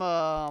him.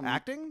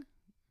 Acting.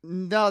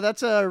 No,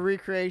 that's a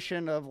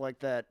recreation of like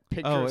that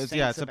picture. Oh, of it's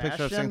Saint it's a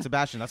picture of Saint Sebastian.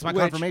 Sebastian. That's my Which-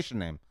 confirmation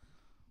name.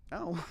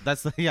 Oh,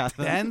 That's the yeah.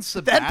 Ben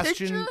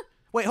Sebastian. picture?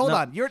 Wait, hold No.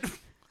 on.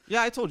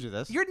 Yeah, I told you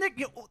this. Your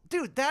nick,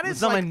 dude. That is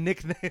It's not like my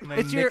nickname. My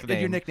it's your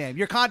nickname.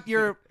 Your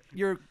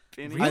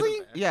Vinny.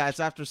 really? Yeah, it's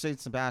after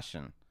Saint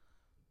Sebastian.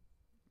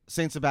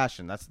 Saint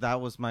Sebastian. That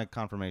was my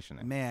confirmation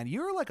name. Man,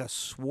 you're like a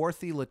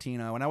swarthy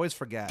Latino, and I always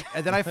forget.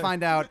 And then I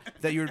find out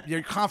that your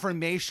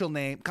confirmation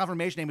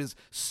name is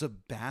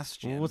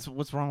Sebastian. Well,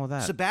 what's wrong with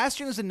that?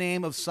 Sebastian is the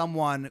name of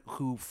someone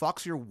who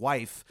fucks your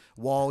wife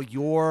while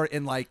you're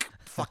in like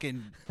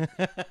fucking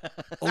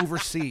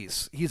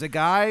overseas. He's a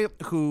guy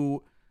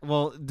who,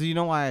 Well, do you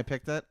know why I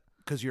picked it?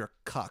 because you're a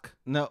cuck.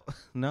 No.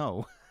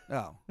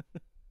 Oh,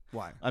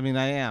 why? I mean,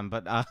 I am,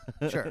 but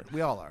Sure,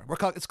 we all are. We're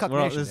cuck. It's Cuck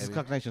Well, Nation. this is baby.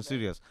 Cuck Nation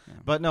Studios.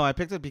 But no, I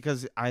picked it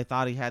because I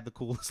thought he had the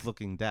coolest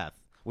looking death.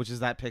 which is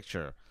that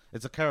picture.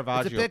 It's a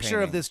Caravaggio It's a picture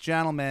of painting. this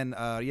gentleman,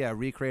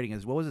 recreating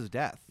what was his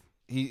death?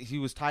 He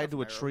was tied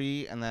to a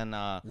tree, and then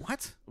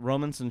What?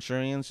 Roman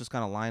centurions just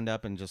kind of lined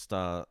up and just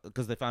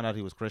because they found out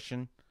he was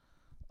Christian,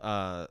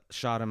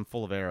 shot him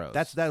full of arrows.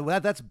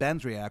 That's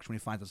Ben's reaction when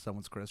he finds out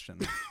someone's Christian.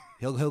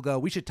 he'll go,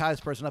 "We should tie this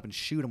person up and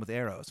shoot him with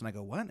arrows." And I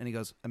go, "What?" And he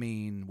goes, "I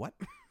mean, what?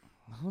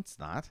 No, it's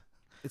not.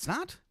 It's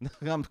not."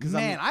 'Cause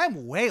Man,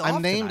 I'm way off.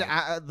 I'm named.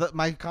 tonight.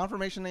 My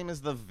confirmation name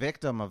is the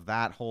victim of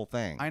that whole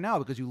thing. I know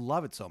because you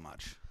love it so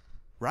much,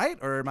 right?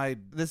 Or am I?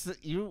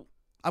 You.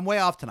 I'm way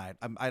off tonight.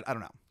 I don't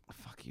know.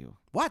 Fuck you.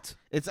 What?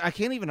 I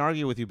can't even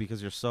argue with you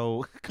because you're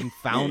so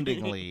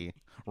confoundingly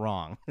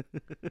wrong.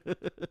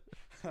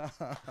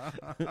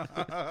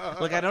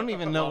 Like I don't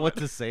even know what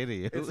to say to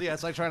you.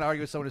 It's like trying to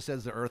argue with someone who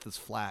says the Earth is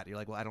flat. You're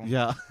like, well, I don't.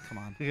 Yeah. Come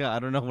on. Yeah, I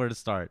don't know where to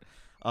start.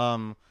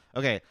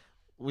 Okay,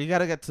 we got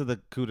to get to the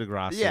coup de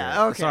grace. Yeah,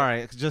 here. okay.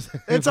 Sorry, just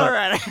It's all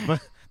right.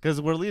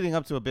 because we're leading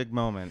up to a big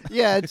moment.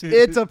 Yeah,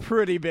 it's a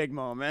pretty big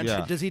moment.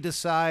 Yeah. Does he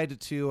decide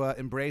to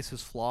embrace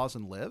his flaws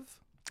and live?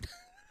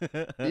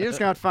 You're just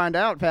gonna find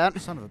out, Pat.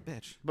 Son of a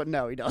bitch. But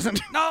no, he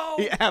doesn't. No.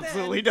 He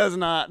absolutely does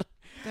not.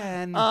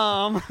 Ben.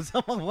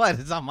 What?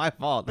 It's not my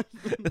fault.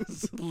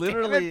 It's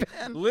literally,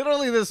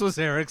 this was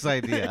Eric's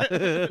idea,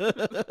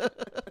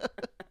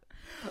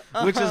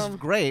 which is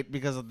great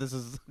because this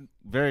is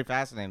very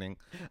fascinating.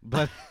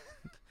 But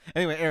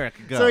anyway, Eric,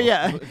 go. So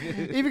yeah,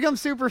 he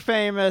becomes super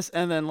famous,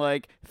 and then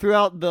like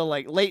throughout the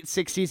like late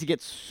 '60s, he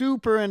gets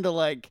super into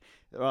like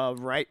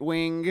right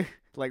wing,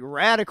 like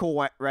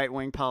radical right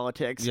wing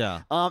politics.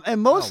 Yeah.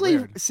 And mostly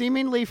weird.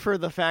 seemingly for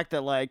the fact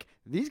that like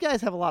these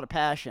guys have a lot of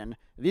passion.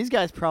 These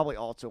guys probably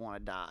also want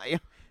to die.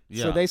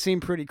 Yeah. So they seem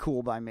pretty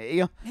cool by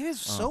me. It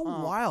is so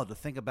wild to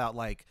think about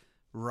like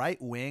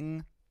right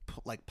wing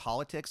like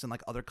politics in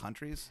like other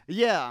countries.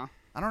 Yeah.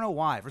 I don't know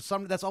why. For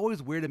some, that's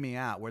always weirded me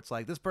out. Where it's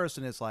like this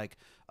person is like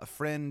a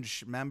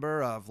fringe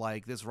member of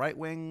like this right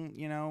wing,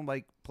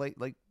 like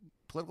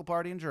political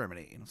party in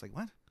Germany, and it's like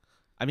what?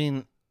 I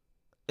mean,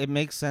 it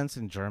makes sense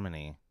in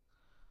Germany.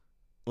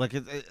 Like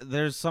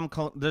there's some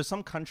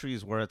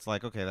countries where it's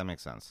like, okay, that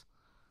makes sense.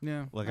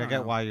 Yeah, Like I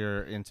get why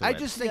you're into it. I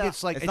just think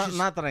it's like it's just,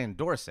 not that I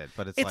endorse it,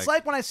 but it's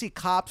like when I see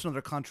cops in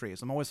other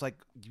countries, I'm always like,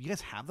 do you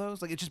guys have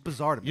those? Like it's just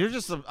bizarre to me. you're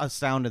just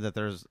astounded that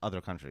there's other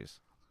countries.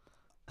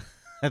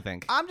 I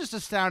think. I'm just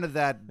astounded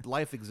that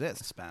life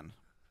exists, Ben.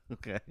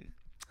 Okay.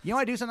 You know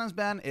what I do sometimes,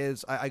 Ben,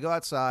 is I go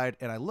outside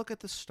and I look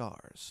at the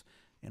stars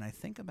and I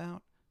think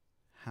about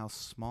how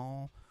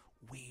small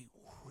we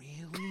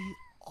really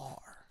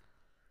are.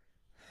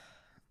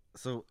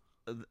 So,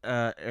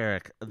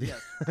 Eric.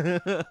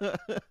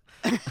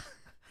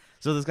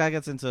 So this guy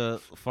gets into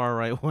far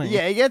right wing.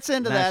 Yeah, he gets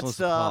into that nationalist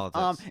stuff.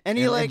 politics And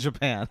he in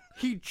Japan.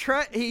 he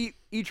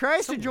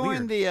tries to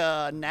join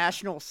the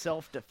National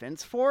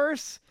Self-Defense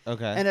Force.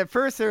 Okay. And at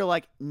first they're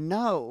like,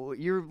 "No,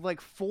 you're like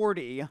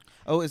 40."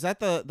 Oh, is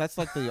that's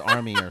like the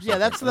army or something? Yeah,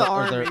 that's the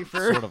Or their army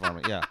for- sort of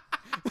army. Yeah.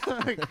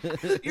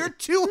 You're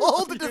too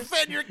old to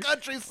defend your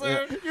country,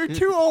 sir. You're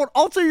too old.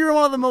 Also, you're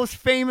one of the most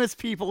famous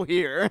people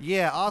here.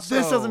 Yeah. Also,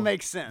 This doesn't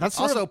make sense. That's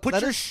sort Also, of- put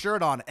that your is-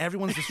 shirt on.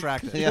 Everyone's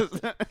distracted. Yeah.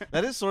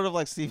 That is sort of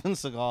like Steven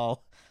Seagal,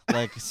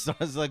 like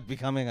starts like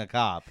becoming a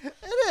cop, It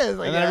is. I and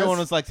then guess. everyone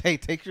was like, "Hey,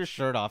 take your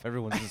shirt off."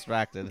 Everyone's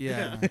distracted.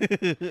 Yeah.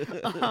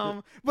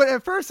 But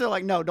at first they're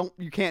like, "No, don't.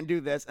 You can't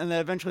do this." And then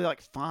eventually,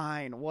 like,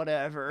 "Fine,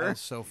 whatever.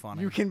 That's so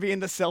funny. You can be in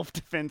the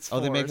self-defense Oh,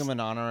 force." they make him an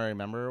honorary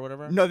member or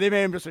whatever. No, they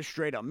made him just a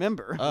straight-up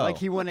member. Oh. Like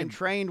he went and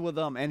trained with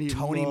them, and he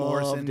Toni loved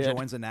Morrison it.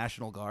 joins the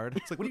National Guard.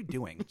 It's like, what are you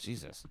doing?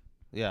 Jesus.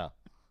 Yeah.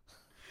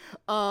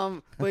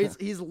 But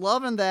he's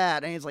loving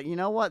that, and he's like, you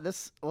know what?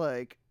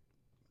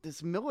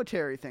 This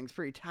military thing's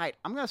pretty tight.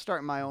 I'm gonna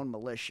start my own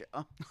militia.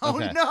 Oh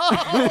Okay.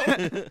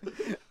 no!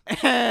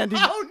 And he,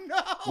 Oh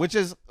no! Which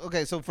is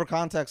okay. So for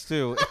context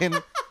too,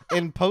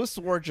 in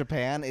post-war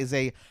Japan is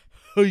a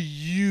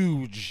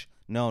huge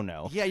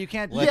no. Yeah, you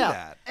can't do yeah,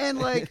 that. and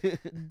like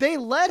they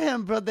let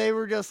him, but they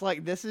were just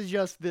like, this is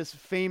just this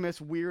famous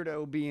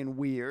weirdo being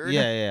weird.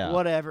 Yeah.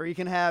 Whatever. He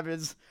can have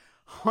his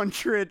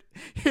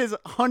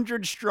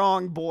 100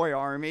 strong boy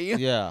army.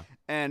 Yeah.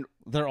 And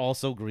They're all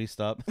so greased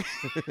up.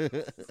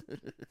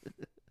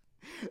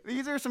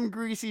 these are some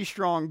greasy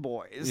strong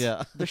boys.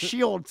 Yeah. The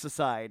Shield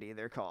Society,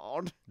 they're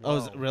called. Oh,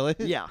 is it really?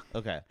 Yeah.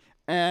 Okay.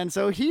 And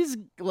so he's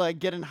like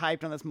getting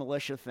hyped on this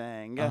militia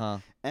thing. Uh-huh.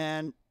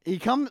 And he's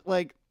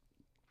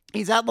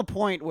at the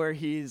point where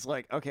he's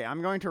like, okay,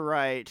 I'm going to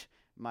write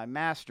my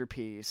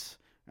masterpiece.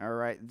 All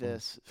right,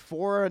 this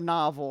for a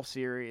novel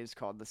series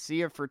called The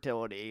Sea of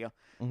Fertility,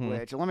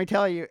 which, let me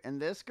tell you, in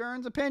this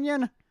Gurn's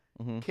opinion,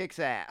 kicks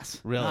ass.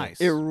 Really?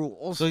 Nice. It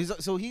rules.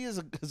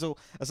 So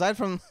aside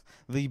from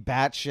the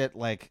batshit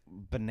like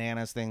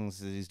bananas things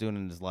that he's doing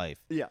in his life,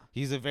 yeah.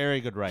 he's a very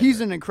good writer.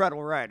 He's an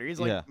incredible writer. He's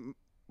like Yeah.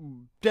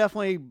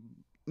 definitely,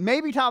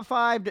 maybe top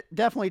 5,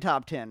 definitely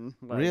top 10.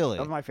 Like, Really?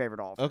 of my favorite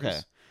authors. Okay.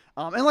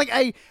 And like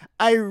I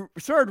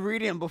started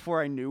reading him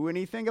before I knew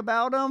anything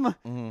about him,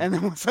 and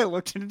then once I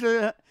looked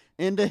into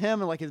him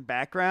and like his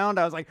background,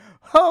 I was like,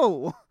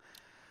 oh,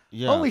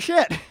 Yeah. holy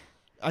shit!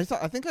 I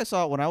think I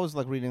saw when I was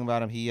like reading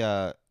about him.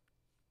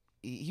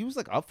 He was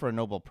like up for a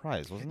Nobel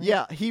Prize, wasn't he?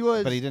 Yeah, he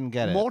was. But he didn't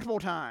get it multiple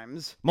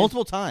times.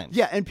 multiple times.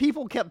 Yeah, and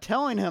people kept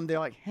telling him, they're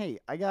like, "Hey,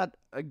 I got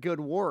a good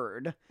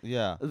word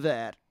Yeah.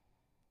 that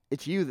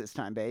it's you this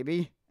time,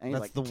 baby." And he's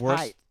That's like, the worst.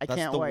 "Tight. I That's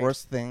can't the wait."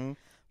 worst thing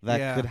that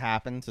Yeah. could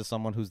happen to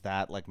someone who's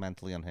that like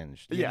mentally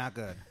unhinged. Yeah, not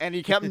good. And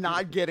he kept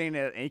not getting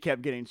it, and he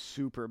kept getting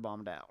super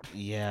bummed out.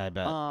 Yeah, I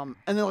bet. And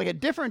then like a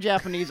different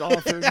Japanese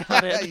author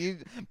got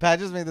it. Pat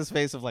just made this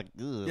face of like,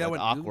 ugh, Yeah, like when-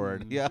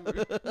 awkward. ooh. Yeah,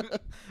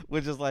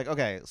 which is like,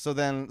 okay, so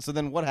then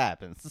what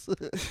happens?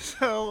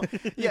 So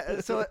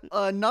yeah, so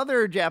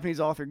another Japanese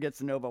author gets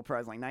the Nobel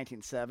Prize in like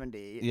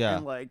 1970. Yeah.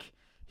 And like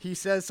he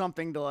says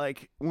something to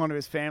like one of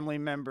his family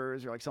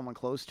members or like someone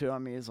close to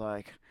him. He's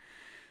like,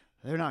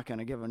 they're not going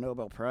to give a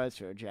Nobel Prize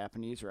to a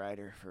Japanese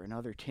writer for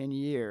another 10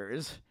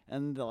 years.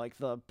 And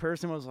the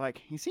person was like,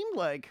 he seemed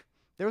like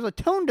there was a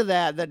tone to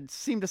that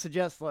seemed to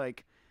suggest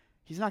like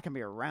he's not going to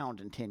be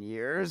around in 10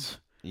 years.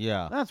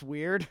 Yeah, That's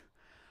weird.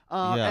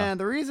 Yeah. And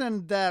the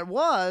reason that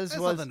was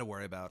That's nothing to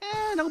worry about.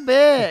 no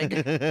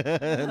big.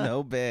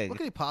 no big. What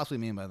could he possibly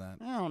mean by that?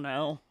 I don't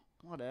know.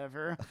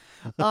 Whatever.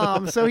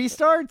 So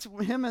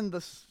him and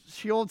the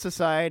Shield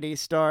Society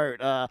start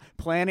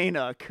planning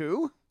a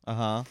coup.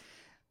 Uh-huh.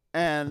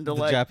 And The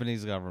like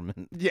Japanese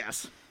government.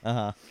 yes.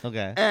 Uh-huh.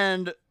 Okay.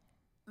 And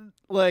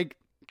like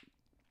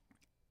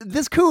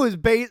this coup is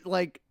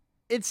like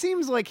it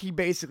seems like he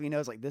basically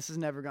knows like this is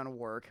never gonna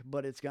work,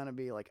 but it's gonna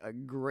be like a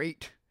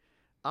great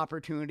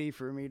opportunity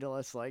for me to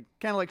just like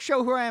kind of like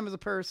show who I am as a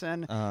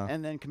person Uh-huh.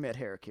 and then commit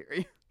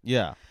harakiri.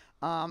 Yeah.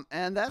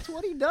 And that's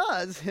what he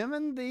does.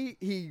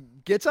 He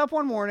gets up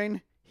one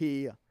morning,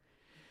 he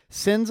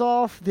sends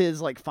off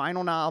his like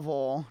final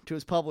novel to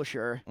his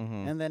publisher,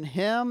 Mhm. and then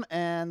him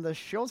and the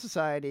Shield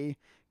Society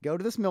go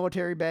to this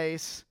military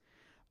base.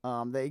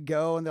 They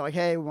go and they're like,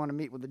 "Hey, we want to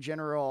meet with the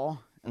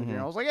general." And the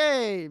general's like,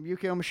 "Hey,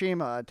 Yukio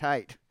Mishima,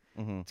 tight.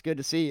 Mhm. It's good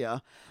to see ya."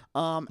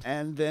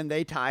 And then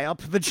they tie up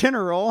the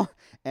general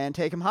and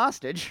take him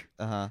hostage.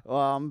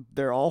 Uh-huh.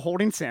 They're all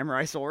holding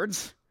samurai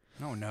swords.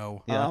 Oh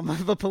no. Yeah.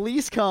 The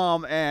police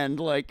come and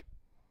like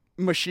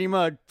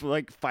Mishima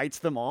like fights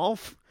them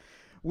off.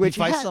 Which He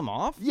fights them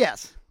off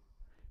Yes.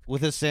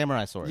 with his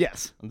samurai sword.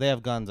 Yes. They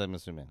have guns, I'm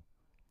assuming.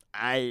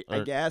 I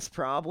Or- guess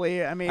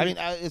probably. I mean,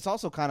 It's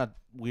also kind of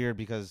weird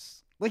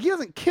because like he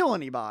doesn't kill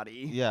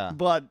anybody. Yeah.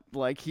 But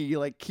like he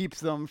like keeps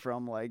them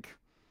from like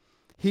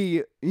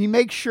he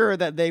makes sure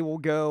that they will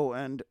go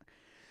and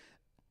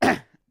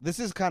this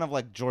is kind of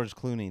like George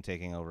Clooney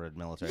taking over a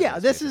military. yeah.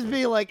 base, This is basically.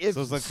 be like if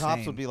So it's like cops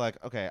insane. would be like,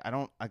 okay, I'm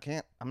not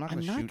I'm gonna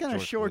not shoot gonna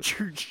George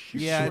shoot Clooney. you.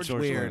 Yeah, it's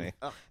George weird.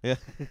 Clooney.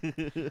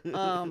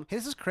 Yeah.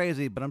 This is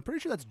crazy, but I'm pretty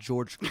sure that's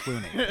George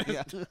Clooney.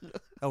 Yeah.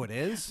 Oh, it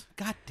is?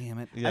 God damn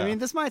it. Yeah. I mean,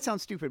 this might sound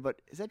stupid,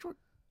 but is that George?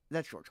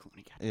 That's George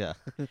Clooney. God.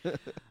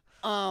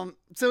 Yeah.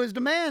 So his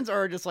demands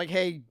are just like,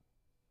 hey,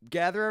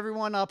 gather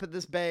everyone up at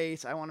this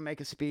base. I want to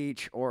make a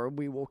speech, or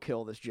we will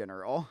kill this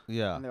general.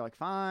 Yeah. And they're like,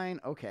 fine,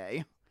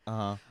 okay.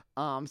 Uh-huh.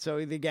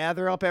 So they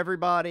gather up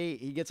everybody.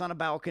 He gets on a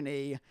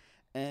balcony,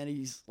 and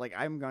he's like,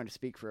 I'm going to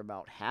speak for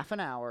about half an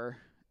hour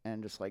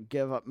and just like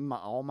give up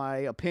all my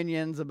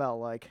opinions about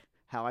like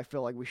how I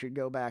feel like we should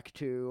go back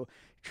to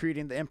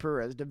treating the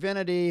emperor as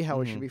divinity, how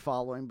we should be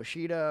following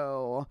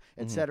Bushido,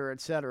 et cetera, et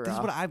cetera. This is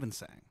what I've been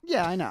saying.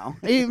 Yeah, I know.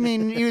 I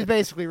mean, he was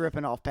basically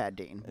ripping off Pat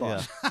Dean.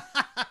 But.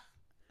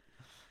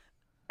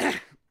 Yeah.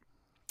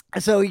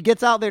 So he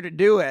gets out there to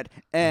do it,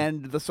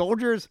 and the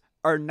soldiers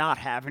are not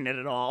having it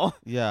at all.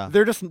 Yeah.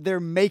 They're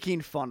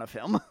making fun of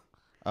him.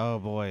 Oh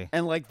boy.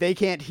 And like they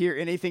can't hear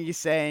anything he's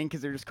saying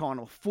because they're just calling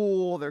him a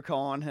fool. They're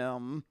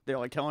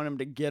like telling him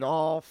to get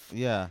off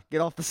Yeah.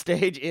 the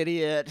stage,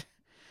 idiot.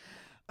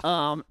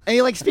 And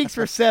he like speaks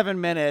for 7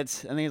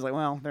 minutes, and then he's like,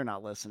 well, they're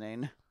not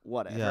listening.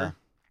 Whatever. Yeah.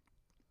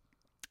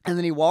 And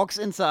then he walks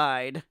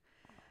inside.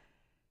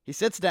 He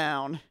sits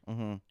down,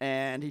 Mm-hmm.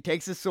 and he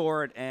takes his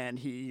sword and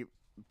he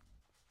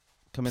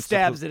Commits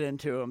stabs it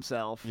into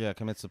himself. Yeah,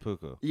 commits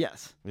seppuku.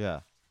 Yes.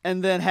 Yeah.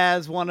 And then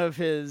has one of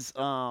his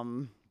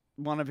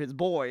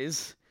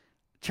boys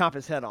chop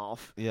his head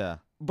off. Yeah.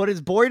 But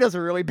his boy does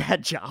a really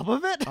bad job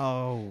of it.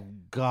 Oh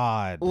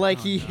God. Like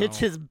Oh, he no. hits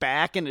his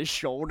back and his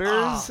shoulders.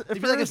 I at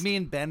feel like if first. me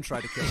and Ben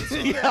tried to kill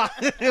each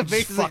other. Yeah. We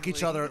just fuck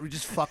each other. We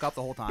just fuck up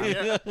the whole time.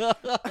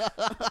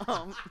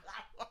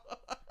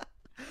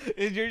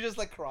 And you're just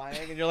like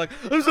crying, and you're like,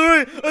 I'm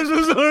sorry, I'm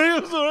so sorry,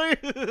 I'm sorry.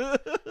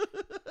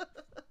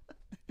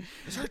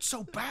 This hurts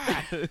so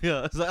bad.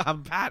 Yeah, it's like,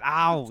 I'm Pat.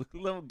 Ow,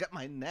 get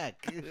my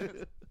neck.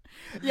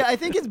 Yeah, I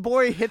think his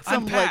boy hits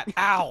him I'm Pat. like.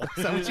 Ow.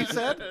 Is that what you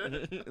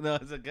said? No,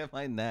 it's like, get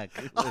my neck.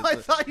 Oh, I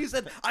thought you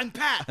said, I'm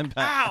Pat. I'm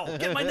Pat. Ow.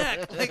 Get my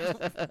neck. Like,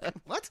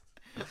 what?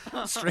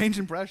 Strange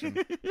impression.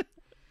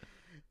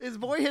 His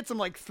boy hits him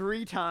like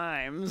 3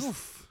 times,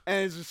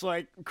 and is just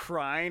like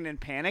crying and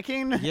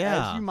panicking,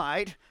 Yeah. as you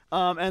might.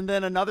 And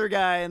then another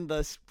guy in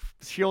the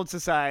Shield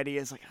Society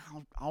is like,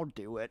 "I'll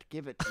do it.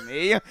 Give it to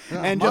me."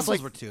 And just Muscles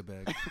like were too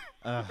big.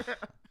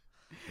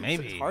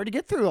 Maybe. it's hard to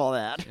get through all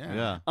that.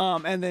 Yeah.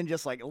 And then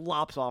just like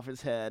lops off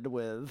his head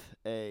with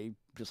a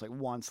just like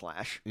one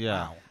slash.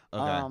 Yeah.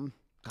 Wow.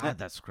 Okay. God,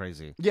 that's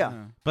crazy. Yeah.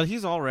 But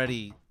he's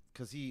already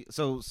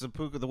so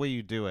seppuku. The way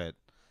you do it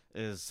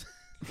is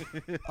to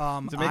make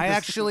I this-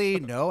 actually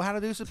know how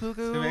to do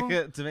seppuku. to make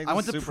I this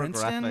went to super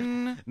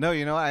Princeton. graphic. No,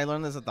 you know what? I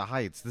learned this at the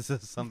Heights. This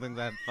is something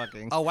that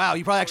fucking. Oh wow,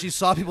 you probably actually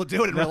saw people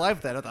do it in real life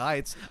then at the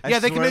Heights. I Yeah,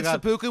 they swear commit to God.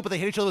 seppuku, but they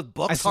hit each other with I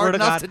books swear hard to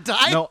enough God. to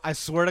die. No, I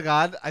swear to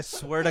God,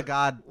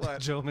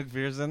 Joe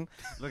McPherson,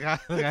 the guy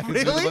who did the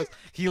Really? books,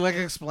 he like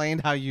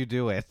explained how you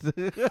do it. Why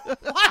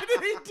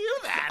did he do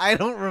that? I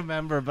don't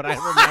remember, but I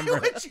remember. Why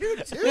would you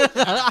do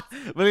that?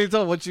 But he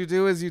told what you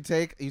do is you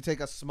take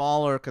a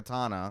smaller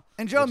katana.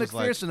 And Joe which is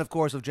like- McPherson, of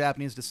course, of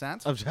Japanese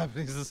descent. of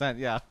Japanese descent,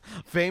 yeah,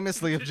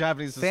 famously of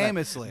Japanese descent.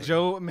 Famously.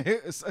 Joe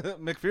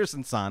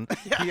McPherson's son.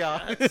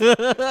 Yeah.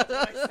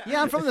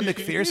 Yeah, I'm from the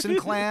McPherson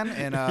clan,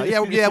 and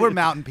yeah, we're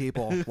mountain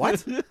people.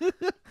 What?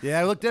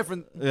 Yeah, we look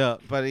different.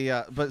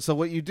 Yeah, but so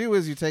what you do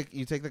is you take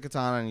the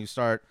katana and you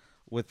start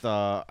with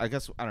I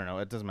guess I don't know,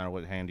 it doesn't matter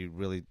what hand you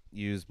really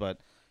use, but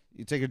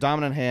you take your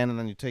dominant hand and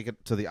then you take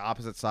it to the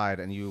opposite side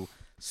and you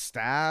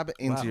stab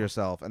into Wow.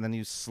 yourself and then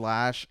you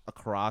slash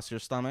across your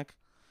stomach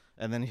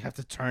and then you have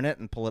to turn it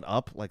and pull it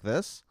up like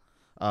this,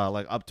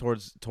 like up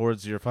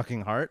towards your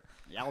fucking heart.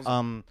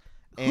 Yowza.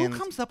 And Who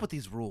comes up with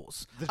these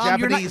rules? the You're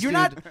Japanese,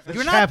 not dude.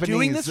 you're The not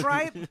doing Japanese. this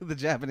right. The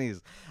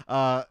Japanese.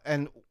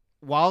 And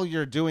while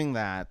you're doing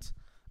that,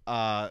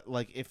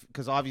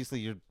 because obviously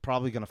you're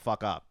probably gonna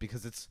fuck up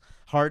because it's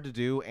hard to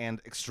do and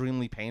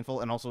extremely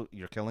painful, and also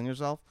you're killing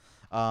yourself.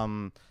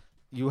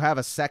 You have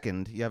a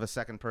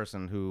second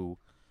person who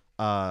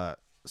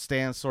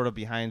stands sort of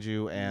behind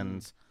you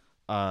and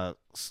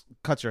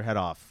cuts your head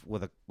off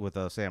with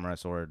a samurai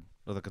sword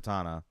or the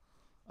katana,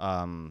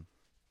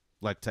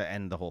 like to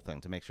end the whole thing,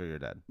 to make sure you're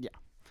dead.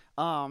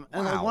 And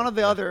like Wow. one of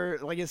the other,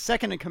 like his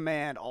second in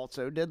command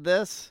also did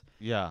this.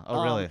 Yeah.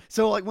 Oh, really?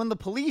 So like when the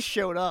police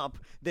showed up,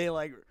 they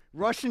like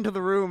rushed into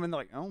the room and they're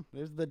like, oh,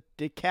 there's the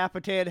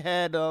decapitated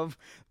head of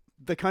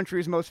the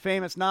country's most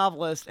famous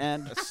novelist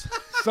and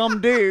some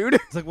dude.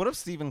 It's like, what if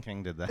Stephen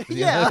King did that?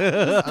 Yeah.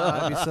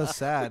 That'd be so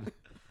sad.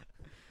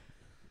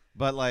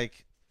 But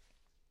like,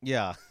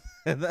 yeah.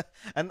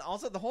 And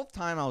also the whole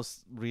time I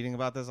was reading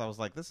about this, I was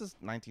like, this is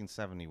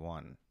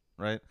 1971,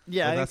 right?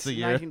 Yeah, Like, I that's think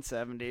the it's year.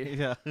 1970.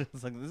 Yeah,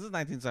 it's like, this is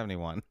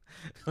 1971.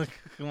 Like,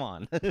 come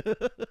on.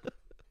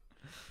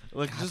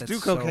 Like, God, just do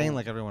that's cocaine so-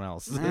 like everyone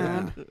else.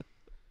 Man.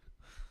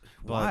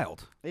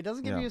 Wild. It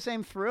doesn't give Yeah. you the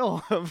same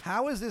thrill of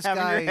How is this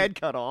having guy? your head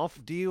cut off.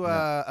 Do you?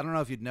 I don't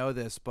know if you'd know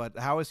this, but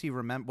how is he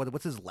remembered?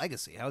 What's his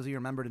legacy? How is he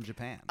remembered in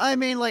Japan? I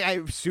mean, like,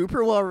 I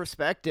super well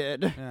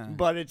respected, Yeah.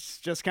 but it's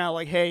just kind of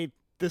like, hey,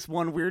 this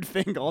one weird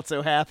thing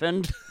also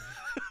happened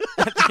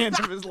at the end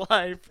of his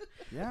life.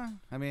 Yeah,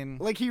 I mean,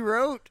 Like, he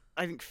wrote,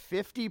 I think,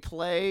 50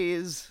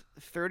 plays,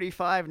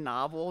 35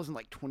 novels, and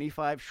like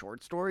 25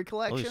 short story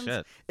Holy collections.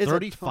 shit. It's a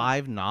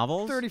 35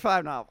 novels?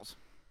 35 novels.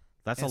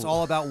 That's it's a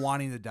all about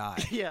wanting to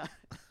die. Yeah.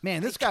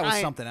 Man, this guy was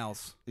kind- something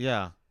else.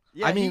 Yeah.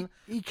 Yeah, I mean,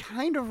 he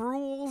kind of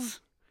rules,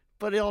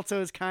 but it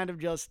also is kind of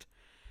just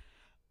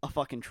a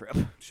fucking trip.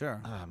 Sure,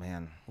 oh,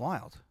 man.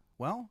 wild.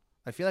 Well,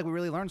 I feel like we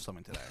really learned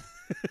something today.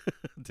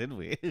 Did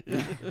we?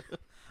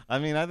 I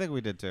mean, I think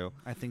we did too.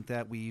 I think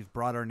that we've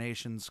brought our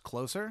nations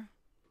closer.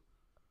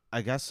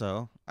 I guess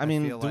so. I I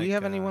mean, feel do we like,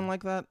 have anyone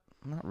like that?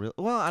 Not really.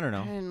 Well, I don't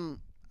know. And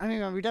I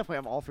mean, we definitely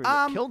have authors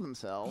that Um, killed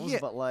themselves, yeah,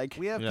 but like,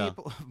 We have Yeah.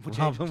 people.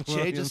 Robin Jay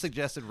Williams. just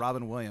suggested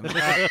Robin Williams.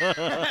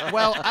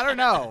 Well, I don't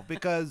know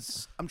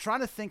because I'm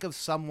trying to think of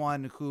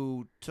someone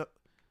who took.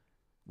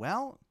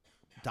 Well,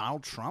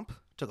 Donald Trump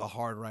took a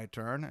hard right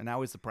turn, and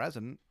now he's the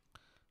president.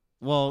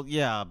 Well,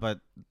 yeah, but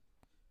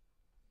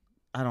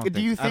I don't.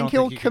 do you I think don't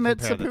he'll you can commit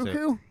compare the two.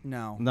 seppuku?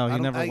 No, No, he I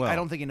don't- never will. I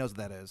don't think he knows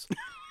what that is.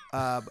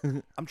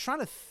 I'm trying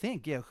to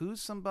think. Yeah,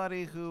 who's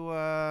somebody who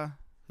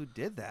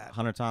did that?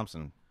 Hunter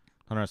Thompson.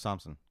 Hunter S.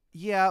 Thompson.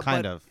 Yeah,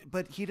 Kind but, of.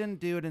 But he didn't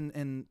do it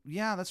in.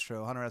 Yeah, that's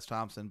true. Hunter S.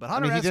 Thompson. But I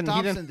Hunter mean, he S. didn't- he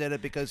Thompson didn't- did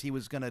it because he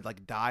was gonna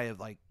like die of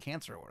like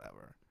cancer or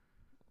whatever.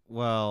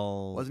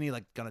 Well, Wasn't he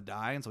like gonna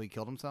die, and so he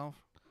killed himself?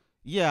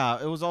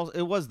 yeah, it was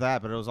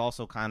that, but it was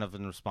also kind of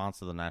in response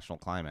to the national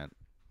climate,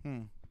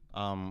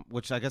 Hmm.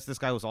 which I guess this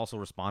guy was also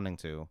responding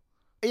to.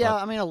 Yeah,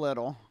 But- I mean a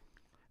little.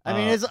 I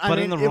mean, it's, I but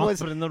mean, in the it wrong, was.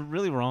 but in the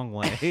really wrong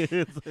way.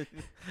 It's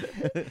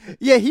like-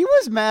 Yeah, he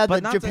was mad But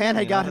that not to Japan him,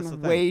 had you know, that's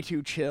gotten the way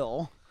too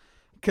chill.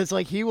 Because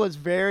like he was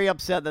very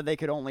upset that they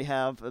could only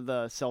have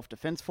the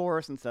self-defense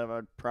force instead of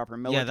a proper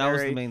military. yeah, that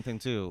was the main thing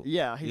too.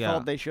 Yeah, he Yeah.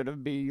 felt they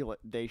should be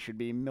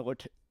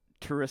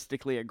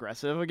militaristically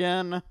aggressive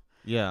again.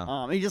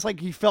 Yeah. He just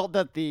like he felt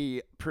that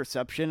the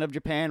perception of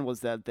Japan was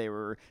that they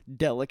were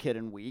delicate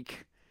and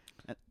weak.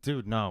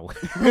 Dude, no.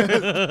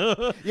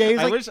 Yeah, he's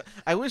I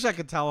like, wish I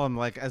could tell him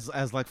like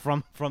as like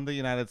from the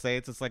United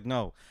States. It's like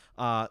no,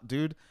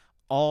 dude.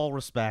 All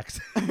respect.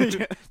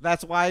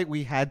 That's why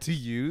we had to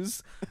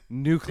use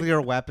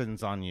nuclear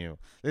weapons on you.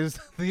 We're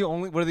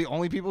the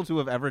only people to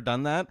have ever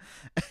done that,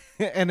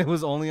 and it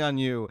was only on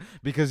you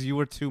because you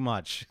were too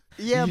much.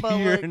 Yeah, but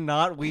you're like-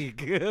 not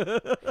weak.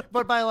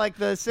 but by like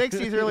the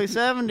 60s, early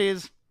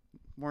 70s,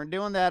 weren't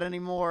doing that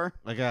anymore.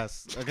 I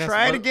guess.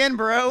 Try it again,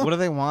 bro. What do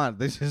they want?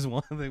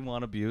 They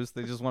want abuse.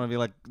 They just want to be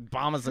like,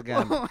 bomb us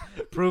again.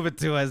 Prove it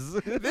to us.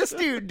 This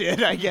dude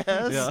did, I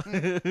guess.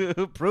 Yeah.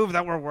 Prove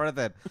that we're worth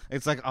it.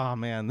 It's like, oh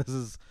man, this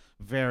is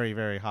very,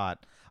 very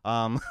hot.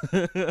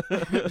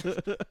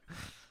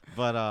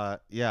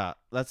 But yeah,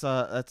 that's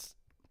nuts.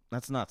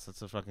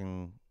 That's a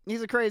fucking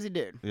He's a crazy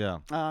dude. yeah.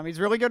 He's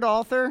a really good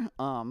author.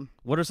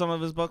 What are some of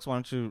his books? Why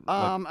don't you?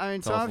 I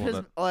mean, tell us some a of his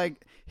little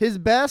his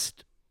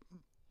best,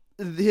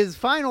 his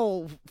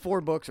final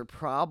 4 books are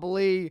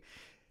probably,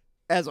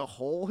 as a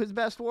whole, his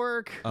best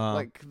work.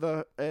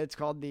 It's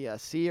called the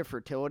Sea of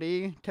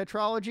Fertility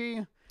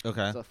tetralogy.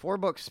 Okay. It's a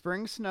 4-book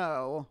Spring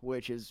Snow,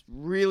 which is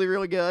really,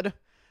 really good.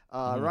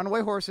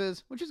 Runaway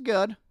Horses, which is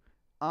good.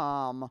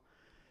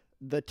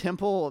 The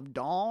Temple of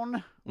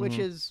Dawn, which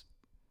is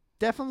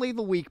definitely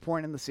the weak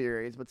point in the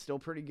series, but still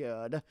pretty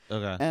good.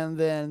 Okay. And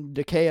then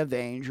Decay of the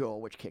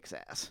Angel, which kicks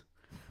ass.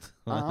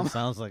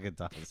 Sounds like it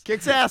does.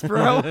 Kicks ass,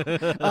 bro.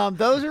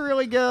 Those are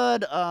really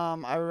good.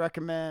 I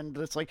recommend.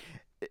 It's like,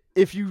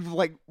 if you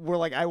were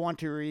like, I want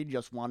to read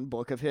just one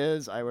book of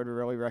his, I would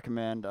really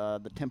recommend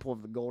The Temple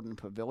of the Golden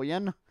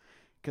Pavilion,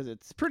 because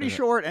it's pretty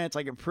short and it's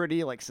like a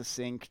pretty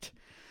succinct.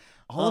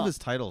 All of his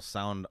titles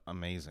sound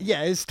amazing.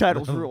 Yeah, his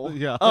titles rule.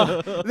 Yeah.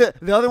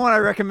 The other one I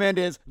recommend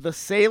is The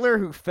Sailor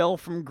Who Fell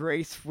from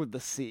Grace with the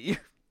Sea.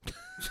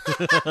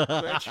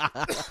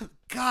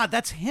 God,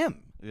 that's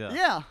him. Yeah.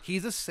 Yeah.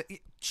 He's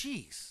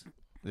jeez.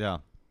 Yeah.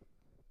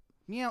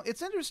 You know,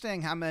 it's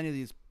interesting how many of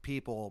these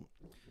people,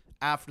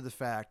 after the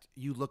fact,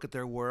 you look at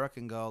their work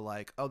and go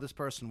like, oh, this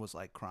person was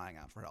like crying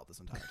out for help this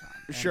entire time.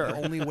 And Sure. The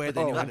only way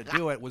they knew how to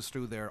do it was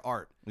through their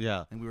art.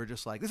 Yeah. And we were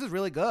just like, this is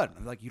really good.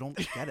 And like, you don't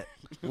get it.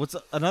 What's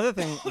another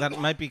thing that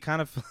might be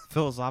kind of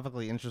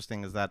philosophically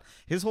interesting is that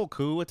his whole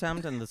coup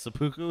attempt and the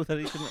seppuku that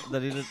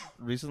he did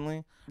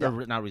recently,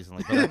 or not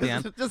recently, but at the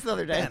end. Just the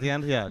other day. At the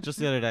end, yeah, just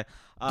the other day.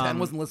 Ben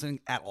wasn't listening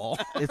at all.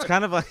 It's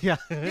kind of like, yeah.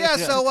 Yeah,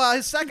 so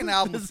his second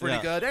album was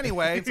pretty good.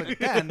 Anyway, it's like,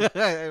 Ben.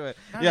 Anyway,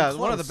 yeah,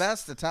 one of the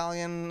close. best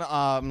Italian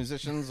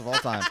musicians of all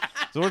time.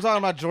 So we're talking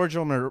about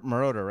Giorgio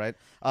Moroder, right?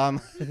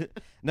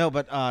 No,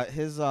 but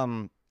his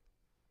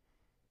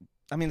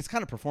I mean, it's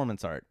kind of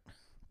performance art.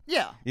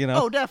 Yeah. You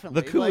know? Oh,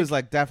 definitely. The coup is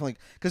definitely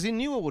because he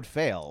knew it would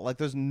fail. Like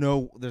there's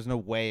no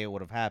way it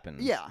would have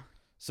happened. Yeah.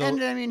 So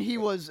And I mean, he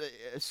was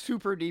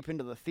super deep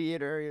into the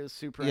theater. He was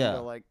super Yeah.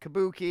 into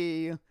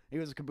kabuki. He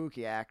was a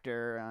kabuki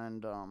actor,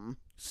 and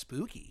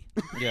Spooky.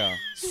 yeah,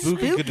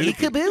 Spooky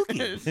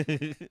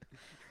kabuki.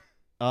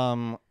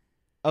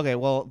 Okay,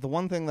 well, the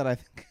one thing that I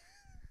think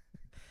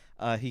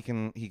he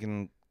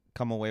can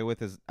come away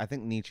with is I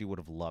think Nietzsche would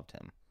have loved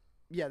him.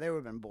 yeah, they would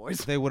have been boys.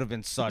 They would have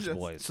been such Yes.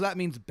 boys. So that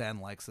means Ben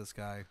likes this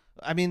guy.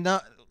 I mean,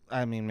 not.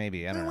 I mean,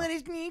 maybe I don't know.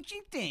 does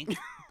Nietzsche think?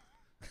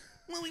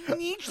 What would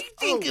Nietzsche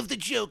think of the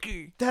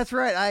Joker? That's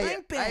right.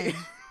 I'm Ben.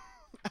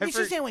 This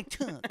is how I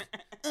talk.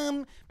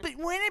 But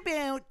what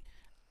about?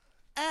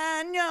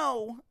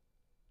 No.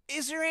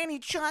 Is there any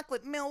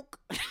chocolate milk?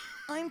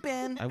 I'm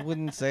Ben. I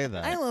wouldn't say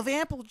that. I love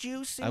apple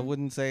juice. And I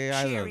wouldn't say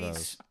either cherries. of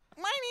those.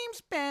 My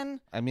name's Ben.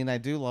 I mean, I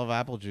do love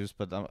apple juice,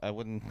 but I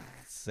wouldn't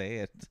say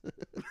it.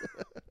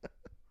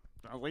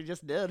 we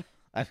just did.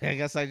 I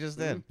guess I just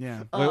did.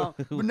 Yeah. But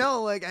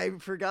no, I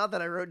forgot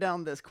that I wrote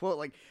down this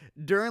quote.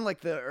 During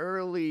the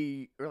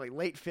early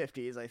late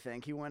 50s, I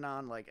think he went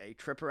on a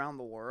trip around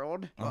the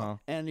world, Uh-huh.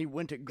 and he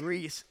went to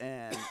Greece,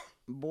 and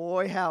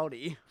boy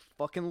howdy,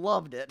 fucking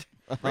loved it.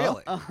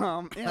 Really?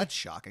 Yeah, That's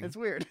shocking. it's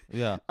weird.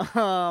 Yeah.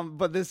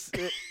 But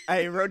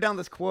I wrote down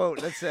this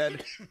quote that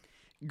said,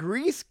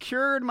 "Greece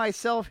cured my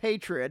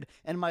self-hatred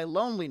and my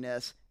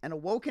loneliness, and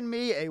awoken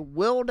me a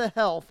will to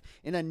health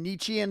in a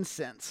Nietzschean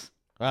sense."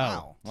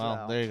 Wow.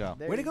 Well, So, there you go.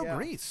 Way to you go,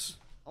 Greece.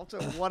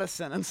 Also, what a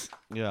sentence.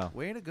 Yeah.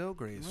 Way to go,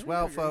 Greece.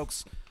 Well,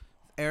 folks,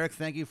 Eric,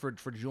 thank you for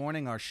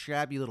joining our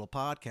shabby little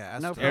podcast.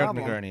 No Eric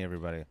problem. McGurney,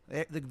 everybody.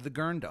 The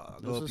Gurn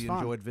Dog. This Hope was you fun.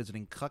 enjoyed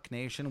visiting Cuck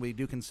Nation. We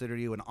do consider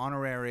you an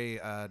honorary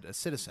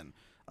citizen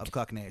of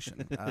Cuck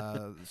Nation.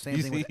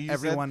 Same thing with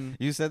everyone.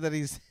 You said that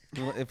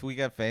if we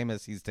get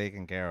famous, he's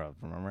taken care of.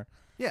 Remember?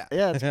 Yeah.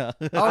 Yeah. Yeah.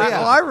 Oh,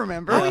 yeah. I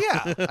remember. Oh,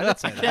 yeah. I did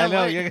say that. I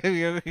know.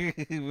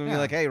 wait. You'll be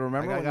like, hey,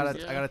 remember? I when gotta,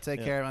 we- I gotta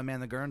take care of my man,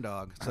 the Gurn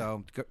Dog.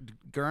 So,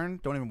 Gurn,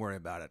 don't even worry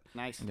about it.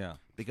 Nice. Yeah.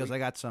 Because I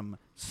got some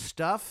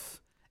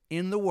stuff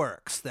in the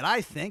works that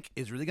I think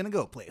is really going to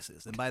go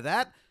places. And by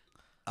that,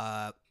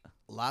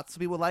 lots of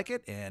people like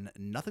it and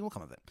nothing will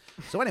come of it.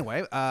 So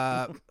anyway,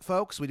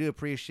 folks, we do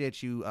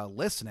appreciate you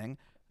listening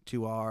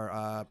to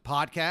our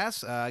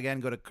podcast. Again,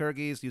 go to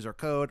Kyrgyz, use our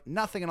code,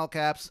 nothing in all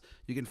caps.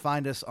 You can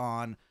find us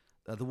on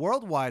the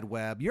World Wide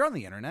Web. You're on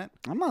the internet.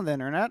 I'm on the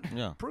internet.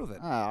 Yeah. Prove it.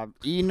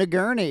 E.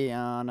 Nagurney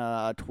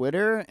on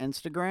Twitter,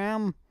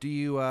 Instagram, Do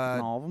you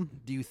and all of them.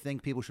 do you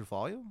think people should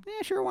follow you?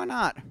 Yeah, sure, why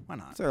not? Why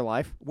not? It's their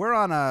life. We're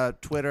on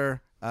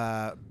Twitter.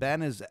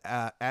 Ben is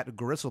at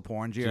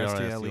Gristleporn,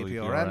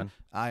 GRSTLEPORN.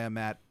 I am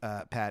at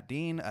Pat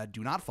Dean.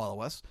 Do not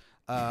follow us.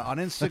 On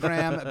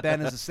Instagram,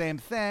 Ben is the same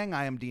thing.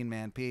 I am Dean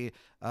Man P.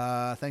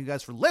 Thank you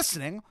guys for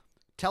listening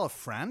tell a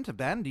friend.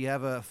 Ben, do you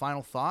have a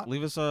final thought?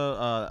 Leave us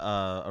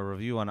a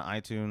review on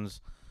iTunes.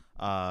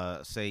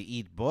 Say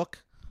eat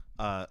book.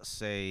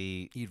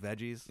 Say Eat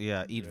veggies.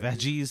 yeah, eat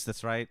veggies.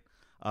 That's right.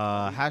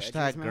 Hashtag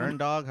veggies, man. Gurn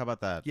Dog. How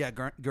about that? Yeah,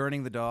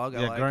 gurning the dog.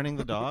 I Yeah, like. gurning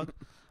the dog.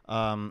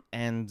 I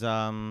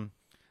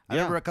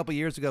remember a couple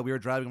years ago we were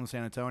driving to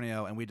San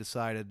Antonio and we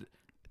decided,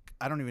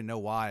 I don't even know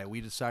why, we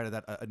decided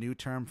that a new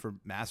term for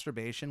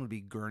masturbation would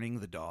be gurning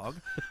the dog.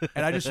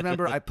 And I just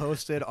remember I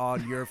posted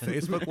on your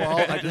Facebook wall,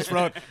 I just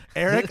wrote,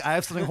 Eric, I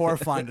have something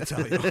horrifying to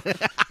tell you.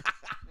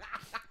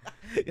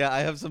 Yeah, I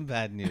have some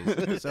bad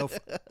news.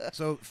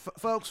 So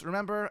folks,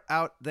 remember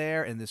out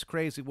there in this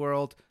crazy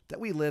world that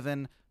we live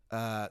in,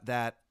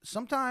 that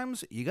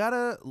sometimes you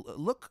gotta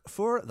look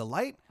for the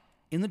light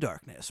in the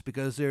darkness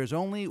because there's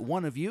only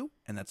one of you,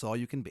 and that's all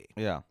you can be.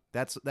 Yeah.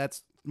 That's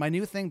my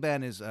new thing,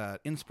 Ben, is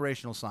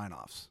inspirational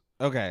sign-offs.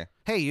 Okay.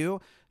 Hey, you,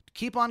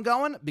 keep on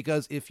going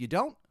because if you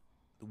don't,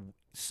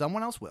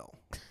 someone else will.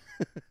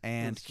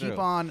 And That's keep true.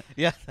 on.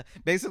 Yeah.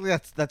 Basically,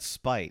 that's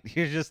spite.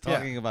 You're just Yeah.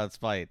 talking about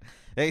spite.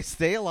 Hey,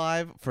 stay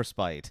alive for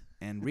spite.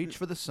 And reach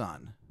for the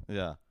sun.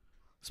 Yeah.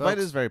 Spite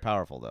Folks, is very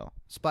powerful, though.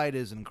 Spite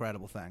is an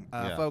incredible thing.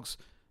 Yeah. Folks,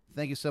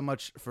 thank you so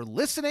much for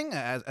listening.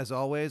 As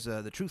always,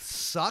 the truth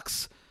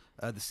sucks.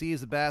 The sea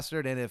is the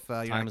bastard. And if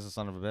you're Time not, is the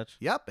son of a bitch.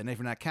 yep, and if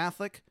you're not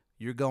Catholic,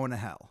 you're going to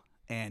hell.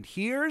 And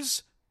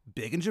here's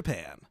Big in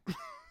Japan.